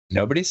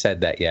 Nobody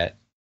said that yet.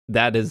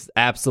 That is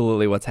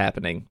absolutely what's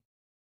happening.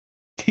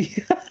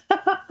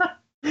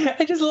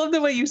 I just love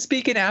the way you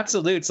speak in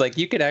absolutes, like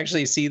you could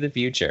actually see the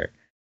future.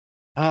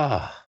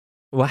 Well,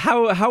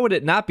 how would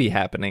it not be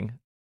happening?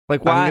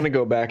 Like, why? I'm going to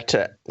go back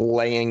to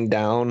laying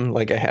down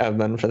like I have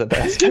been for the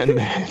past 10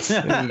 minutes.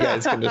 And you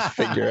guys can just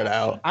figure it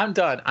out. I'm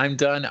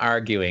done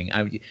arguing.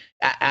 I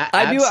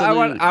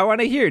want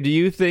to hear. Do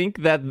you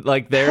think that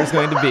like there's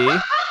going to be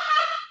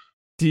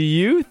Do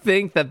you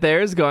think that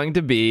there's going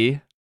to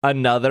be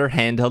another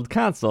handheld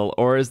console,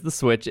 or is the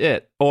Switch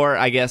it? Or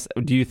I guess,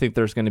 do you think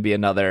there's going to be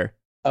another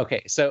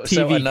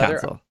TV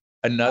console?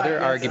 Another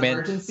argument.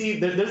 Emergency.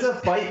 There's a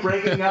fight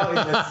breaking out in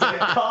the Senate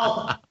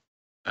call.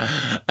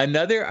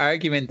 Another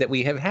argument that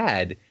we have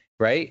had,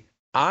 right?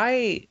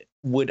 I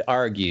would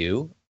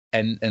argue,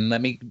 and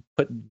let me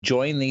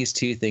join these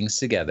two things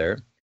together.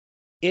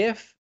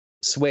 If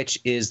Switch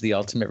is the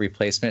ultimate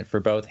replacement for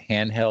both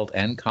handheld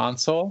and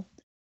console,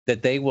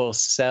 that they will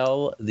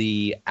sell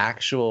the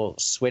actual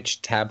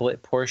Switch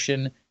tablet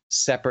portion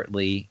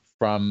separately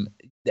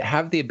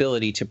have the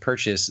ability to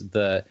purchase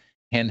the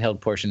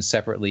handheld portion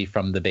separately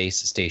from the base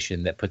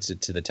station that puts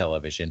it to the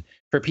television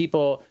for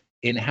people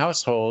in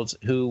households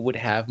who would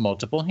have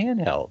multiple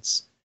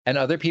handhelds. And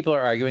other people are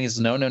arguing is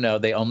no,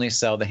 they only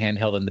sell the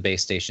handheld and the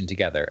base station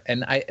together.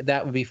 And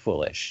that would be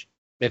foolish.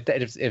 If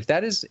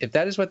that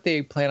is what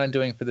they plan on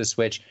doing for the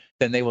Switch,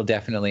 then they will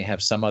definitely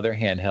have some other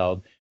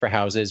handheld for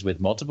houses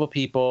with multiple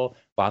people,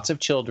 lots of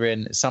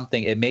children,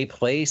 something. It may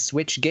play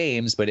Switch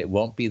games, but it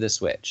won't be the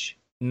Switch.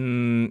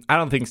 I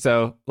don't think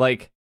so.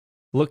 Like,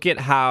 look at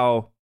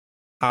how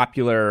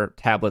popular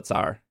tablets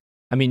are.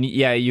 I mean,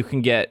 yeah, you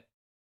can get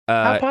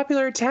how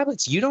popular are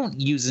tablets? You don't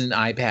use an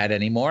iPad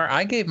anymore.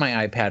 I gave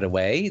my iPad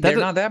away. They're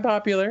not that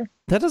popular.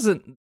 That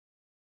doesn't.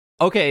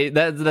 Okay,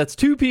 that's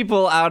two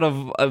people out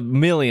of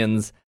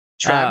millions.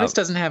 Travis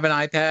doesn't have an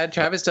iPad.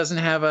 Travis doesn't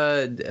have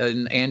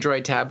an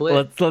Android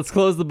tablet. Let's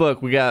close the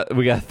book. We got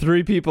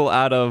three people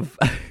out of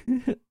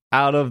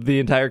out of the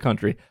entire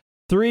country.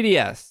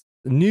 3DS,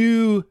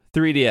 new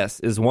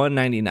 3DS is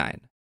 $199.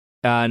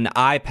 An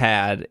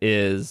iPad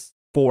is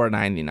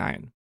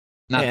 $499.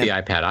 Not the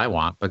iPad I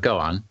want, but go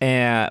on.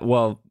 And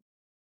well,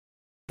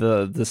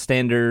 the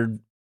standard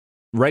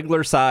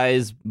regular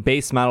size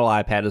base model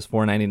iPad is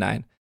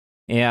 $499.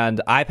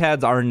 And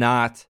iPads are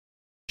not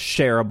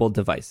shareable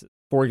devices.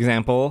 For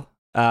example,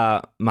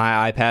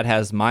 my iPad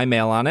has my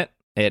mail on it.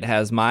 It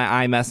has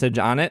my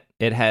iMessage on it.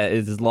 It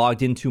is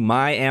logged into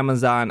my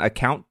Amazon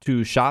account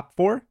to shop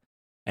for.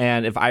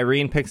 And if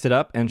Irene picks it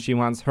up and she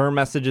wants her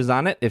messages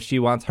on it, if she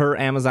wants her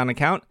Amazon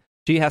account,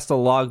 she has to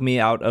log me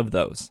out of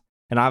those.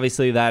 And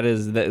obviously that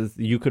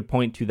you could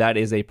point to that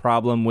is a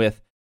problem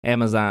with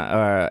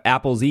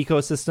Apple's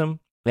ecosystem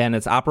and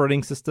its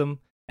operating system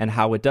and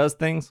how it does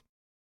things.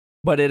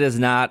 But it is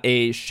not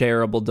a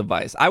shareable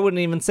device. I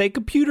wouldn't even say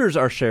computers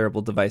are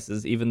shareable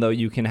devices, even though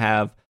you can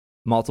have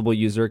multiple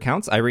user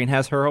accounts. Irene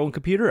has her own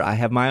computer. I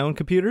have my own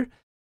computer.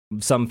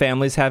 Some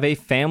families have a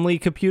family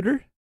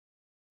computer.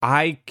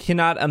 I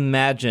cannot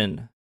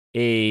imagine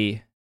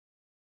a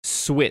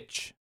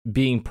Switch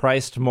being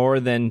priced more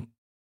than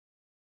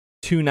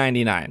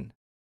 $299.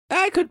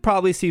 I could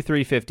probably see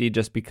 $350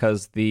 just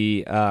because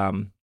the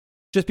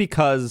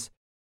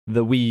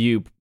Wii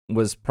U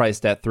was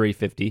priced at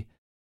 $350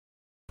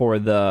 for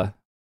the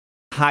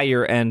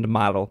higher end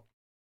model,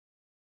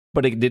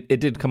 but it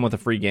did come with a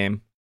free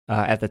game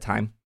at the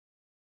time.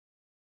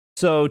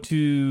 So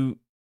to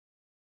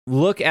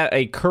look at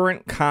a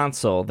current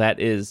console that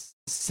is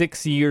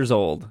 6 years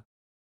old,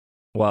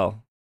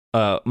 well,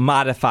 a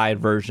modified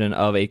version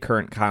of a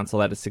current console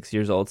that is 6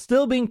 years old,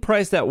 still being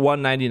priced at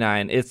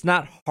 $199. It's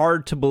not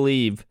hard to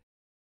believe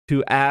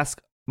to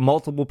ask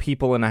multiple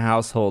people in a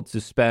household to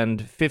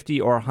spend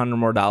 $50 or $100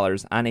 more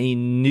on a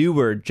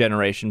newer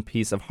generation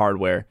piece of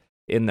hardware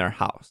in their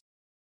house.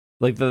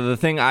 Like the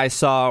thing I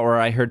saw or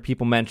I heard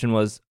people mention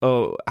was,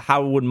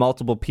 how would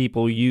multiple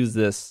people use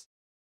this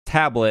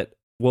tablet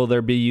will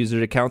there be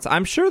user accounts?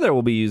 I'm sure there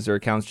will be user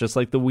accounts, just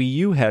like the Wii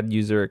U had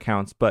user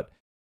accounts. But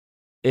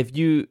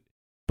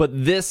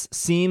this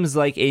seems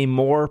like a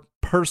more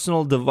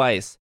personal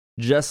device,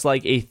 just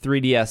like a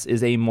 3DS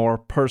is a more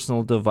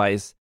personal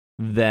device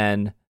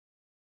than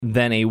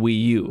a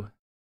Wii U.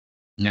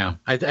 No,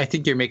 I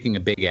think you're making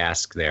a big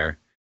ask there.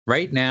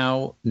 Right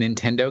now,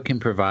 Nintendo can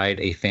provide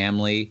a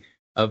family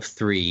of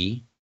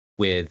 3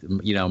 with,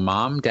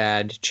 mom,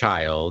 dad,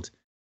 child,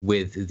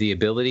 with the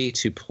ability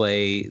to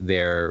play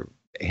their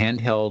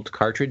handheld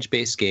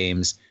cartridge-based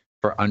games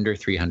for under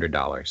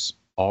 $300,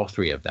 all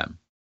 3 of them.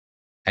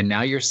 And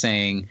now you're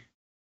saying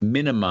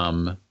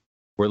minimum,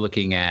 we're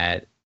looking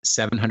at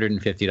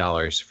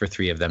 $750 for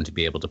 3 of them to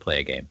be able to play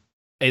a game.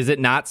 Is it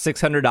not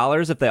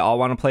 $600 if they all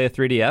want to play a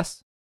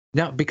 3DS?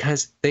 No,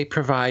 because they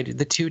provide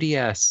the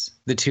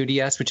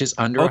 2DS, which is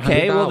under $100.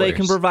 Okay, well, they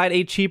can provide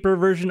a cheaper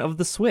version of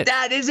the Switch.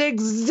 That is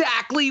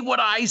exactly what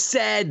I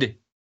said.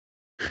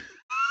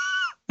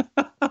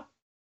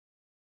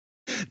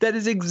 That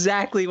is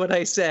exactly what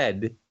I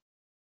said.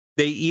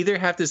 They either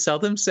have to sell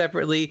them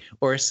separately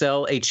or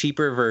sell a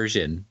cheaper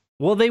version.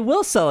 Well, they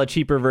will sell a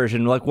cheaper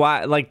version. Like,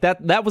 why? Like,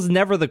 that was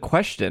never the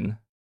question.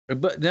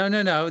 But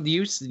no.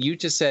 You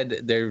just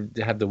said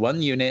they have the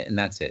 1 unit and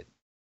that's it.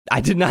 I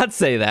did not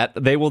say that.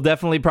 They will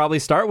definitely probably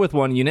start with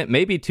 1 unit,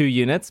 maybe 2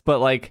 units, but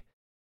like...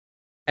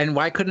 And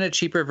why couldn't a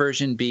cheaper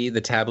version be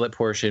the tablet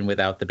portion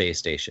without the base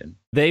station?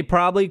 They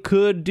probably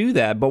could do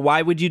that, but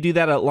why would you do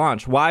that at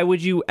launch? Why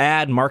would you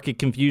add market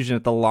confusion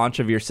at the launch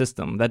of your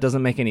system? That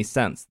doesn't make any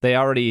sense. They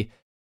already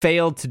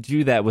failed to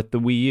do that with the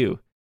Wii U.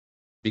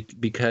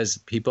 Because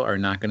people are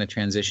not going to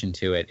transition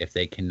to it if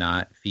they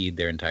cannot feed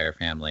their entire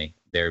family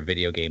their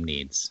video game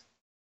needs.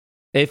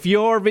 If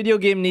your video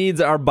game needs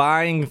are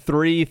buying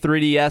 3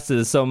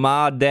 3DSs so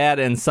ma, dad,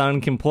 and son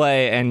can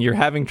play, and you're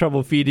having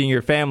trouble feeding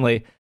your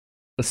family,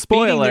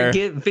 spoiler.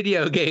 Feeding their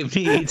video game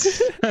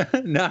needs,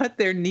 not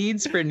their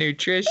needs for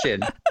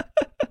nutrition.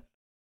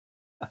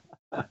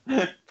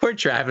 Poor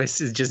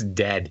Travis is just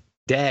dead.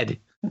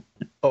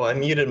 Oh, I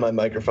muted my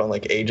microphone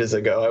like ages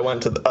ago. I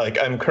went to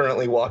I'm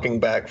currently walking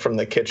back from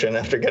the kitchen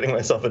after getting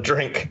myself a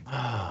drink.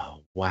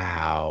 Oh,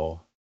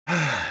 wow.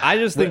 I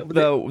just think,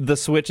 though, the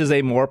Switch is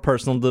a more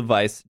personal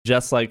device,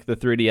 just like the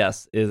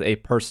 3DS is a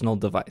personal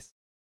device,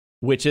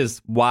 which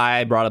is why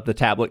I brought up the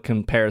tablet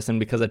comparison,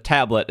 because a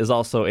tablet is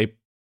also a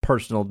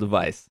personal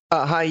device.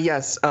 Hi,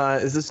 yes.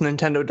 Is this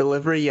Nintendo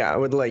delivery? Yeah, I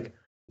would like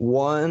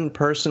 1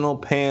 personal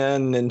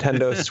pan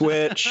Nintendo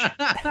Switch.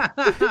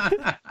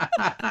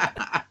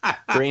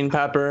 Green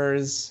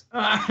peppers.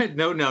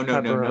 No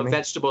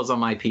vegetables on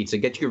my pizza.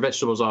 Get your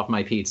vegetables off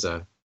my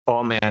pizza.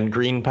 Oh man,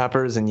 green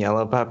peppers and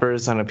yellow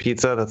peppers on a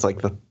pizza. That's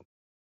like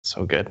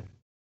so good.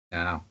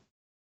 No.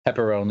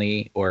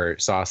 Pepperoni or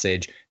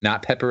sausage,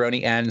 not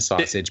pepperoni and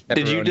sausage.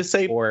 Did you just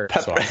say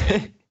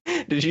sausage?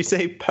 Did you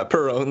say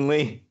pepper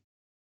only?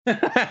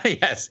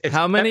 Yes. It's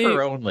how many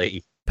pepper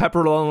only?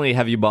 Pepper only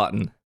have you bought?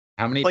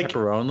 How many like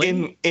pepper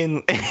only?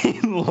 In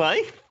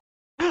life?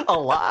 A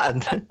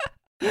lot.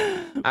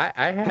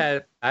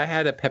 I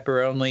had a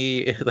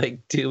pepperoni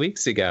like 2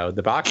 weeks ago.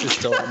 The box is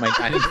still on my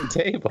dining room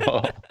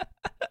table.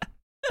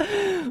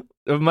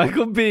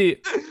 Michael B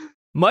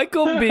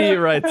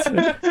writes.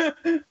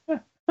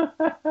 All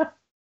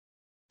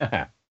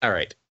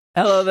right.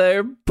 Hello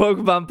there,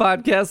 Pokemon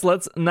Podcast.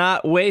 Let's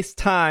not waste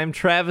time.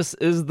 Travis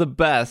is the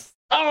best.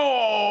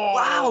 Oh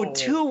wow!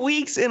 2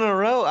 weeks in a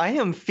row. I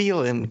am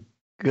feeling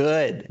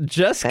good.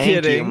 Just Thank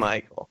kidding, you,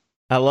 Michael.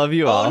 I love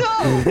you all.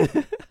 No!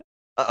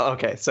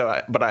 Okay,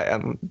 but I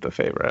am the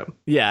favorite.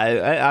 Yeah,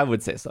 I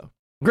would say so.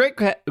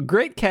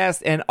 Great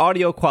cast and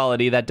audio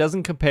quality that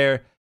doesn't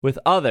compare with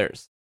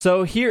others.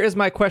 So here is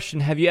my question.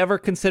 Have you ever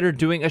considered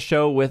doing a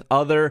show with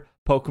other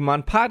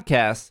Pokemon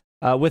podcasts?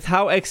 With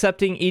how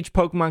accepting each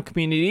Pokemon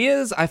community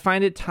is, I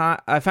find it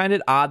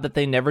odd that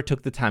they never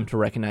took the time to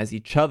recognize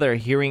each other.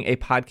 Hearing a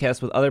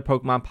podcast with other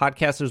Pokemon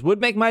podcasters would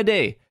make my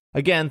day.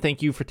 Again,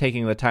 thank you for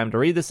taking the time to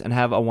read this, and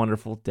have a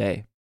wonderful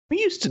day.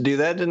 We used to do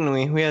that, didn't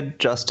we? We had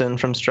Justin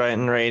from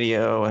Stryton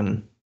Radio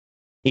and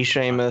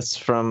Ishamus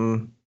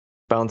from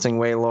Bouncing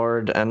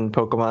Wailord and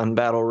Pokemon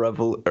Battle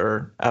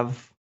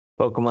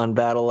Pokemon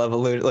Battle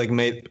Evolution,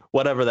 like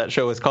whatever that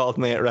show was called,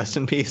 may it rest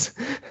in peace.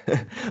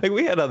 Like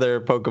we had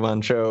other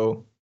Pokemon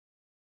show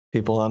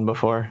people on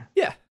before.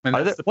 Yeah.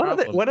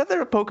 What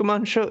other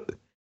Pokemon show?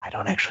 I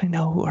don't actually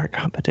know who our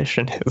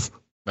competition is.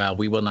 Well,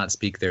 we will not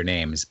speak their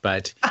names,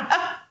 but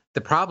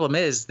the problem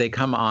is they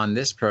come on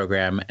this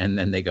program and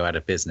then they go out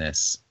of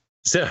business.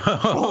 So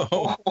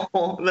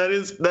that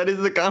is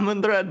the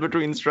common thread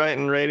between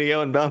Stryton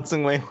Radio and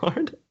Bouncing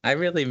Wailord. I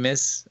really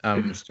miss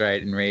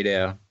Stryton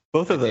Radio.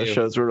 Both of those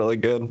shows were really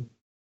good.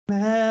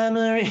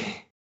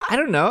 Memory. I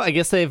don't know. I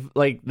guess they've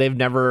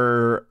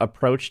never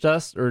approached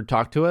us or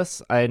talked to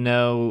us. I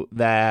know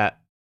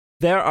that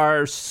there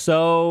are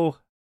so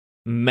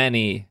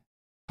many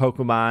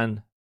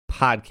Pokemon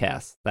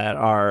podcasts that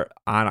are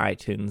on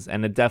iTunes,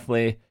 and it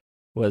definitely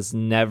was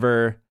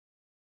never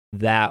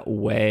that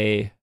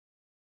way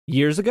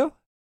years ago.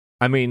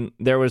 I mean,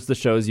 there was the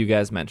shows you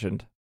guys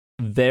mentioned.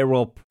 There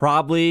will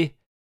probably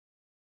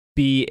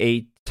be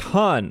a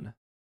ton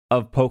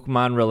of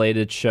Pokemon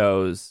related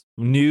shows,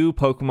 new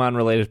Pokemon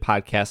related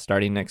podcasts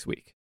starting next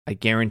week. I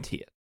guarantee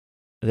it.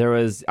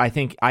 I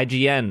think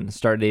IGN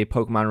started a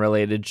Pokemon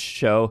related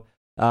show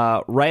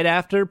right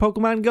after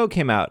Pokemon Go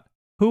came out.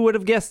 Who would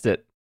have guessed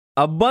it?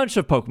 A bunch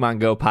of Pokemon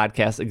Go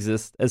podcasts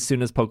exist as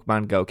soon as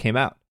Pokemon Go came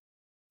out.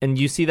 And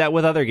you see that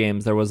with other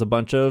games. There was a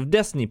bunch of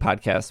Destiny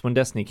podcasts when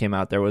Destiny came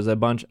out. There was a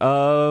bunch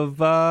of...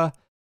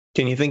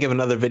 Can you think of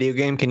another video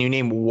game? Can you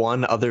name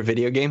one other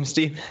video game,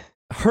 Steve?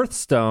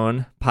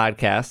 Hearthstone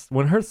podcast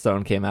when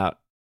Hearthstone came out.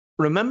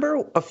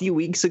 Remember a few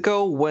weeks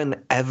ago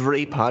when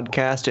every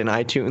podcast in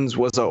iTunes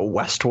was a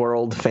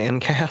Westworld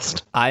fan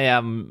cast? I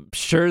am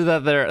sure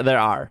that there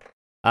are.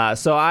 I was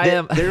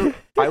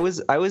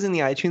in the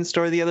iTunes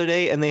store the other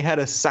day, and they had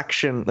a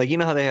section, like, you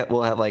know how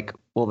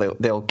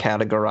they'll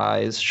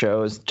categorize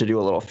shows to do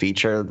a little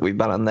feature. We've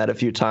been on that a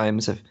few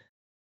times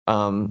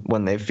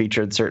when they've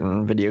featured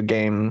certain video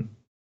game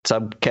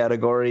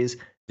subcategories.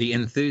 The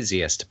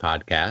enthusiast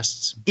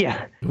podcasts.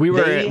 Yeah, we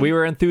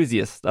were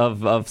enthusiasts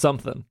of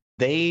something.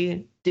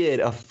 They did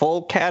a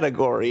full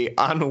category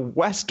on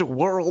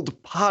Westworld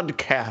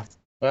podcast.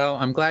 Well,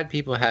 I'm glad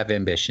people have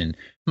ambition.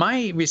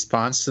 My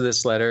response to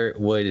this letter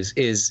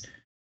is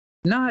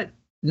not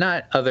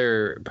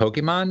other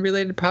Pokemon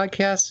related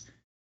podcasts.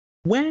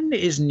 When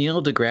is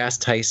Neil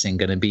deGrasse Tyson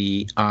going to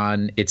be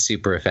on It's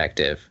Super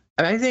Effective?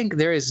 I think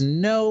there is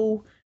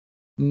no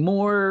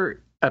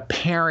more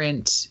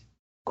apparent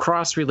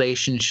cross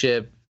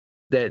relationship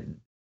that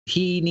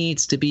he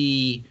needs to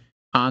be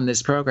on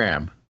this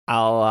program.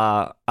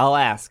 I'll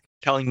ask.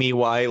 Telling me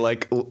why,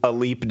 like, a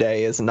leap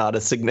day is not a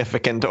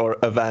significant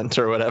event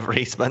or whatever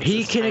he spent.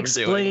 He can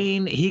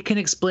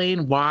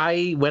explain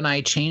why when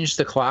I changed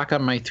the clock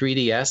on my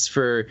 3DS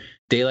for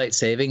daylight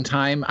saving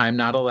time, I'm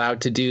not allowed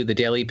to do the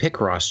daily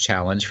Picross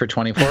challenge for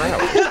 24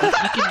 hours.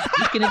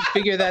 he can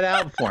figure that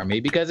out for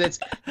me, because it's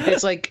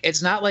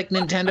not like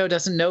Nintendo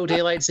doesn't know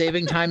daylight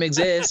saving time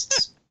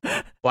exists.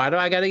 Why do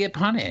I got to get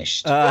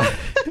punished?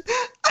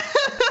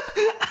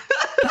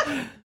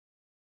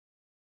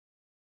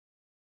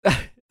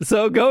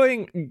 So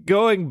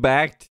going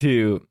back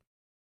to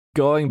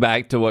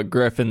what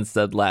Griffin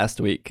said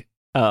last week,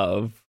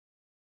 I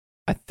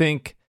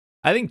think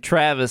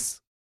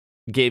Travis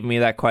gave me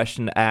that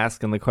question to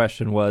ask, and the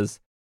question was,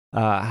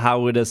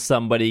 how does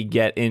somebody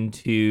get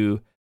into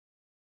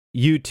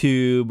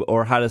YouTube,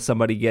 or how does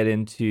somebody get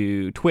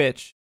into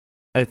Twitch?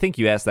 I think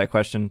you asked that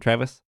question,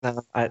 Travis.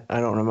 I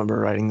don't remember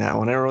writing that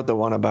one. I wrote the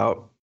one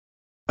about,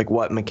 like,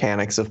 what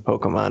mechanics of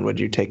Pokemon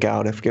would you take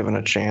out if given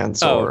a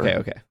chance?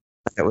 Okay.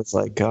 It was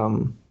like,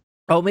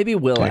 maybe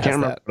Will asked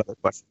that.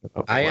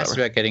 I asked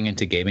about getting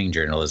into gaming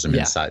journalism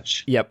and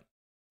such. Yep.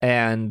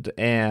 And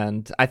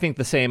I think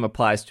the same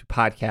applies to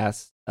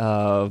podcasts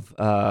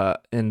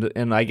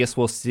and I guess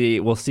we'll see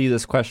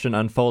this question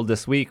unfold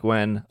this week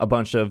when a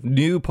bunch of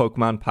new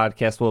Pokemon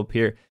podcasts will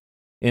appear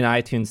in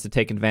iTunes to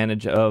take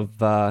advantage of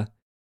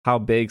how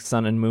big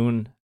Sun and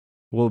Moon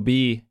will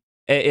be,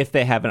 if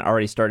they haven't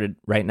already started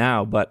right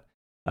now. But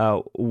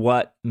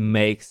what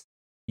makes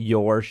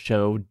your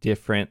show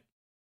different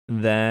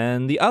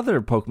than the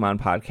other Pokemon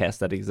podcasts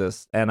that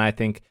exist? And I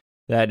think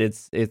that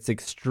it's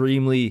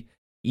extremely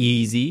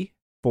easy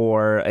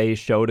for a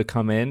show to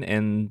come in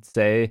and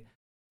say,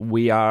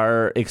 we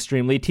are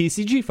extremely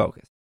TCG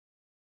focused.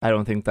 I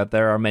don't think that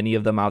there are many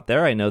of them out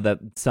there. I know that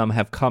some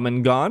have come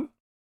and gone.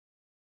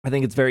 I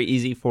think it's very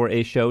easy for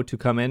a show to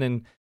come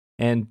in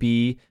and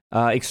be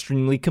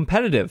extremely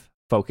competitive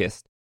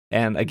focused.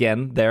 And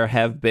again, there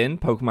have been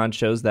Pokemon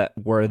shows that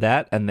were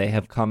that, and they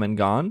have come and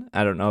gone.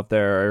 I don't know if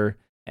there are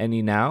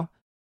any now.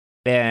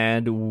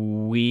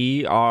 And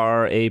we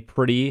are a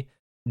pretty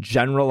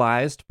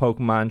generalized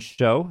Pokemon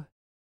show.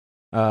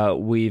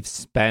 We've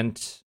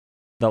spent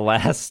the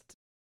last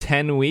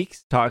 10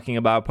 weeks talking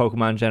about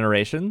Pokemon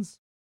generations.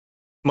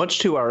 Much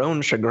to our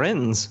own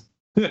chagrins.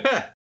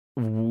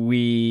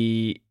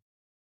 We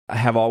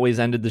have always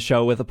ended the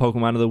show with a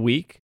Pokemon of the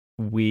week.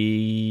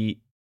 We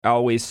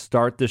always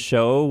start the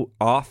show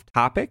off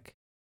topic.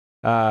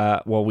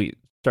 We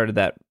started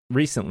that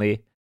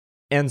recently.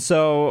 And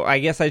so I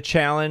guess I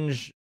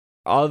challenge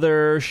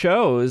other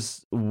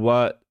shows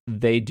what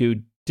they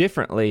do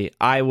differently.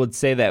 I would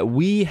say that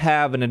we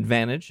have an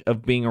advantage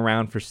of being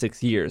around for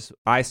 6 years.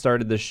 I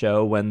started the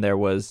show when there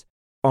was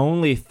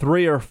only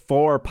 3 or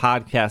 4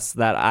 podcasts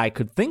that I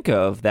could think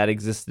of that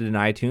existed in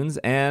iTunes,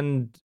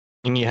 and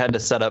you had to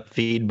set up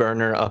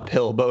FeedBurner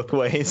uphill both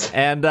ways.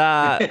 And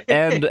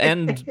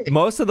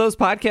most of those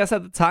podcasts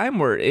at the time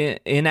were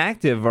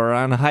inactive or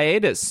on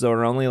hiatus,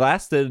 or only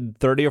lasted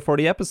 30 or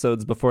 40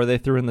 episodes before they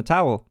threw in the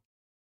towel.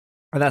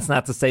 And that's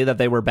not to say that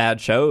they were bad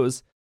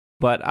shows,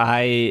 but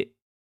I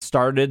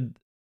started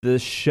the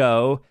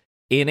show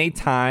in a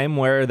time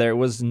where there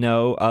was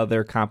no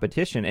other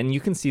competition. And you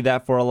can see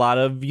that for a lot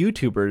of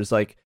YouTubers.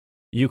 Like,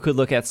 you could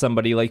look at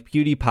somebody like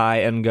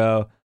PewDiePie and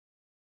go,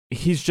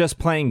 he's just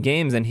playing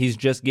games and he's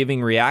just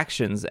giving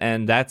reactions,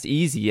 and that's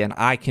easy, and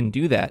I can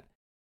do that.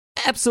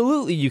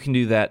 Absolutely, you can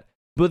do that.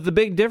 But the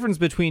big difference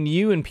between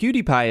you and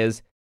PewDiePie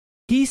is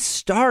he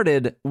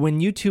started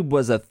when YouTube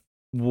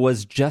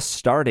was just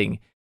starting.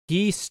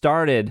 He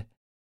started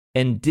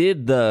and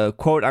did the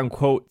quote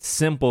unquote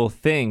simple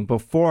thing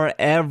before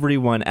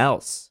everyone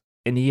else.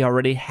 And he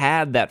already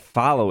had that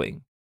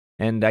following.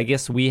 And I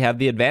guess we have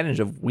the advantage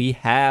of we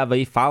have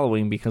a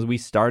following because we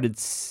started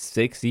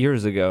 6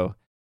 years ago.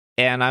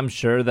 And I'm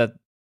sure that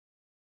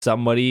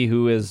somebody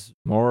who is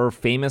more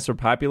famous or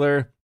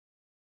popular,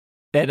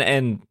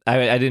 and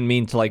I didn't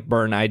mean to like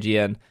burn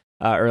IGN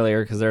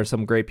earlier because there are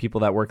some great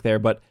people that work there,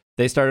 but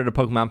they started a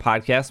Pokemon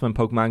podcast when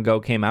Pokemon Go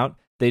came out.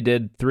 They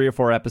did 3 or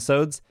 4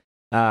 episodes.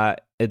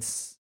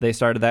 They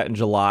started that in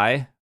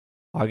July,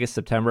 August,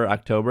 September,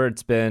 October.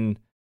 It's been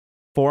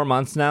 4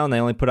 months now, and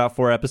they only put out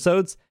 4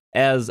 episodes.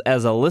 As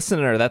a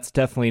listener, that's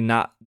definitely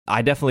not.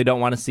 I definitely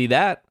don't want to see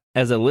that.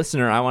 As a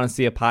listener, I want to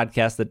see a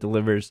podcast that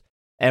delivers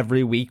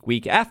every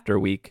week after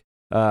week.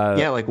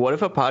 Yeah, like what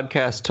if a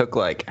podcast took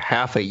like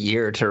half a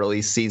year to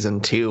release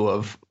season 2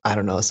 of, I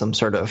don't know, some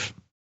sort of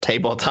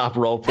tabletop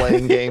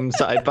role-playing game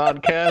side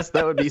podcast?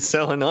 That would be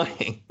so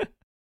annoying.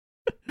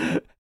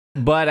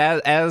 But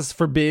as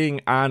for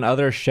being on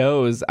other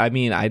shows, I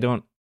mean, I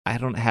don't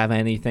have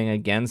anything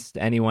against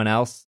anyone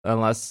else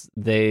unless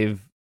they've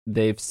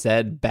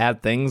said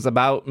bad things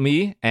about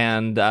me.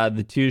 And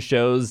the 2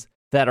 shows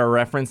that are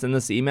referenced in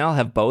this email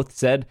have both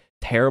said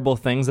terrible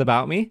things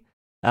about me.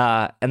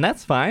 And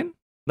that's fine.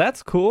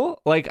 That's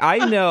cool. Like, I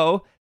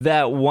know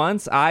that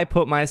once I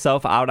put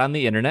myself out on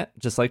the internet,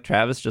 just like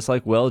Travis, just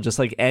like Will, just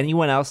like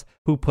anyone else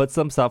who puts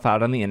themselves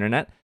out on the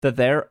internet, that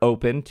they're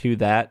open to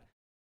that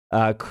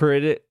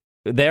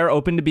they're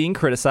open to being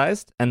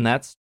criticized, and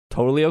that's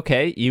totally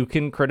okay. You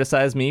can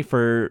criticize me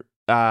for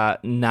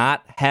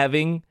not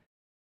having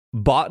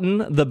bought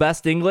the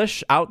best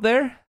English out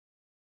there.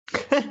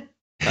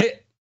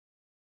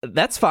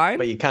 That's fine.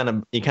 But you kind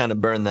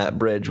of burn that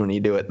bridge when you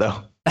do it,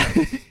 though.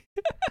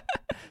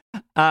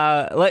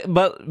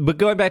 But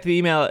going back to the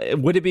email,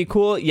 would it be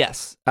cool?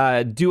 Yes.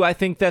 Do I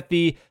think that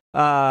the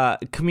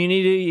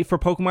community for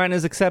Pokemon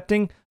is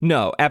accepting?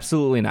 No,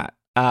 absolutely not.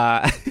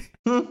 I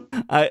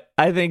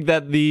think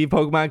that the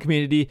Pokemon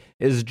community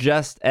is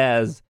just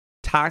as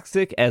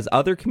toxic as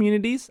other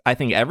communities. I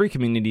think every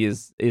community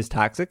is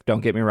toxic.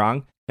 Don't get me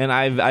wrong. And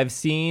I've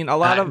seen a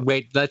lot of.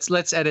 Wait,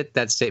 let's edit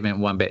that statement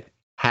one bit.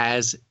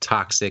 Has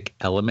toxic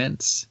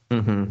elements.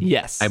 Mm-hmm.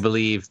 Yes. I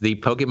believe the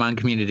Pokemon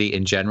community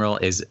in general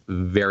is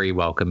very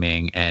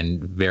welcoming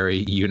and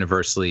very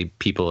universally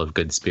people of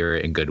good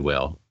spirit and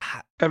goodwill.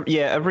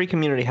 Yeah, every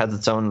community has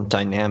its own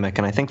dynamic,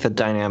 and I think the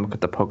dynamic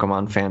with the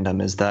Pokemon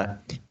fandom is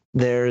that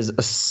there's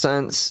a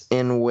sense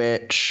in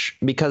which,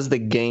 because the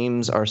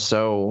games are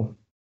so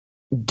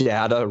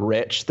data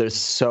rich, there's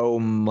so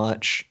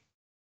much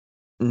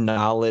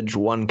knowledge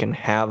one can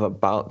have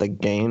about the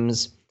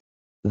games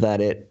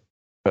that it,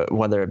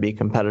 whether it be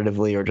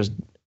competitively or just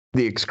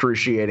the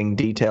excruciating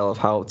detail of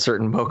how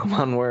certain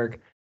Pokemon work,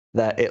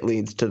 that it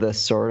leads to this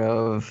sort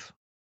of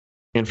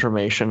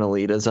information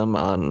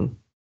elitism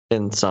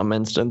in some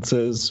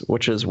instances,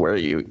 which is where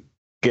you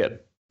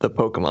get the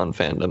Pokemon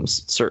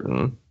fandom's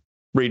certain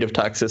breed of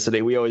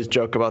toxicity. We always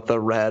joke about the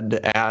red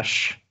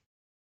ash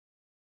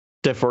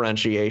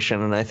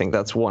differentiation, and I think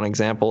that's one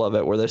example of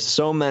it, where there's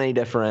so many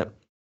different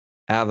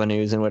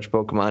avenues in which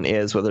Pokemon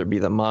is, whether it be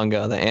the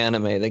manga, the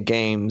anime, the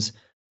games,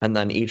 and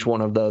then each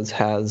one of those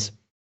has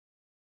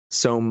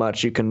so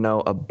much you can know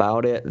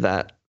about it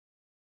that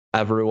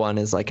everyone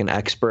is like an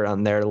expert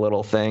on their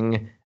little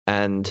thing,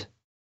 and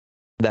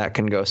that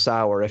can go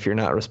sour if you're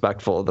not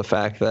respectful of the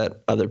fact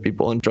that other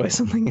people enjoy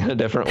something in a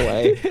different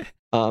way.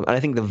 And I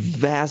think the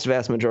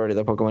vast majority of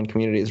the Pokemon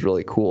community is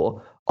really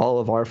cool. All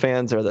of our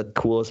fans are the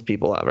coolest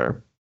people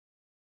ever.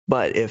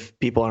 But if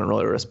people aren't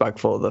really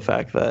respectful of the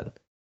fact that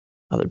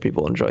other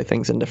people enjoy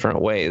things in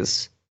different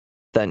ways,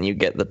 then you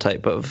get the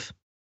type of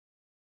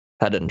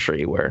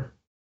pedantry where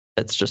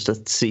it's just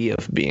a sea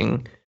of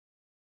being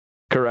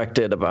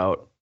corrected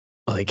about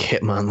like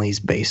Hitmonlee's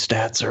base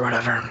stats or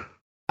whatever.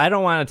 I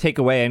don't want to take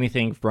away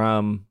anything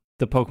from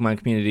the Pokemon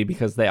community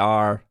because they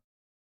are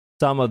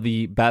some of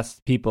the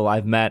best people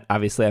I've met.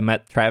 Obviously, I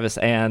met Travis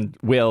and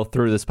Will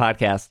through this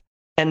podcast.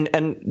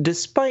 And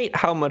despite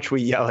how much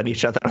we yell at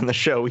each other on the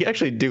show, we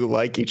actually do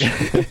like each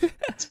other.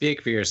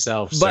 Speak for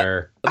yourself,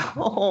 sir.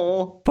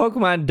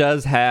 Pokemon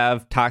does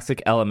have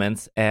toxic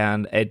elements,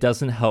 and it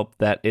doesn't help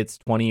that it's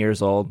 20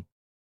 years old.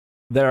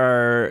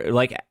 There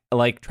are,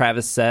 like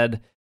Travis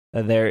said,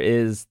 there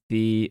is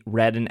the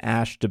red and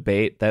ash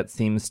debate that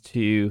seems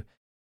to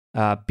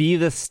be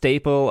the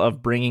staple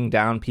of bringing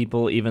down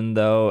people, even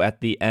though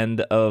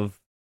the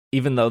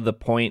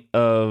point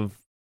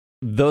of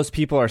those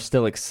people are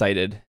still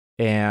excited.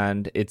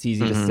 And it's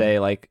easy to say,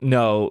 like,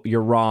 no,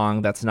 you're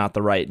wrong. That's not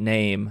the right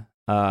name.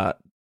 That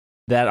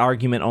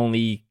argument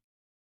only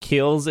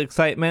kills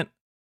excitement.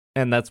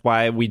 And that's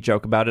why we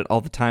joke about it all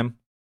the time.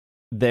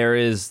 There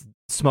is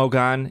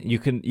Smogon.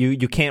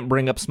 You can't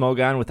bring up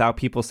Smogon without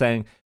people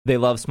saying they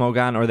love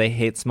Smogon or they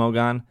hate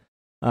Smogon.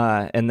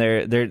 And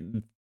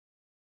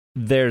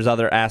there's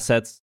other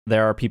assets.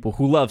 There are people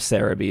who love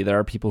Cerebi. There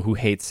are people who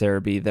hate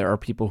Cerebi. There are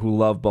people who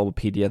love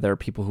Bulbapedia. There are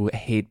people who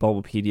hate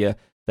Bulbapedia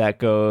that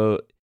go...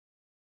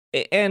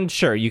 And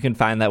sure, you can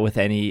find that with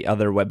any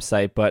other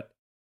website, but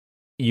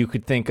you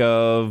could think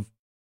of...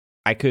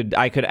 I could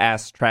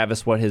ask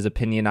Travis what his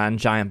opinion on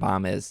Giant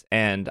Bomb is,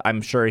 and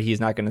I'm sure he's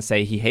not going to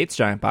say he hates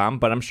Giant Bomb,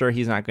 but I'm sure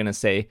he's not going to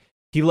say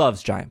he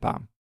loves Giant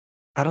Bomb.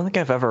 I don't think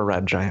I've ever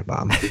read Giant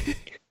Bomb.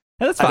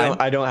 That's fine.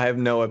 I have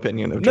no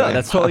opinion of Giant No,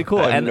 that's totally cool.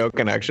 I have And no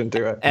connection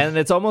to it. And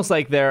it's almost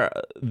like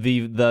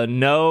the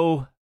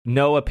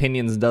no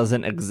opinions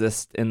doesn't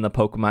exist in the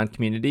Pokemon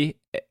community.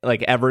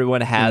 Like everyone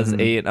has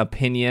an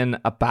opinion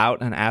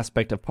about an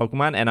aspect of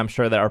Pokemon, and I'm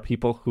sure there are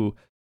people who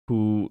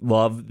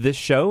love this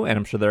show, and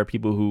I'm sure there are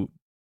people who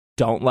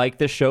don't like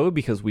this show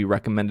because we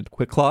recommended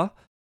Quick Claw.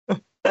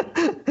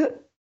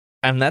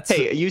 And that's...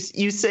 Hey, you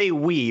say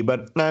we,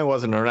 but I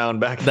wasn't around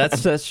back then.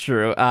 That's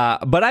true.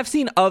 But I've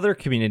seen other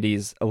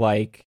communities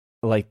like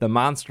the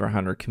Monster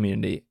Hunter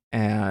community,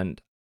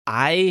 and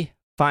I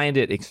find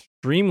it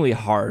extremely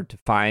hard to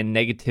find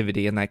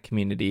negativity in that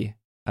community.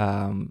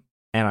 And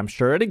I'm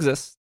sure it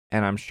exists,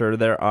 and I'm sure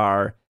there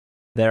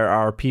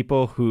are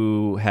people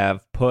who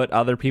have put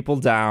other people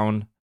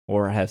down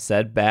or have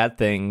said bad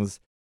things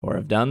or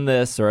have done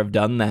this or have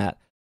done that.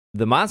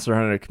 The Monster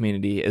Hunter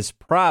community is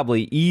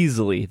probably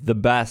easily the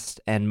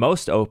best and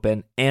most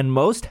open and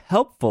most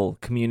helpful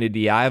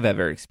community I've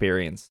ever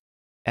experienced.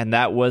 And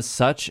that was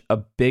such a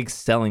big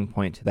selling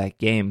point to that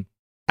game.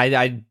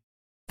 I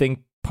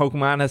think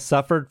Pokemon has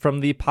suffered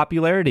from the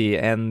popularity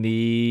and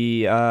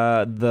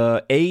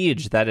the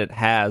age that it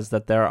has,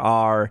 that there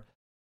are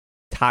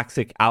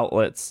toxic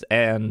outlets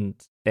and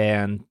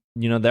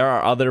there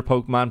are other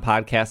Pokemon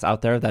podcasts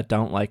out there that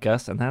don't like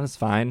us, and that is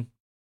fine.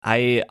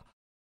 I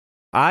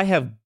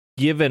have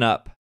given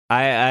up.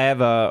 I have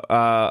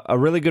a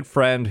really good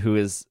friend who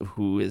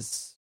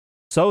is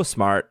so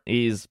smart.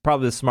 He's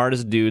probably the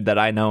smartest dude that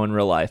I know in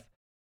real life.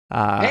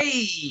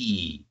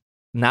 Hey,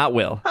 not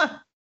Will,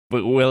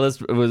 but Will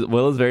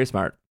is very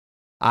smart.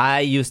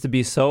 I used to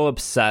be so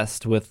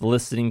obsessed with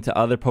listening to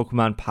other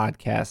Pokemon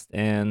podcasts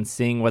and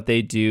seeing what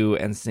they do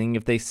and seeing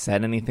if they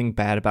said anything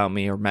bad about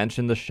me or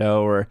mentioned the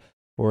show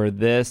or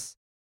this.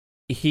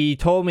 He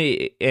told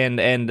me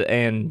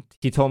and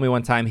he told me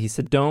one time, he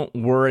said, don't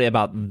worry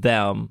about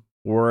them.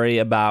 Worry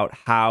about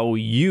how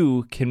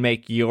you can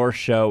make your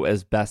show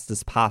as best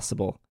as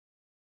possible.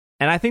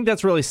 And I think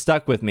that's really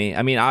stuck with me.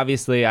 I mean,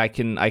 obviously I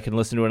can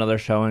listen to another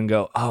show and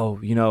go, oh,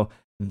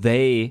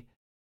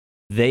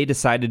 they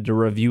decided to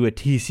review a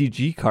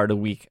TCG card a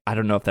week. I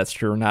don't know if that's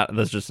true or not.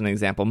 That's just an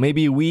example.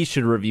 Maybe we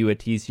should review a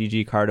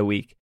TCG card a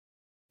week.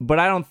 But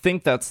I don't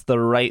think that's the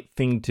right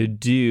thing to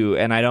do.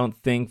 And I don't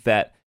think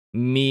that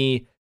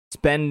me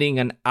spending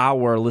an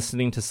hour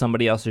listening to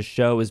somebody else's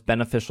show is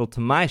beneficial to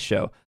my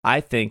show.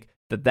 I think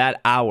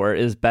that hour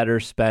is better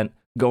spent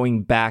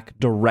going back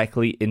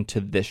directly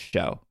into this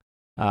show.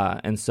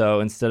 And so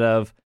instead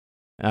of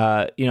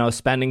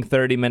spending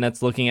 30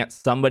 minutes looking at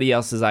somebody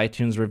else's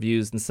iTunes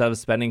reviews, instead of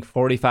spending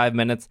 45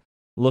 minutes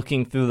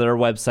looking through their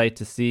website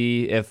to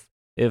see if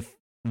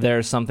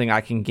there's something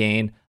I can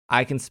gain,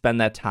 I can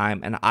spend that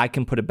time and I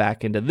can put it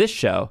back into this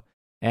show,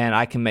 and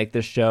I can make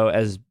this show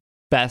as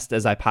best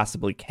as I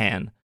possibly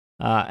can.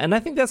 And I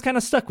think that's kind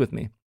of stuck with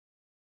me.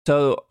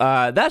 So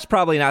that's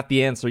probably not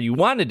the answer you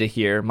wanted to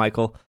hear,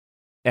 Michael.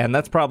 And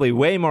that's probably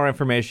way more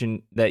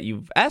information that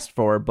you've asked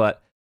for,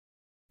 but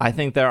I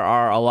think there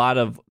are a lot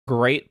of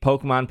great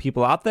Pokemon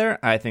people out there.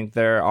 I think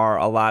there are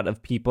a lot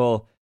of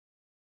people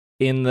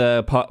in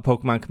the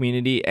Pokemon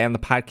community and the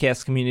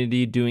podcast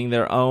community doing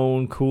their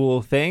own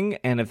cool thing.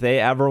 And if they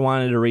ever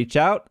wanted to reach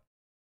out,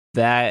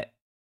 that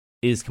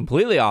is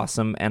completely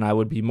awesome. And I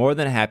would be more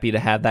than happy to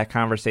have that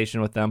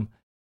conversation with them.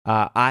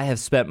 I have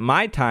spent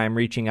my time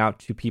reaching out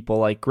to people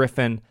like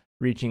Griffin,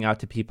 reaching out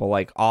to people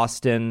like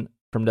Austin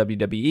from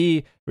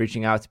WWE,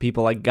 reaching out to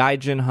people like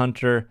Gaijin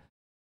Hunter.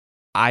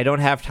 I don't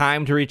have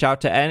time to reach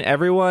out to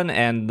everyone,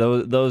 and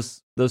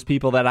those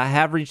people that I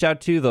have reached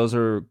out to, those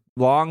are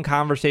long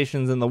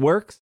conversations in the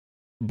works,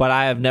 but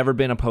I have never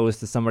been opposed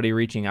to somebody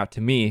reaching out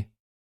to me.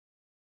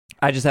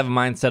 I just have a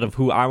mindset of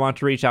who I want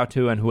to reach out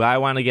to and who I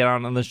want to get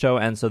on the show,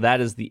 and so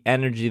that is the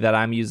energy that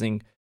I'm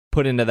using,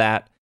 put into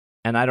that,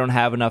 and I don't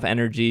have enough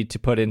energy to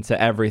put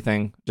into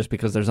everything just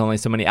because there's only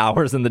so many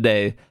hours in the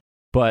day.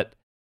 But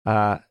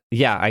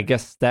yeah, I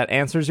guess that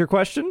answers your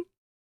question.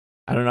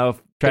 I don't know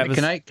if Travis...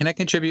 Can I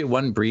contribute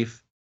one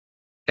brief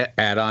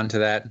add-on to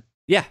that?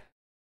 Yeah.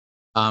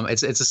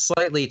 It's a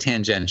slightly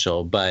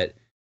tangential, but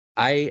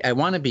I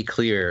want to be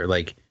clear.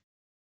 Like,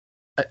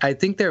 I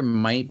think there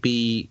might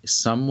be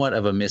somewhat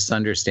of a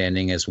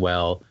misunderstanding as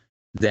well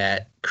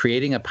that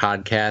creating a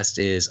podcast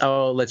is,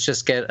 oh, let's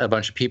just get a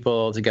bunch of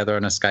people together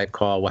on a Skype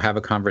call, we'll have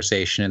a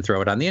conversation and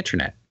throw it on the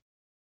internet.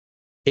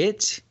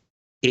 It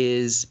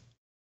is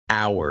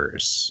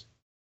hours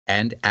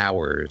and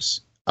hours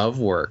of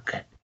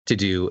work to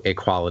do a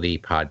quality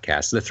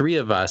podcast. The three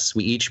of us,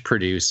 we each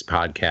produce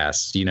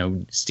podcasts.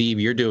 Steve,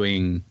 you're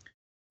doing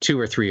 2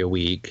 or 3 a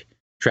week.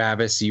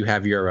 Travis, you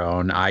have your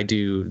own. I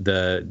do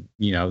the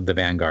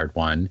Vanguard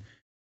one.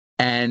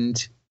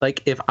 And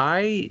like, if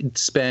I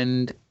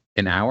spend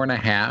an hour and a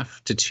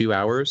half to 2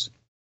 hours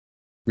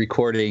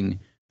recording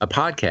a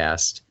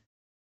podcast,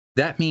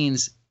 that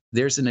means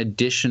there's an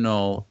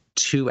additional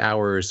 2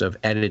 hours of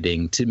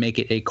editing to make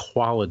it a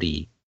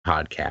quality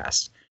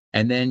podcast.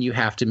 And then you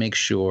have to make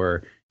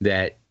sure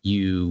that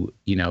you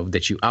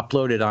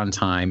upload it on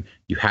time.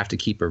 You have to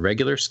keep a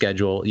regular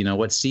schedule. You know,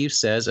 what Steve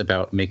says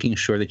about making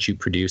sure that you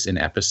produce an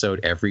episode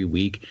every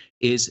week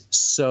is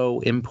so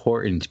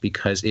important,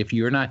 because if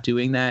you're not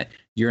doing that,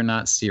 you're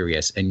not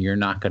serious and you're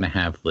not going to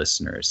have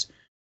listeners.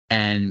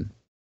 And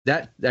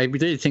that, I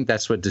really think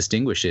that's what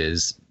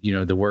distinguishes,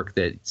 the work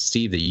that,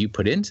 Steve, that you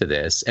put into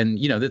this, and,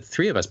 the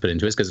three of us put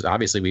into this, because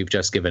obviously we've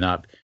just given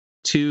up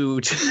 2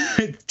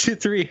 to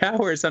 3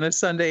 hours on a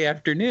Sunday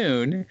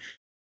afternoon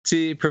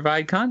to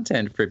provide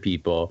content for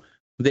people.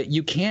 That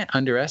you can't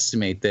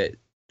underestimate that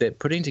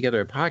putting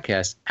together a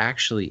podcast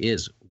actually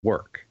is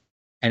work.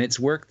 And it's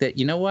work that,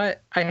 you know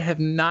what, I have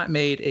not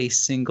made a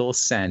single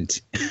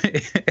cent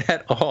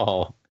at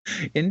all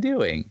in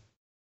doing.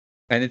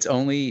 And it's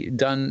only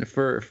done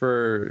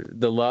for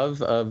the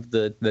love of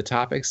the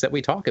topics that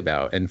we talk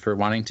about, and for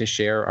wanting to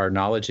share our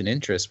knowledge and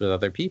interest with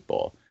other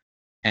people.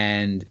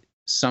 And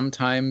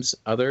sometimes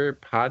other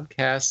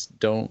podcasts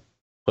don't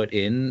put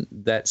in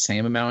that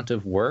same amount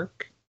of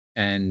work.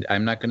 And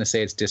I'm not going to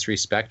say it's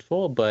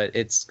disrespectful, but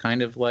it's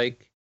kind of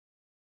like,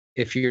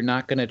 if you're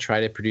not going to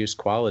try to produce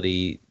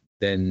quality,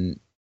 then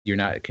you're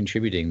not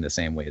contributing the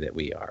same way that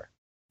we are.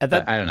 I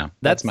don't know.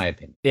 That's my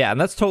opinion. Yeah, and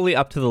that's totally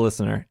up to the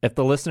listener. If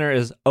the listener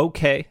is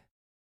okay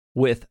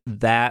with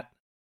that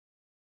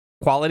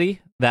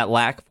quality, that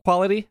lack of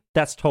quality,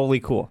 that's totally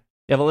cool.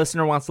 If a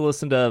listener wants to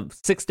listen to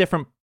 6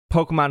 different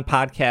Pokemon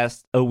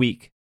podcasts a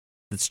week,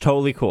 it's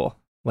totally cool.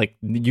 Like,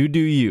 you do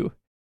you.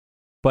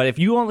 But if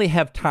you only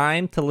have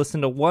time to listen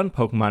to one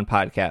Pokemon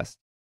podcast,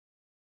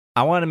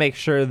 I want to make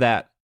sure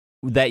that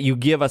you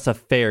give us a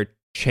fair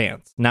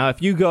chance. Now,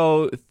 if you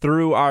go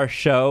through our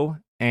show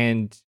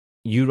and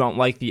you don't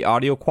like the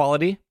audio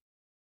quality,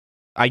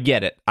 I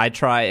get it. I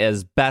try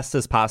as best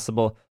as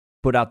possible,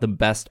 put out the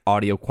best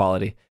audio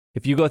quality.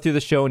 If you go through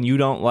the show and you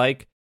don't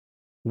like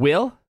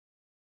Will,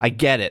 I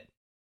get it.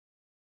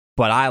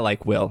 But I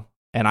like Will,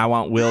 and I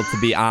want Will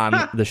to be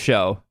on the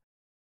show.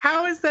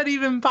 How is that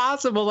even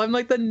possible? I'm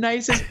like the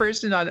nicest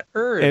person on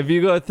earth. If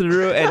you go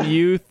through and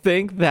you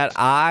think that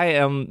I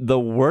am the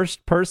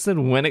worst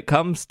person when it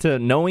comes to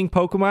knowing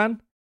Pokemon,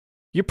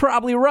 you're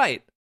probably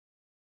right.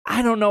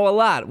 I don't know a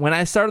lot. When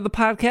I started the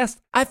podcast,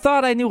 I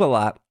thought I knew a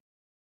lot.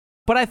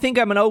 But I think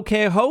I'm an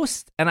okay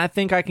host, and I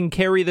think I can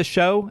carry the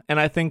show, and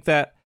I think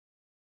that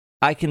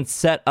I can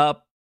set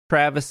up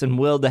Travis and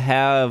Will to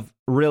have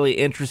really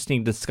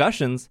interesting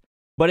discussions.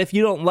 But if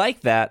you don't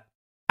like that,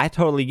 I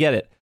totally get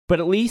it. But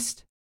at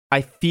least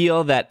I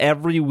feel that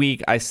every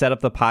week I set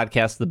up the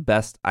podcast the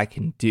best I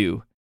can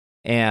do.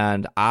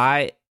 And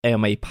I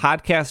am a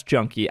podcast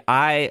junkie.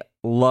 I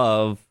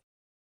love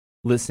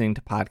listening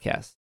to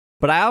podcasts.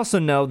 But I also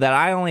know that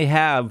I only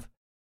have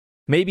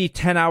maybe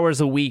 10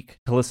 hours a week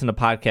to listen to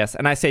podcasts.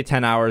 And I say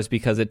 10 hours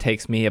because it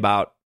takes me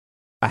about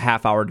a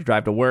half hour to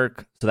drive to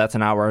work. So that's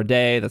an hour a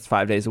day. That's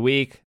 5 days a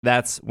week.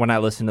 That's when I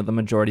listen to the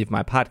majority of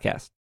my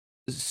podcast.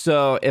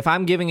 So if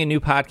I'm giving a new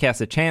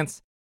podcast a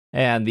chance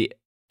and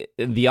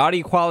the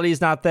audio quality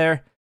is not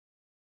there,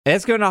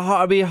 it's going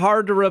to be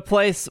hard to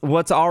replace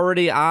what's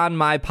already on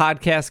my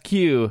podcast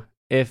queue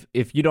if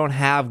you don't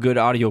have good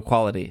audio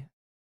quality.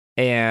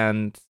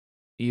 And,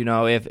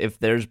 if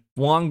there's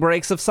long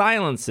breaks of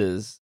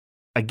silences,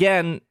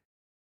 again,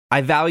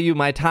 I value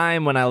my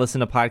time when I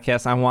listen to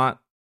podcasts. I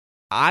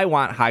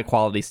want high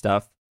quality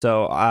stuff.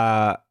 So,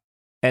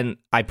 and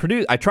I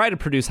try to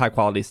produce high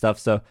quality stuff.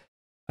 So,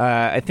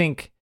 I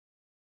think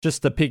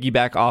just to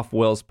piggyback off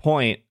Will's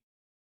point,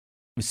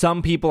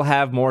 some people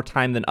have more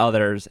time than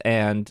others,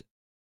 and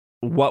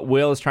what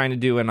Will is trying to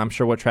do, and I'm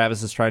sure what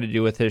Travis is trying to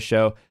do with his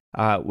show,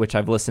 which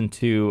I've listened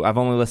to. I've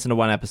only listened to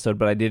one episode,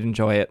 but I did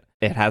enjoy it.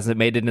 It hasn't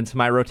made it into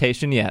my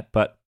rotation yet,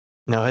 but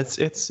no,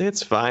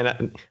 it's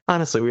fine.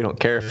 Honestly, we don't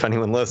care if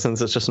anyone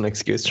listens. It's just an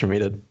excuse for me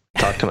to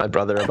talk to my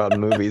brother about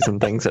movies and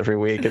things every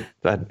week.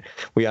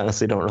 We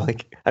honestly don't really.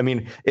 I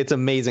mean, it's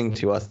amazing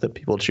to us that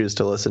people choose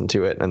to listen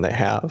to it, and they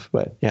have.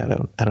 But yeah,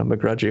 I don't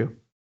begrudge you.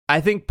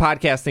 I think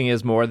podcasting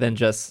is more than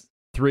just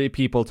 3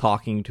 people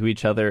talking to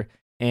each other,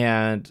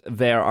 and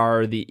there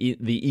are the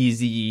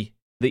easy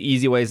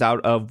ways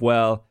out of,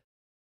 well,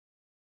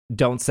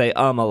 don't say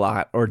a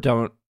lot, or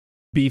don't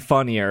be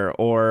funnier,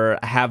 or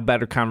have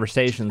better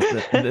conversations.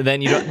 then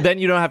you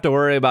don't have to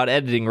worry about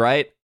editing,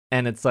 right?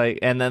 And it's like,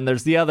 and then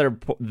there's the other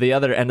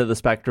end of the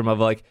spectrum of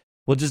like,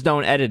 well, just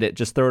don't edit it,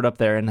 just throw it up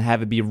there and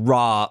have it be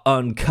raw,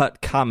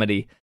 uncut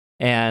comedy.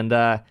 And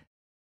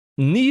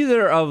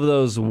neither of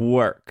those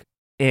work.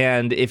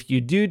 And if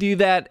you do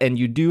that and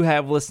you do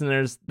have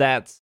listeners,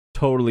 that's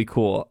totally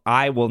cool.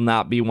 I will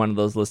not be one of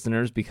those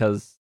listeners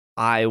because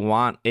I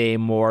want a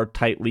more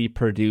tightly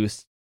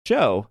produced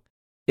show.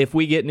 if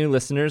we get new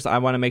listeners, I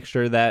want to make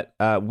sure that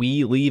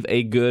we leave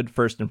a good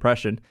first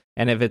impression.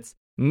 And if it's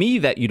me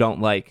that you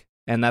don't like,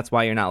 and that's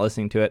why you're not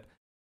listening to it,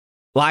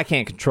 well, I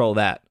can't control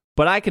that.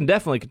 But I can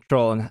definitely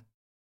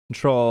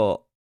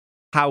control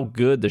how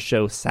good the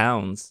show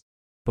sounds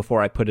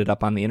before I put it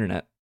up on the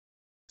internet.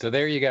 So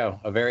there you go.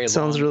 A very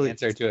long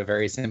answer to a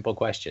very simple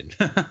question.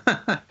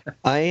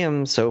 I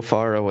am so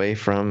far away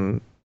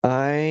from...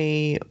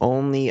 I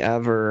only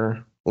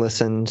ever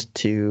listened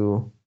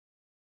to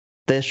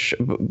this...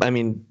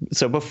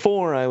 so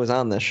before I was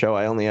on this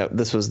show,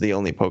 this was the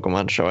only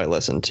Pokemon show I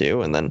listened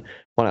to. And then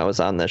when I was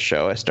on this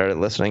show, I started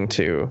listening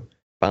to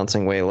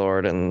Bouncing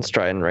Wailord and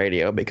Strident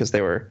Radio because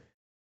they were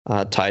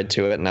tied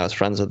to it, and I was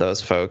friends with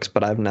those folks.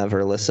 But I've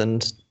never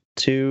listened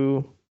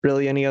to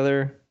really any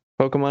other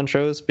Pokemon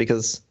shows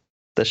because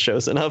this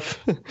show's enough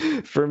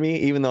for me.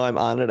 Even though I'm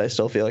on it, I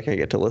still feel like I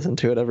get to listen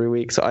to it every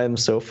week. So I am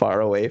so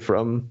far away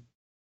from...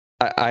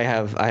 I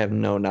have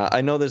no...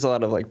 I know there's a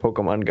lot of like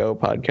Pokemon Go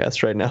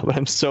podcasts right now, but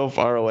I'm so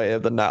far away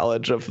of the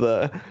knowledge of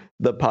the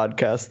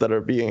podcasts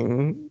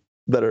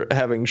that are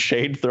having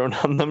shade thrown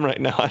on them right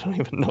now. I don't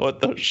even know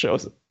what those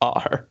shows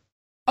are.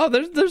 Oh,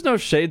 there's no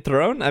shade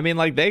thrown. I mean,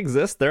 like, they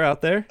exist. They're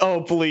out there.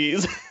 Oh,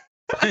 please.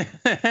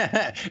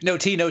 No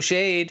tea, no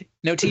shade.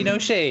 No tea, no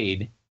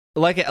shade.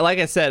 Like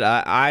I said,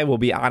 I will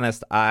be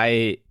honest.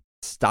 I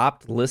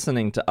stopped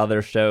listening to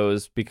other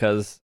shows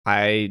because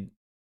I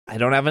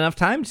don't have enough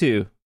time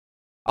to.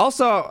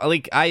 Also,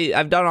 like,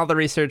 I've done all the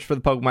research for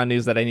the Pokemon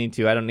news that I need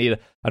to. I don't need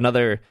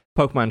another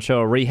Pokemon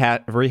show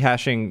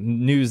rehashing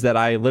news that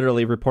I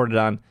literally reported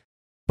on.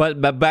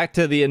 But back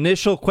to the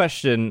initial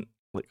question,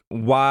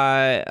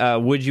 why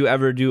would you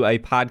ever do a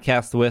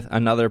podcast with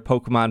another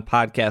Pokemon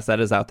podcast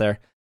that is out there?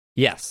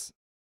 Yes.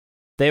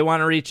 They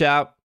want to reach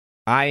out.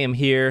 I am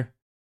here.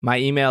 My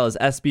email is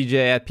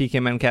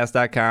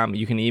sbj@pkmncast.com.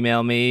 You can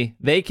email me.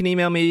 They can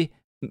email me.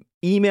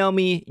 Email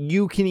me.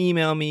 You can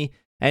email me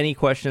any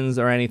questions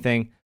or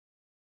anything.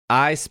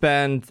 I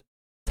spend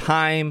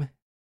time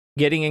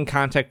getting in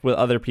contact with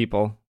other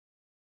people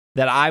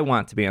that I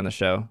want to be on the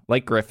show,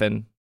 like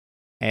Griffin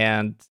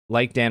and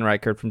like Dan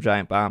Reichert from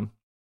Giant Bomb.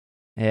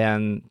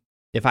 And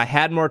if I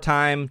had more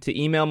time to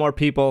email more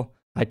people,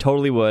 I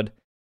totally would.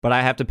 But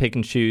I have to pick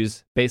and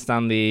choose based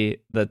on the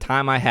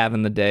time I have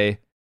in the day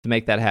to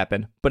make that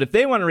happen. But if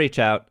they want to reach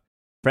out,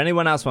 if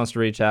anyone else wants to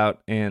reach out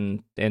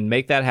and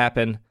make that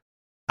happen,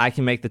 I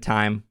can make the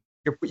time.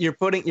 You're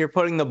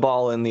putting the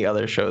ball in the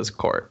other show's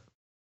court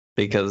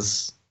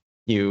because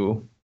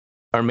you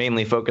are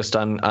mainly focused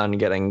on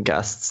getting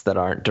guests that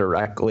aren't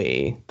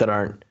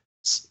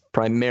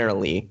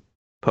primarily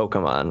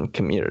Pokemon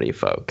community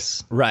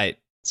folks. Right.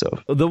 So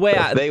the way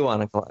they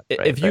want to collect,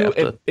 right? if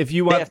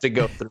you want, they have to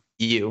go through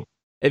you.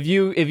 If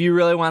you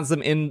really want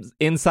some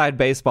inside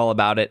baseball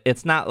about it,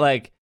 it's not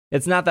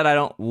that I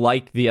don't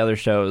like the other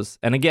shows.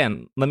 And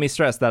again, let me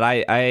stress that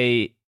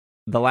I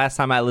the last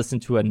time I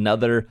listened to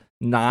another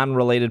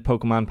non-related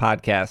Pokemon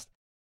podcast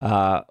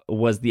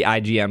was the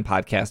IGN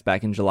podcast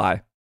back in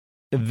July.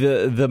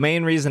 The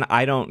main reason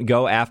I don't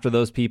go after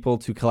those people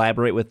to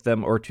collaborate with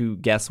them or to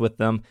guess with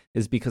them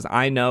is because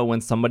I know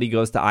when somebody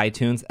goes to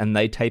iTunes and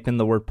they type in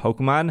the word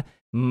Pokemon,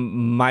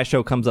 my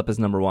show comes up as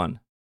number one.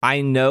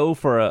 I know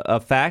for a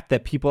fact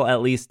that people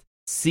at least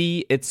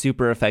see it's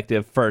super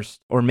effective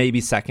first or maybe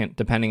second,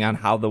 depending on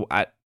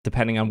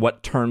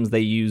what terms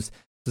they use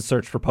to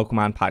search for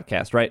Pokemon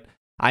podcast, right?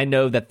 I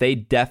know that they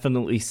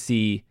definitely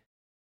see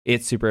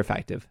it's super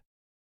effective.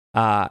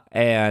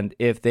 And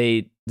if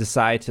they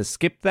decide to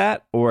skip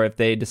that, or if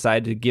they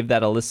decide to give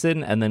that a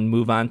listen and then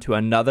move on to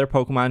another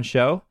Pokemon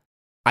show,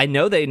 I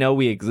know they know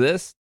we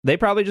exist. They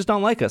probably just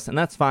don't like us, and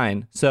that's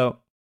fine. So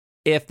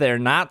if they're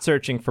not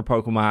searching for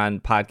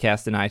Pokemon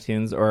podcast in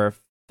iTunes, or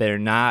if they're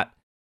not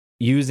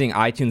using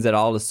iTunes at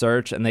all to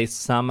search, and they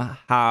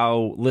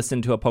somehow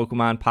listen to a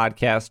Pokemon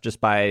podcast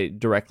just by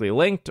directly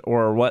linked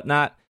or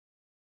whatnot,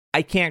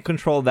 I can't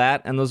control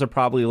that. And those are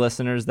probably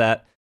listeners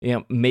that,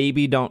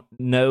 maybe don't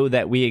know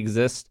that we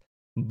exist.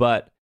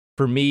 But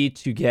for me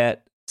to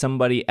get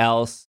somebody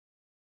else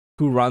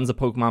who runs a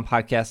Pokemon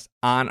podcast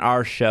on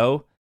our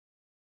show,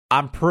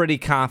 I'm pretty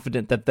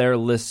confident that their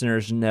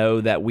listeners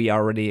know that we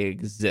already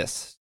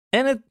exist.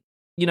 And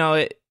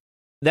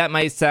that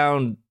might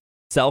sound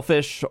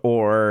selfish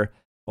or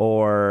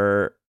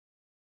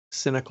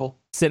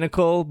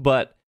cynical,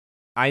 but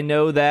I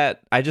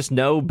just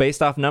know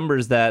based off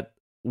numbers that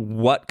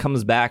what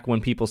comes back when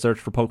people search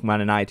for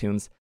Pokemon in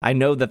iTunes. I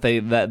know that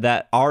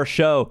that our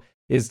show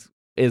is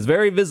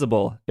very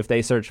visible if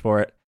they search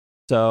for it.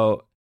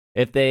 So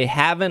if they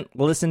haven't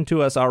listened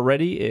to us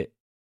already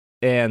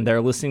and they're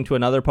listening to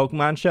another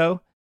Pokemon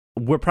show,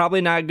 we're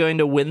probably not going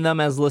to win them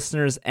as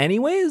listeners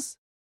anyways.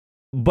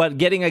 But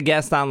getting a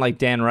guest on like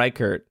Dan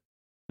Reichert,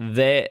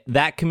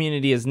 that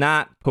community is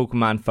not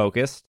Pokemon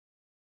focused.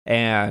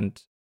 And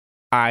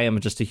I am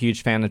just a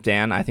huge fan of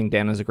Dan. I think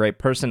Dan is a great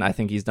person. I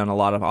think he's done a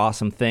lot of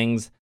awesome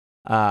things.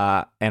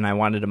 And I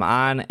wanted him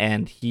on,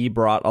 and he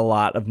brought a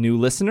lot of new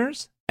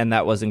listeners, and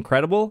that was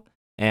incredible.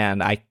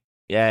 And I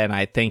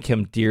thank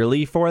him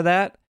dearly for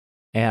that.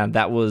 And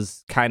that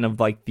was kind of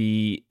like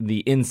the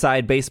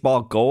inside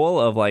baseball goal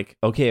of like,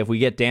 okay, if we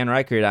get Dan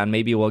Reichert on,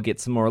 maybe we'll get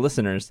some more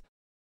listeners.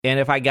 And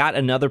if I got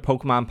another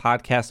Pokemon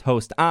podcast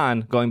host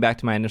on, going back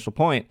to my initial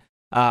point,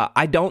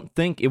 I don't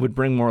think it would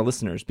bring more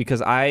listeners,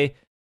 because I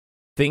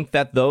think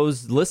that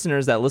those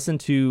listeners that listen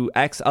to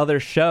X other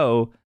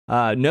show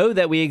know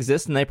that we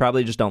exist, and they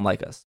probably just don't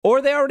like us.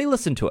 Or they already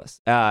listen to us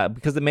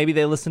because maybe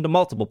they listen to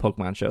multiple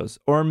Pokemon shows.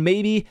 Or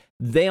maybe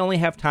they only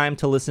have time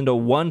to listen to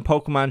one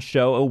Pokemon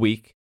show a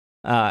week,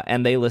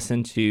 and they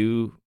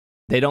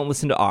don't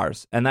listen to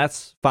ours. And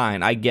that's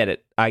fine. I get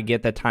it. I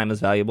get that time is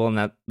valuable,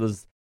 and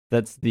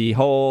that's the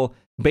whole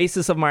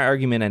basis of my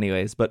argument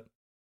anyways. But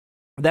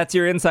that's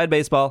your inside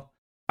baseball.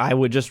 I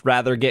would just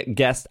rather get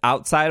guests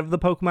outside of the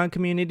Pokemon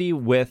community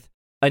with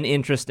an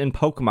interest in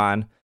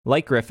Pokemon,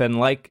 like Griffin,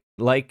 like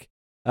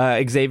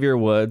Xavier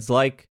Woods,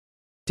 like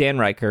Dan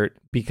Reichert,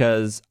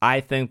 because I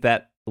think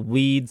that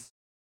leads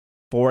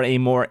for a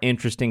more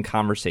interesting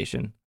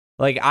conversation.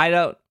 Like,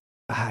 I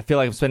feel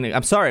like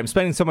I'm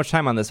spending so much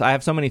time on this. I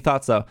have so many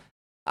thoughts, though.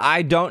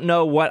 I don't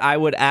know what I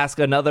would ask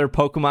another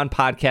Pokemon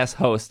podcast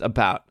host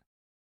about.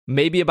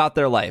 Maybe about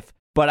their life.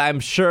 But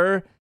I'm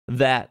sure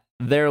that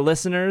their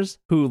listeners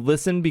who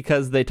listen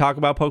because they talk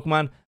about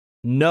Pokemon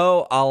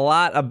know a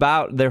lot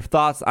about their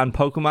thoughts on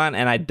Pokemon,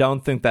 and I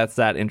don't think that's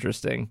that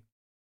interesting.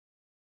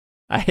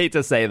 I hate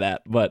to say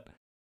that, but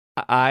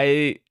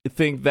I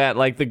think that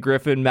like the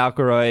Griffin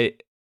McElroy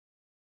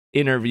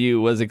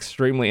interview was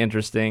extremely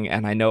interesting,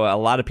 and I know a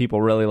lot of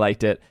people really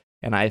liked it,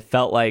 and I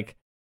felt like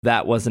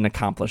that was an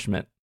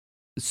accomplishment.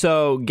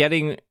 So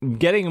getting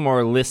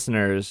more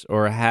listeners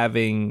or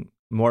having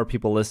more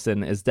people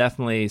listen is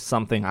definitely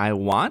something I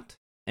want,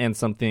 and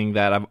something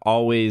that I've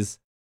always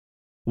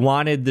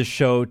wanted the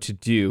show to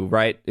do,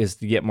 right, is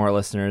to get more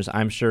listeners.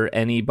 I'm sure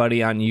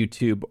anybody on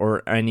YouTube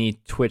or any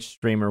Twitch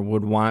streamer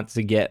would want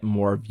to get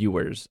more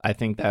viewers. I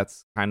think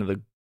that's kind of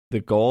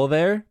the goal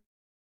there.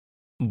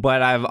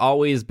 But I've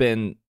always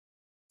been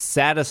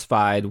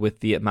satisfied with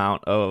the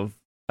amount of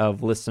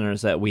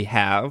listeners that we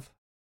have.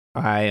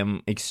 I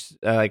am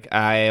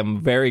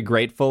very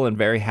grateful and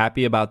very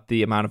happy about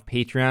the amount of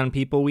Patreon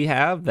people we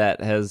have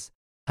that has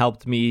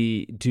helped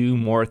me do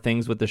more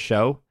things with the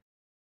show.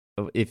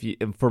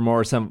 For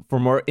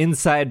more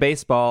inside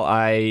baseball,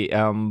 I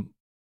am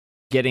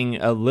getting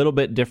a little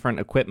bit different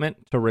equipment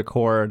to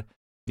record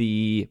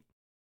the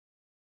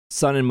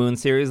Sun and Moon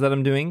series that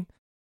I'm doing,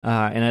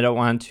 and I don't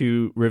want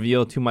to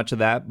reveal too much of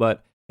that.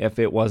 But if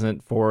it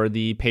wasn't for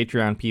the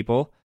Patreon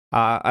people,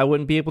 I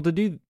wouldn't be able to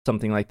do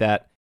something like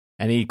that.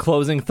 Any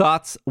closing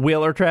thoughts,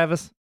 Will or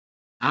Travis?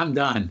 I'm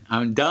done.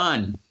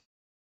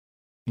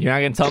 You're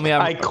not gonna tell me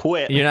I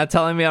quit. You're not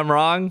telling me I'm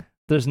wrong?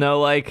 There's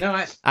no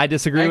I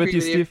disagree with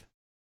you, Steve.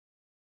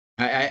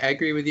 I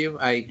agree with you.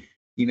 The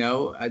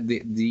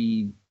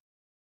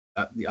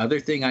other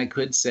thing I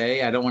could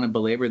say, I don't want to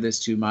belabor this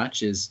too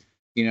much, is,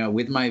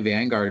 with my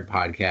Vanguard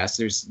podcast,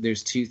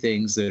 there's two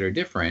things that are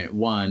different.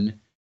 One,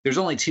 there's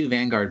only 2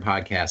 Vanguard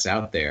podcasts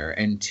out there,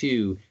 and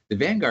 2, the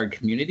Vanguard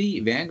community,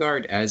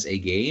 Vanguard as a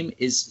game,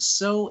 is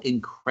so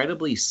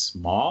incredibly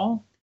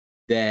small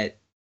that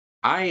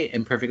I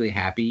am perfectly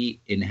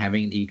happy in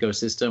having an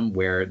ecosystem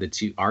where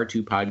our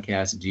two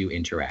podcasts do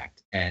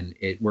interact, and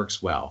it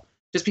works well.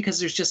 Just because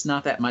there's just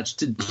not that much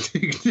to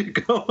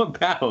go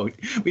about.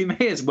 We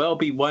may as well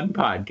be one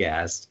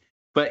podcast,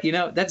 but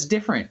that's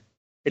different.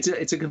 It's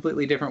a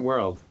completely different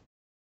world.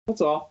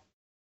 That's all.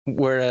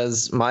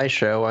 Whereas my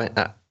show,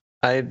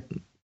 I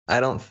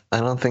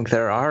don't think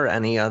there are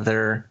any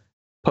other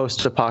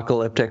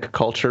post-apocalyptic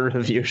culture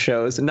review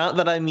shows. Not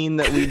that I mean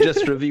that we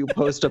just review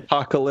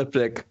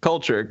post-apocalyptic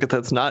culture, because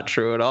that's not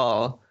true at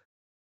all.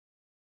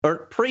 Or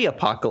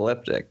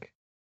pre-apocalyptic.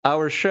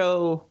 Our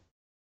show,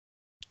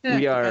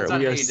 we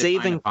are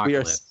saving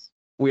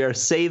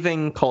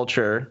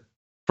culture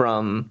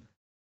from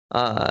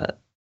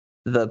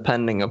the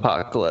pending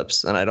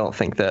apocalypse, and I don't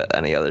think that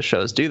any other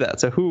shows do that.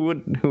 So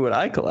who would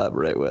I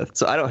collaborate with?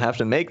 So I don't have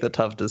to make the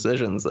tough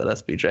decisions that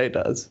SBJ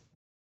does.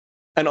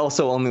 And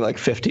also only like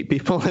 50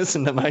 people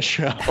listen to my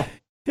show.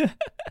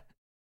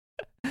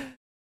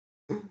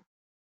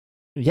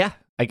 Yeah,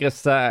 I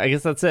guess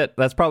that's it.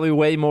 That's probably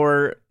way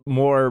more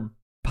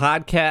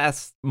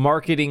podcast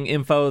marketing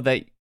info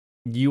that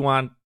you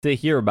want to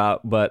hear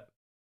about, but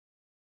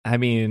I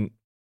mean,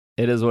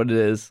 it is what it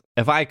is.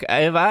 If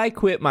I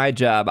quit my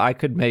job, I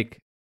could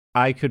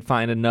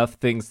find enough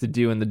things to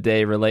do in the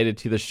day related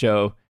to the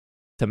show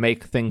to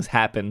make things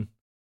happen.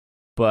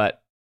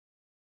 But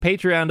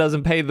Patreon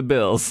doesn't pay the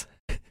bills.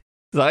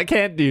 So I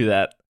can't do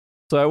that.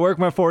 So I work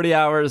my 40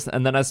 hours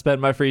and then I spend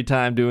my free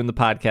time doing the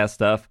podcast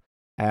stuff,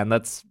 and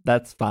that's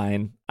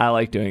fine. I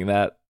like doing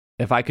that.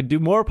 If I could do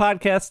more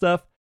podcast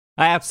stuff,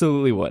 I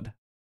absolutely would.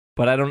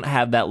 But I don't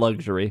have that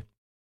luxury.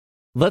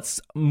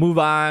 Let's move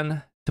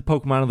on to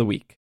Pokemon of the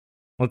Week.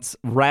 Let's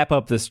wrap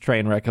up this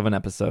train wreck of an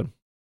episode.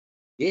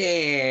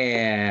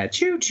 Yeah,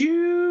 choo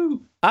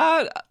choo.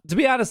 To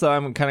be honest, though,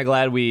 I'm kind of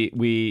glad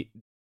we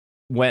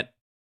went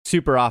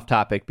super off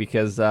topic,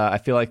 because I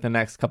feel like the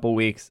next couple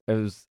weeks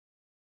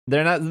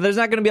There's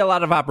not going to be a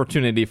lot of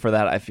opportunity for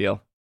that, I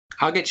feel.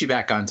 I'll get you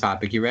back on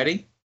topic. You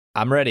ready?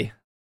 I'm ready.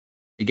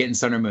 You're getting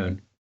Sun or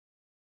Moon.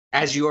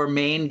 As your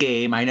main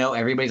game, I know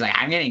everybody's like,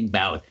 I'm getting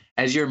both.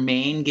 As your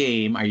main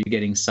game, are you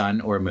getting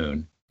Sun or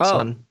Moon? Oh,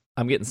 Sun.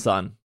 I'm getting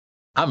Sun.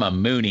 I'm a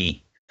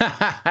Moonie.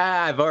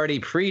 I've already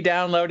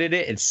pre-downloaded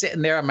it. It's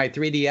sitting there on my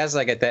 3DS.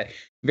 I get that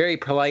very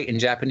polite in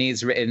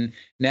Japanese written.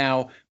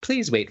 Now,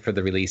 please wait for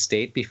the release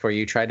date before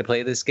you try to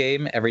play this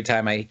game. Every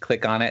time I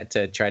click on it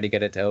to try to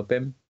get it to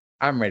open,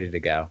 I'm ready to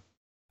go.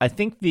 I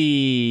think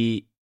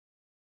the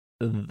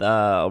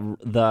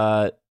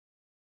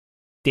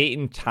date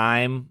and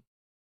time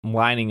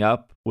lining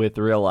up with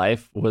real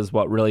life was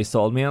what really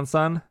sold me on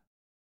Sun.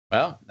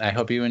 Well, I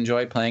hope you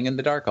enjoy playing in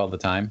the dark all the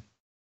time.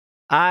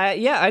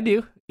 Yeah, I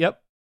do.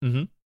 Yep.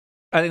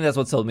 I think that's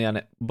what sold me on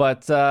it.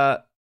 But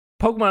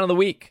Pokemon of the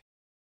Week.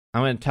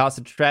 I'm going to toss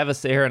it to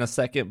Travis here in a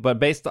second. But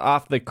based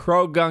off the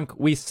Krogunk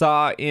we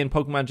saw in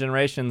Pokemon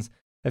Generations,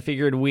 I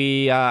figured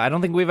I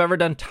don't think we've ever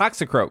done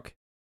Toxicroak.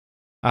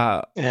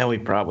 Yeah, we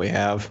probably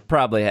have.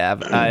 Probably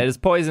have. It is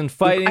poison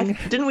fighting.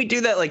 Didn't we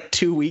do that like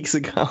 2 weeks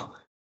ago?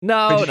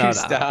 No.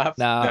 Stop.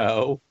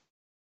 No.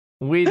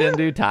 We didn't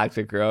do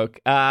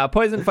Toxicroak.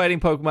 Poison fighting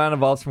Pokemon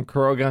evolves from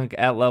Krogunk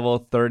at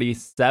level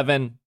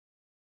 37.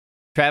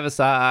 Travis,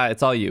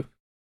 it's all you.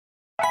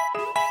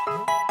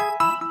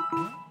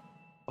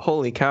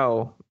 Holy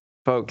cow,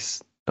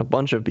 folks. A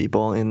bunch of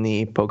people in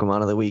the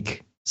Pokemon of the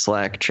Week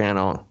Slack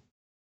channel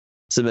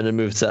submitted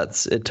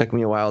movesets. It took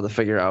me a while to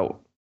figure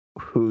out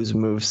whose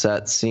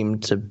moveset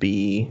seemed to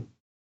be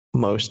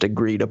most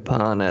agreed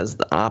upon as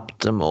the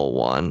optimal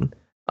one.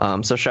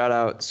 So shout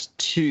outs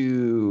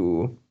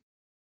to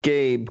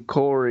Gabe,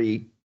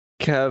 Corey,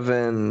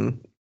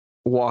 Kevin,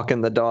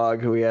 Walking the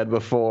Dog, who we had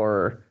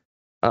before.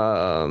 I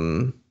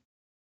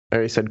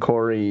already said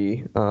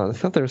Corey. I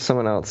thought there was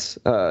someone else.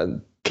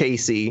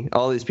 Casey.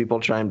 All these people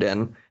chimed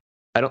in.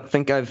 I don't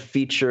think I've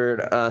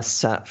featured a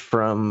set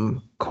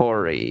from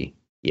Corey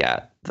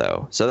yet,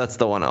 though. So that's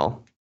the one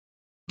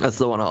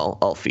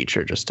I'll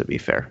feature, just to be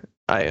fair.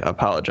 I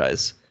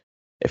apologize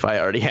if I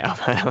already have.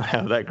 I don't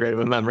have that great of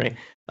a memory.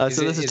 Is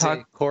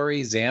it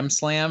Corey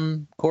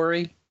Zamslam,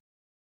 Corey?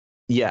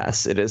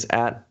 Yes, it is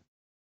at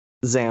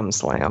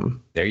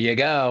Zamslam. There you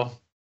go.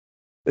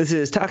 This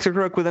is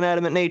Toxicroak with an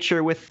adamant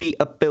nature with the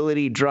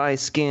ability Dry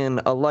Skin,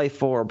 a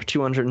life orb,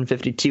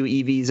 252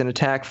 EVs in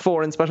attack,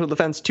 4 in special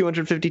defense,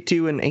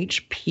 252 in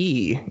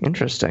HP.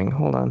 Interesting.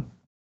 Hold on.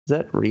 Is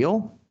that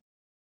real?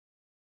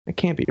 It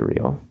can't be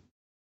real.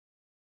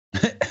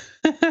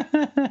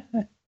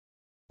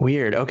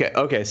 Weird.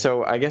 Okay.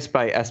 So I guess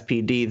by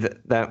SPD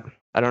that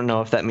I don't know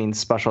if that means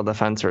special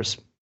defense or.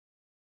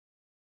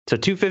 So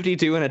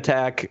 252 in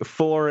attack,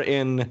 4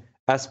 in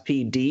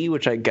SPD,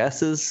 which I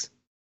guess is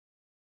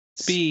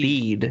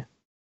speed,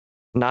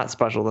 not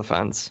special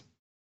defense.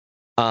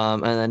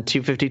 And then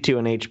 252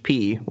 in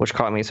HP, which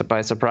caught me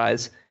by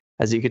surprise,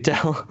 as you could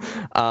tell.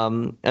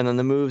 And then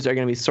the moves are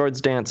going to be Swords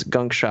Dance,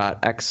 Gunk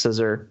Shot, X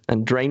Scissor,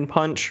 and Drain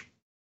Punch.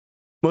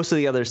 Most of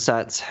the other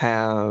sets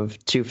have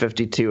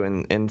 252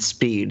 in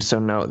speed, so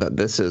note that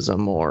this is a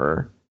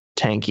more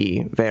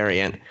tanky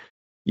variant.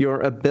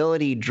 Your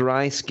ability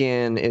Dry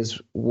Skin is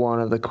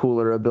one of the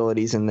cooler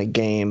abilities in the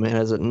game. It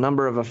has a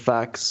number of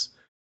effects.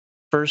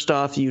 First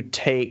off, you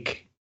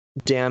take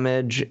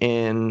damage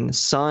in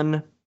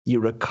Sun. You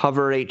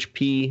recover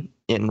HP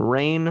in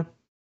Rain.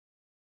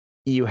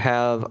 You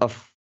have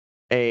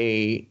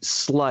a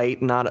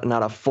slight, not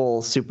a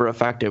full super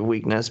effective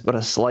weakness, but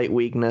a slight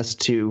weakness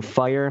to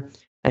Fire.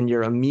 And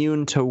you're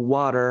immune to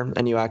Water,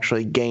 and you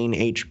actually gain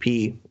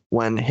HP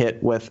when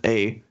hit with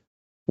a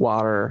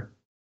Water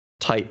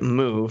type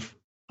move.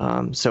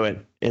 So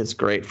it is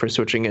great for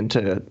switching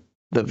into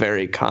the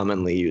very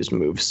commonly used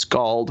move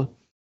Scald.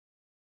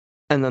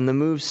 And then the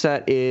move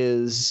set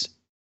is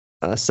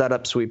a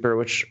Setup Sweeper,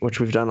 which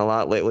we've done a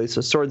lot lately. So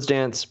Swords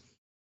Dance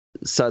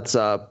sets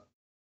up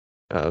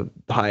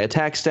high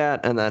attack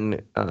stat, and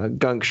then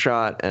Gunk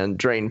Shot and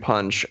Drain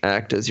Punch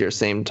act as your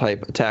same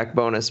type attack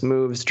bonus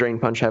moves. Drain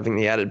Punch having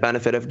the added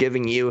benefit of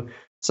giving you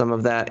some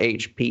of that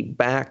HP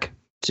back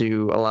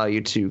to allow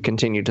you to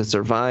continue to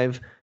survive,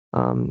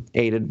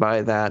 aided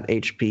by that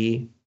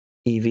HP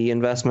EV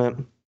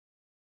investment.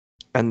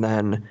 And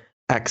then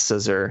X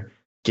Scissor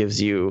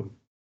gives you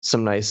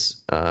some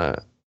nice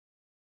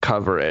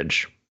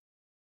coverage.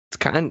 It's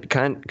kind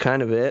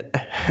of it.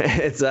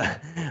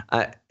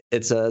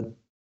 It's a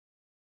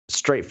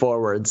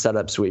straightforward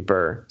Setup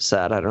Sweeper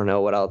set. I don't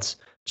know what else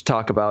to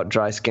talk about.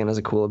 Dry Skin is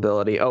a cool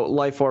ability. Oh,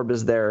 Life Orb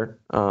is there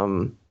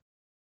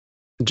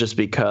just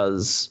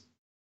because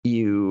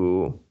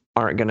you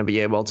aren't going to be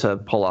able to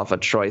pull off a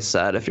choice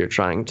set if you're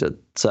trying to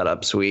set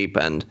up Sweep.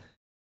 And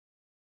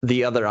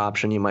the other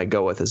option you might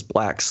go with is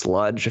Black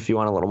Sludge if you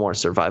want a little more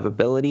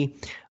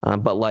survivability.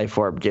 But Life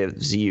Orb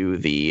gives you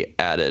the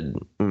added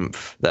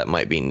oomph that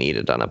might be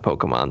needed on a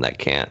Pokemon that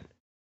can't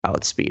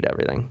outspeed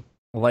everything.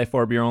 Life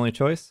Orb your only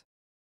choice?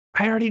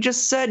 I already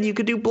just said you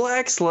could do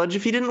Black Sludge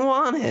if you didn't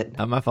want it.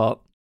 Not my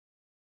fault.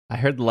 I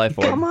heard the Life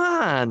Orb. Come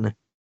on.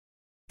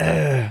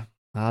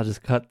 I'll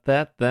just cut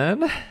that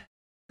then.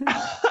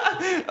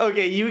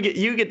 Okay, you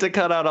get to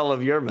cut out all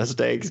of your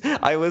mistakes.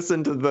 I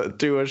listened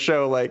to a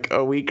show like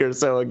a week or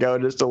so ago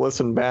just to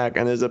listen back,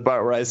 and there's a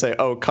part where I say,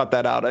 "Oh, cut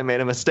that out. I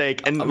made a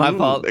mistake." And My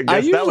fault. I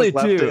usually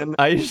do.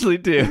 I usually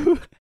do.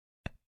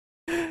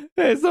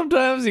 Hey,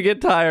 sometimes you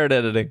get tired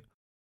editing.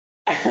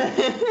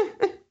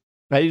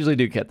 I usually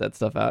do cut that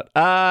stuff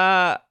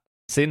out.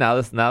 See, now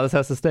this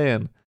has to stay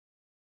in.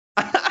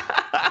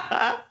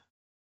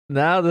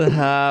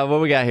 Now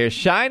what we got here?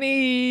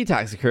 Shiny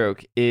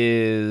Toxicroak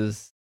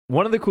is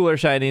one of the cooler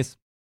shinies.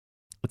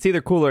 It's either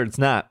cool or it's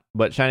not,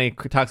 but Shiny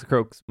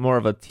Toxicroak's more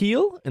of a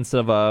teal instead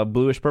of a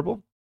bluish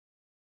purple.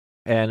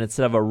 And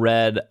instead of a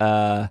red,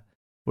 what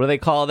do they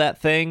call that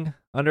thing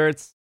under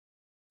its?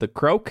 The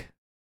croak?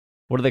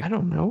 What do they? I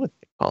don't know what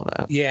they call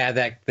that. Yeah,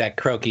 that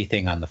croaky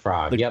thing on the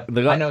frog.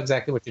 I know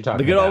exactly what you're talking about.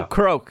 The good old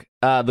croak.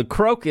 The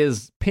croak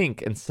is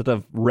pink instead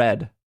of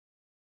red.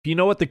 If you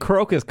know what the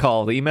croak is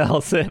called, email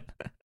us in.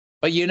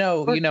 But you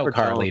know,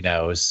 Carly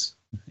knows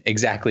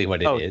exactly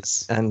what it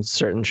is. I'm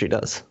certain she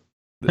does.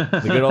 The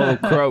good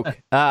old croak.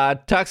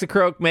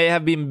 Toxicroak may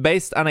have been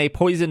based on a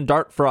poison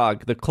dart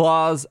frog. The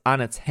claws on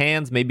its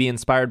hands may be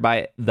inspired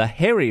by the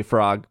hairy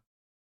frog,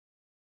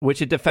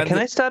 which it defends. Can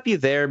I stop you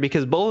there?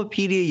 Because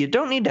Bulbapedia, you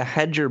don't need to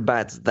hedge your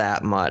bets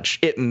that much.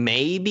 It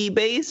may be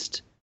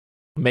based.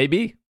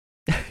 Maybe.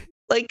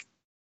 like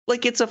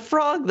it's a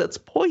frog that's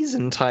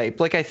poison type.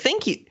 Like I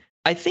think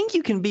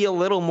you can be a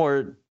little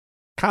more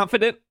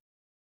confident.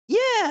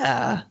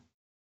 Yeah.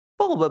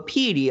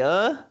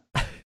 Bulbapedia.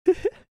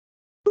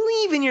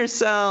 Believe in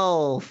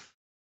yourself.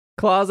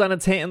 Claws on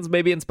its hands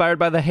may be inspired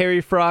by the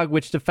hairy frog,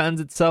 which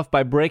defends itself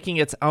by breaking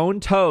its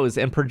own toes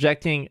and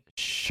projecting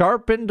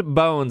sharpened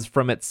bones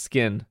from its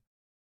skin.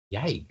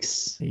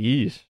 Yikes.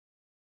 Yeesh.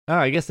 Oh,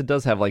 I guess it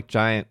does have like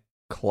giant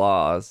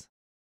claws.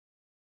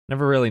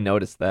 Never really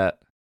noticed that.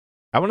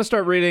 I want to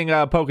start reading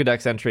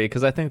Pokedex entry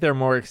because I think they're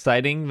more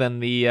exciting than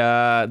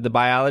the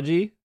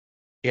biology.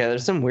 Yeah,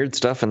 there's some weird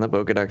stuff in the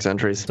Pokedex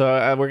entries.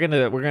 So we're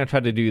gonna try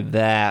to do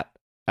that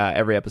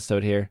every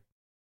episode here.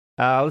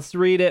 Let's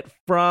read it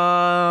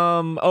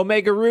from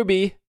Omega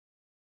Ruby.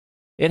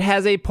 It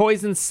has a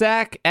poison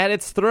sac at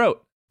its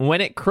throat. When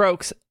it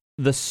croaks,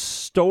 the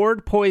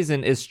stored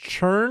poison is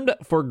churned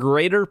for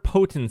greater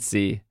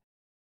potency.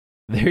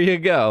 There you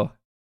go.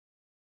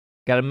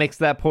 Got to mix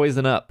that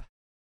poison up.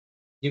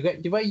 You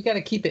got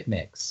to keep it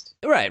mixed.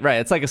 Right.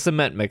 It's like a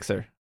cement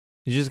mixer.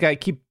 You just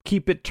got to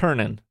keep it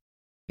turning.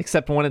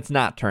 Except when it's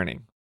not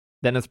turning.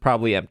 Then it's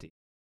probably empty.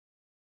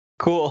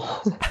 Cool.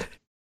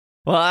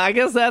 Well, I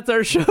guess that's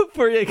our show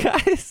for you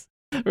guys.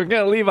 We're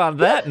going to leave on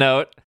that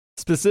note,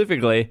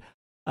 specifically.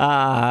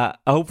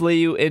 Hopefully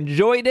you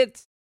enjoyed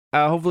it.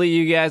 Hopefully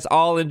you guys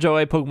all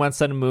enjoy Pokemon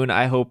Sun and Moon.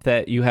 I hope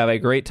that you have a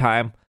great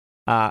time.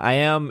 I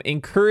am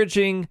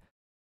encouraging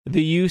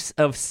the use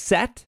of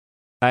set.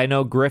 I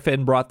know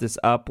Griffin brought this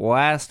up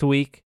last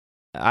week.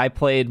 I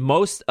played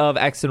most of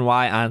X and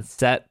Y on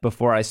set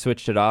before I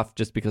switched it off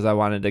just because I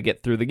wanted to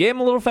get through the game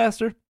a little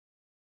faster.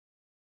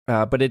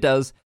 But it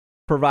does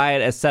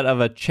provide a set of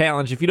a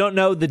challenge. If you don't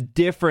know the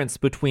difference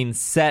between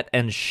set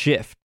and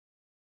shift,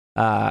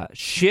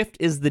 shift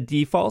is the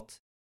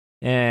default.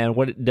 And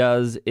what it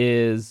does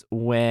is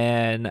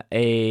when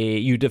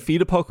you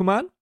defeat a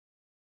Pokemon,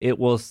 it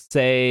will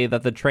say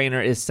that the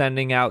trainer is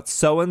sending out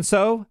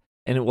so-and-so.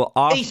 And it will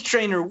Ace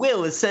Trainer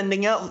Will is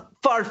sending out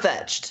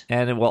Farfetch'd.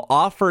 And it will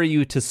offer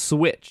you to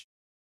switch.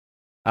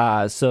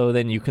 So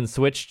then you can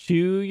switch to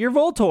your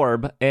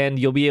Voltorb, and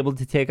you'll be able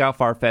to take out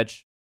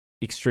Farfetch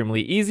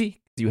extremely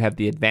easy. You have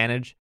the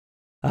advantage.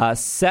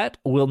 Set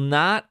will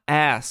not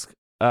ask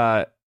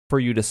for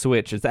you to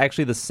switch. It's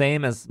actually the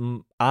same as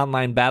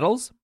online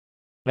battles.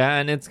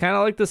 And it's kind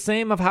of like the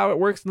same of how it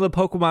works in the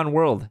Pokemon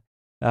world.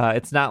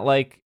 It's not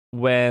like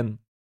when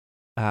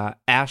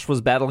Ash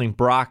was battling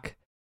Brock.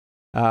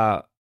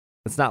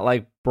 It's not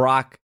like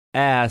Brock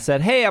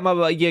said, "Hey,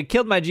 you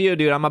killed my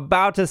Geodude. I'm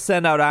about to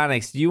send out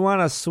Onix. Do you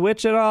want to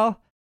switch at all?"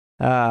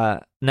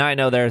 Now I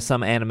know there's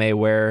some anime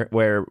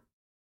where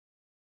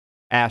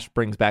Ash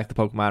brings back the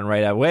Pokemon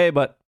right away,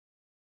 but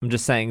I'm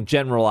just saying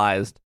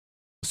generalized.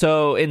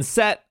 So in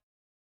set,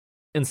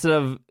 instead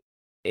of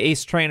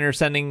Ace Trainer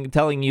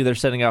telling you they're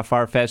sending out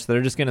Farfetch,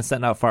 they're just going to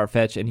send out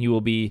Farfetch, and you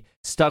will be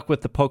stuck with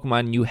the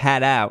Pokemon you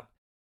had out.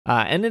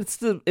 And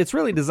it's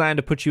really designed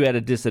to put you at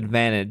a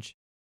disadvantage.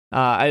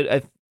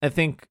 I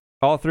think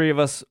all three of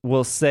us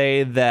will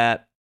say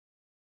that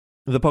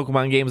the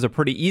Pokemon games are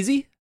pretty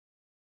easy,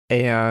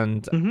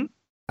 and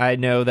I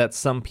know that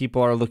some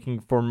people are looking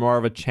for more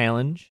of a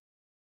challenge,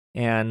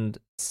 and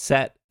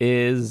set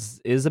is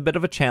a bit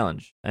of a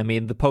challenge. I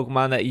mean, the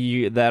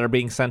Pokemon that are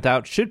being sent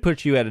out should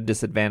put you at a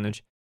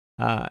disadvantage,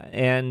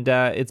 and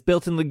it's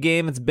built in the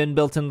game. It's been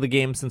built into the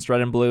game since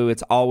Red and Blue.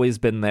 It's always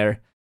been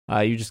there.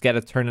 You just got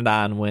to turn it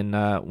on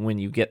when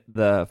you get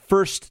the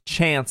first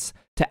chance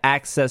to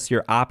access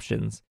your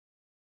options.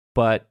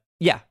 But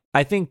yeah,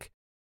 I think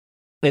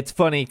it's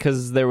funny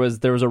because there was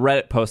a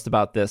Reddit post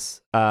about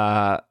this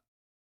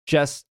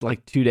just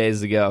like 2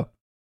 days ago,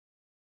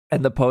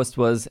 And the post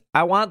was,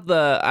 I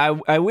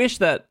wish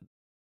that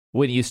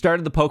when you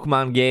started the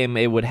Pokemon game,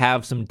 it would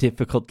have some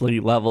difficulty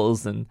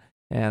levels, and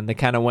they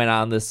kind of went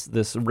on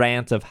this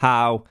rant of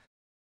how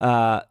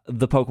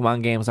the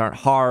Pokemon games aren't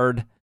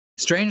hard.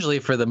 Strangely,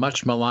 for the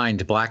much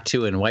maligned Black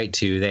 2 and White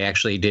 2, they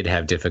actually did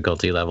have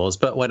difficulty levels,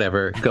 but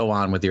whatever, go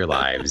on with your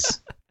lives.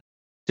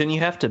 Didn't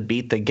you have to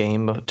beat the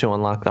game to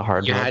unlock the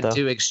hard You mode, had though?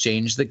 to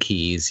exchange the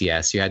keys,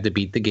 yes. You had to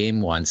beat the game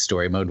once,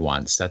 story mode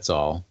once, that's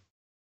all.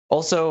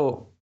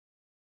 Also,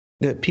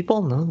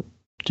 people know.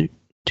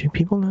 Do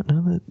people not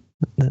know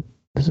that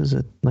this is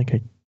a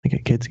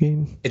kid's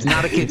game? It's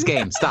not a kid's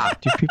game.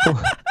 Stop. Do people?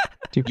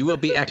 You will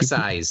be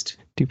excised.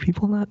 Do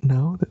people not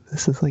know that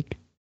this is like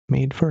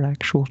made for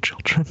actual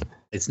children?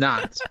 It's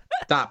not.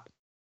 Stop.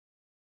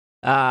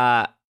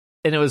 And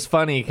it was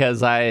funny because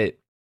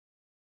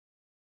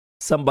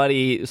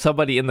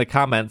somebody in the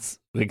comments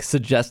like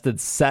suggested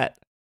Set,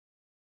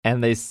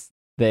 and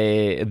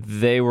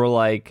they were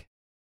like,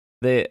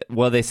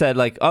 they said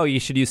like, oh, you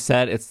should use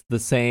Set. It's the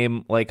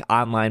same like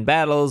online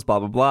battles, blah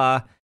blah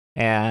blah.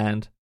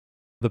 And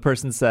the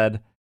person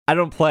said, I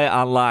don't play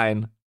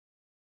online.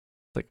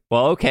 Like,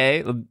 well,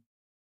 okay,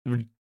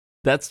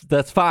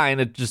 that's fine.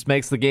 It just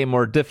makes the game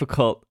more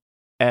difficult.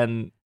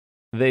 And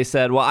they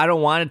said, well, I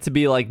don't want it to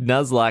be like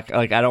Nuzlocke.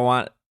 Like, I don't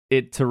want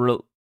it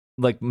to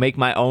make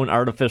my own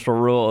artificial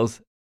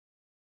rules.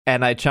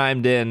 And I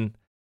chimed in,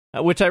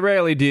 which I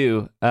rarely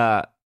do,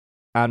 on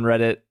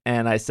Reddit,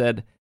 and I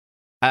said,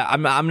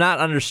 I'm not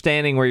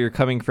understanding where you're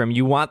coming from.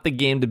 You want the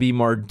game to be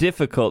more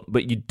difficult,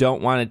 but you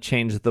don't want to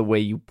change the way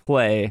you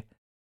play.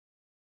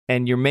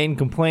 And your main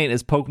complaint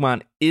is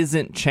Pokemon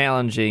isn't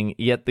challenging,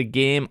 yet the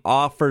game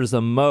offers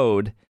a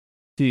mode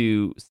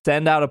to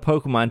send out a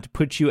Pokemon to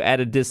put you at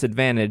a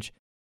disadvantage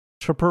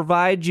to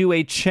provide you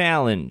a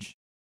challenge.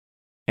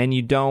 And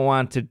you don't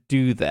want to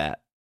do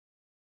that.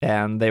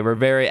 And they were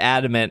very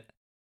adamant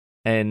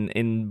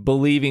in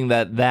believing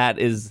that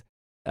is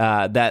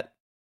that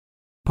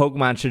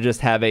Pokemon should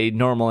just have a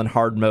normal and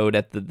hard mode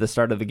at the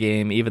start of the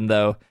game, even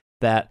though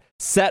that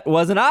Set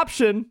was an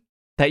option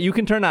that you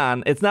can turn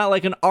on. It's not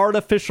like an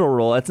artificial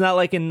rule. It's not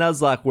like in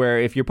Nuzlocke where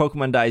if your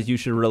Pokemon dies, you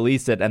should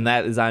release it, and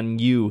that is on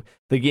you.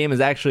 The game is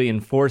actually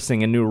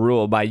enforcing a new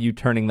rule by you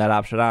turning that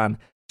option on.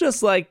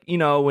 Just like,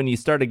 when you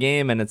start a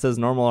game and it says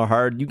normal or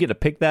hard, you get to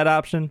pick that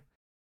option.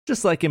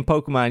 Just like in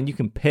Pokemon, you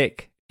can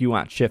pick if you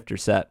want Shift or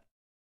Set.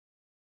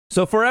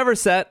 So Forever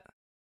Set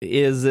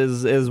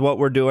is what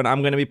we're doing.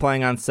 I'm going to be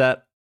playing on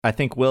Set. I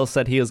think Will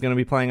said he was going to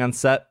be playing on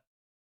Set.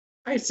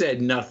 I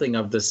said nothing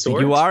of the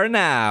sort. You are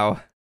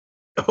now.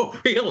 Oh,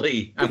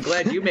 really? I'm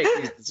glad you make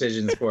these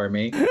decisions for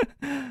me.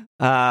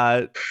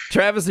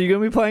 Travis, are you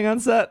going to be playing on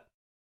Set?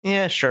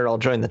 Yeah, sure. I'll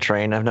join the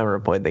train. I've never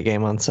played the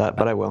game on Set,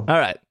 but I will. All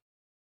right.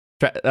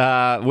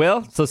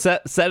 Will, so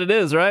set it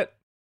is, right?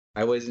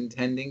 I was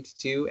intending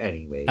to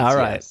anyways. All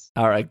right. Yes.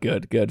 All right,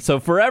 good. So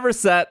Forever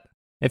Set,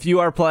 if you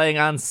are playing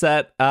on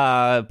Set,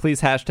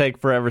 please hashtag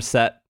Forever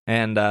Set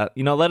and,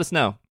 let us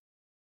know.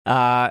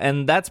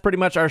 And that's pretty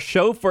much our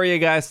show for you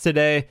guys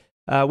today.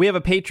 We have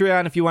a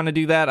Patreon if you want to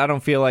do that. I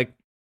don't feel like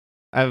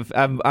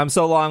I'm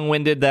so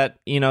long-winded that,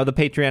 the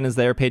Patreon is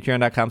there,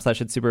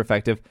 patreon.com/it's super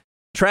effective.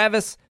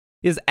 Travis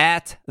is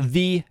at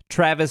the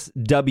Travis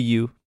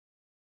W.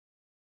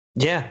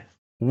 Yeah.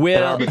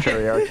 Will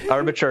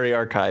Arbitrary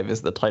Archive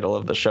is the title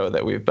of the show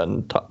that we've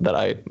been that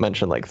I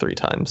mentioned like 3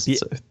 times. Yeah,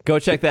 so. Go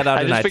check that out.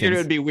 I just figured iTunes. it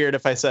would be weird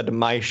if I said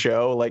my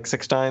show like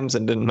 6 times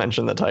and didn't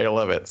mention the title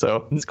of it.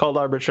 So it's called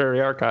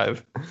Arbitrary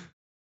Archive.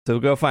 So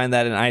go find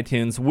that in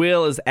iTunes.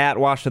 Will is at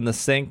Washing the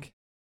Sink.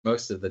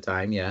 Most of the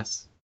time,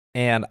 yes.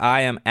 And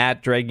I am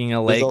at Dragging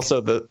a Lake.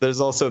 There's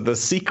also the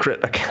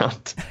secret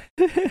account.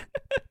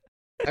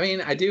 I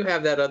mean, I do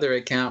have that other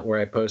account where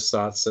I post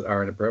thoughts that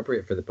are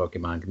inappropriate for the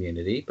Pokemon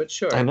community, but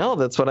sure. I know,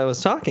 that's what I was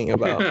talking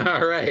about.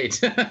 All right.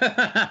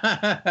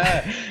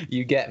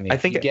 You get me. I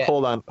think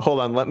hold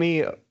on. Let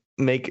me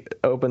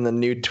open the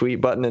new tweet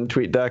button in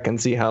TweetDeck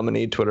and see how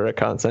many Twitter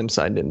accounts I'm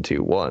signed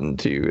into. 1,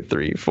 2,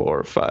 3,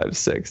 4, 5,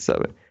 6,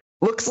 7.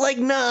 Looks like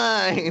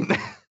 9.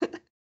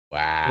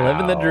 Wow.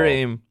 Living the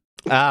dream.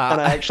 And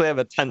I actually have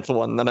a 10th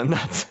one that I'm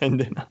not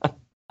signed in on.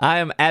 I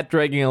am at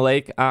Dragging a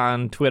Lake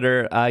on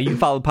Twitter. You can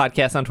follow the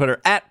podcast on Twitter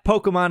at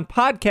Pokemon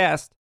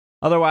Podcast.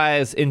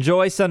 Otherwise,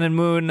 enjoy Sun and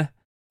Moon.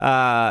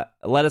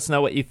 Let us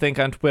know what you think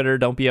on Twitter.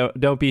 Don't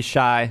be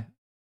shy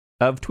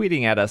of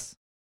tweeting at us.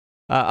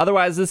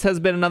 Otherwise, this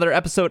has been another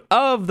episode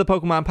of the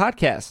Pokemon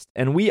Podcast,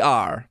 and we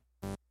are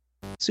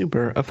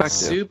super effective.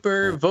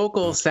 Super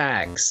vocal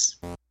sax.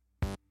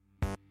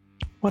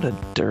 What a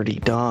dirty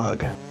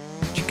dog.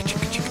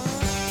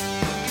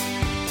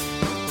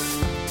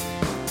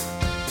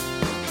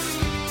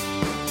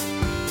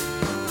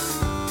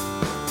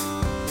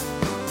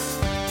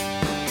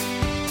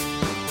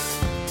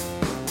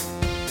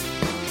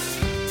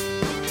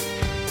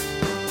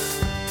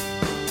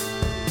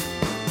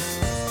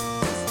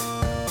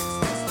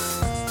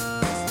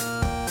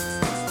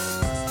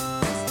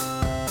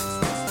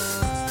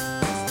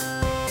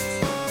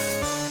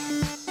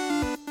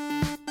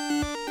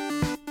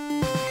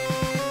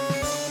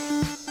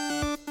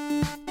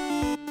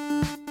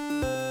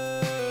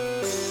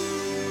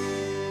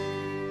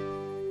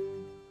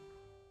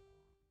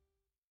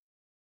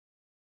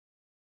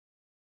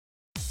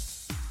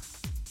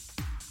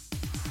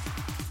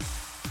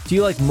 Do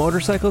you like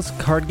motorcycles,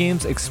 card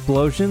games,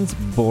 explosions,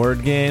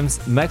 board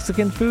games,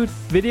 Mexican food,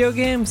 video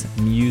games,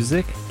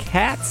 music,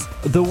 cats,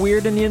 the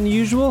weird and the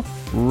unusual,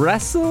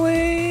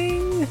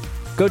 wrestling?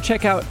 Go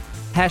check out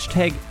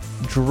hashtag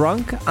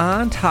Drunk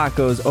on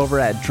Tacos over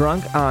at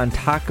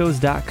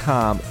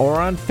drunkontacos.com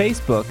or on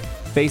Facebook,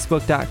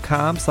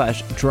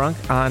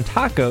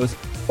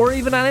 facebook.com/drunkontacos, or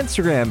even on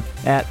Instagram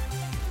at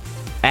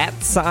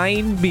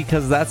sign,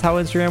 because that's how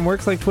Instagram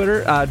works, like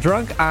Twitter,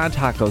 Drunk on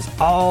Tacos.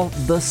 All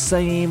the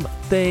same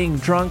thing,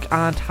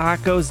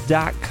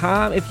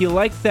 drunkontacos.com. If you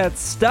like that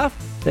stuff,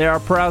 they are a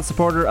proud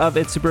supporter of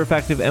It's Super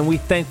Effective, and we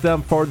thank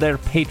them for their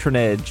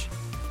patronage.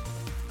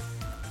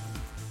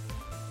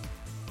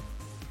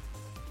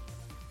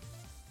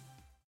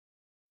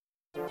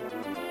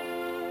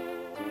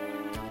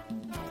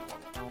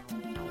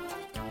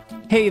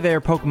 Hey there,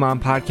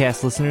 Pokemon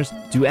podcast listeners.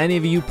 Do any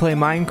of you play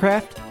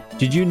Minecraft?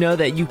 Did you know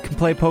that you can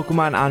play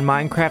Pokemon on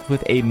Minecraft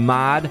with a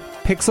mod,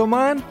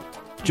 Pixelmon?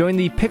 Join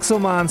the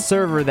Pixelmon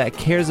server that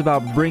cares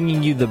about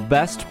bringing you the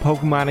best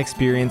Pokemon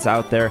experience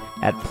out there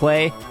at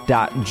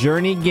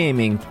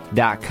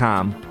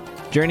play.journeygaming.com.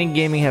 Journey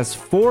Gaming has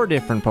 4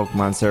 different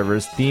Pokemon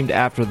servers themed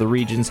after the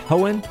regions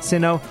Hoenn,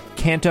 Sinnoh,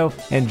 Kanto,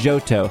 and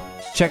Johto.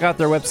 Check out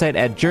their website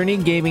at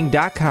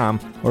journeygaming.com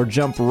or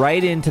jump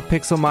right into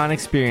Pixelmon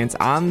experience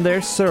on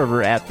their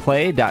server at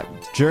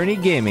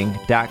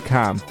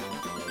play.journeygaming.com.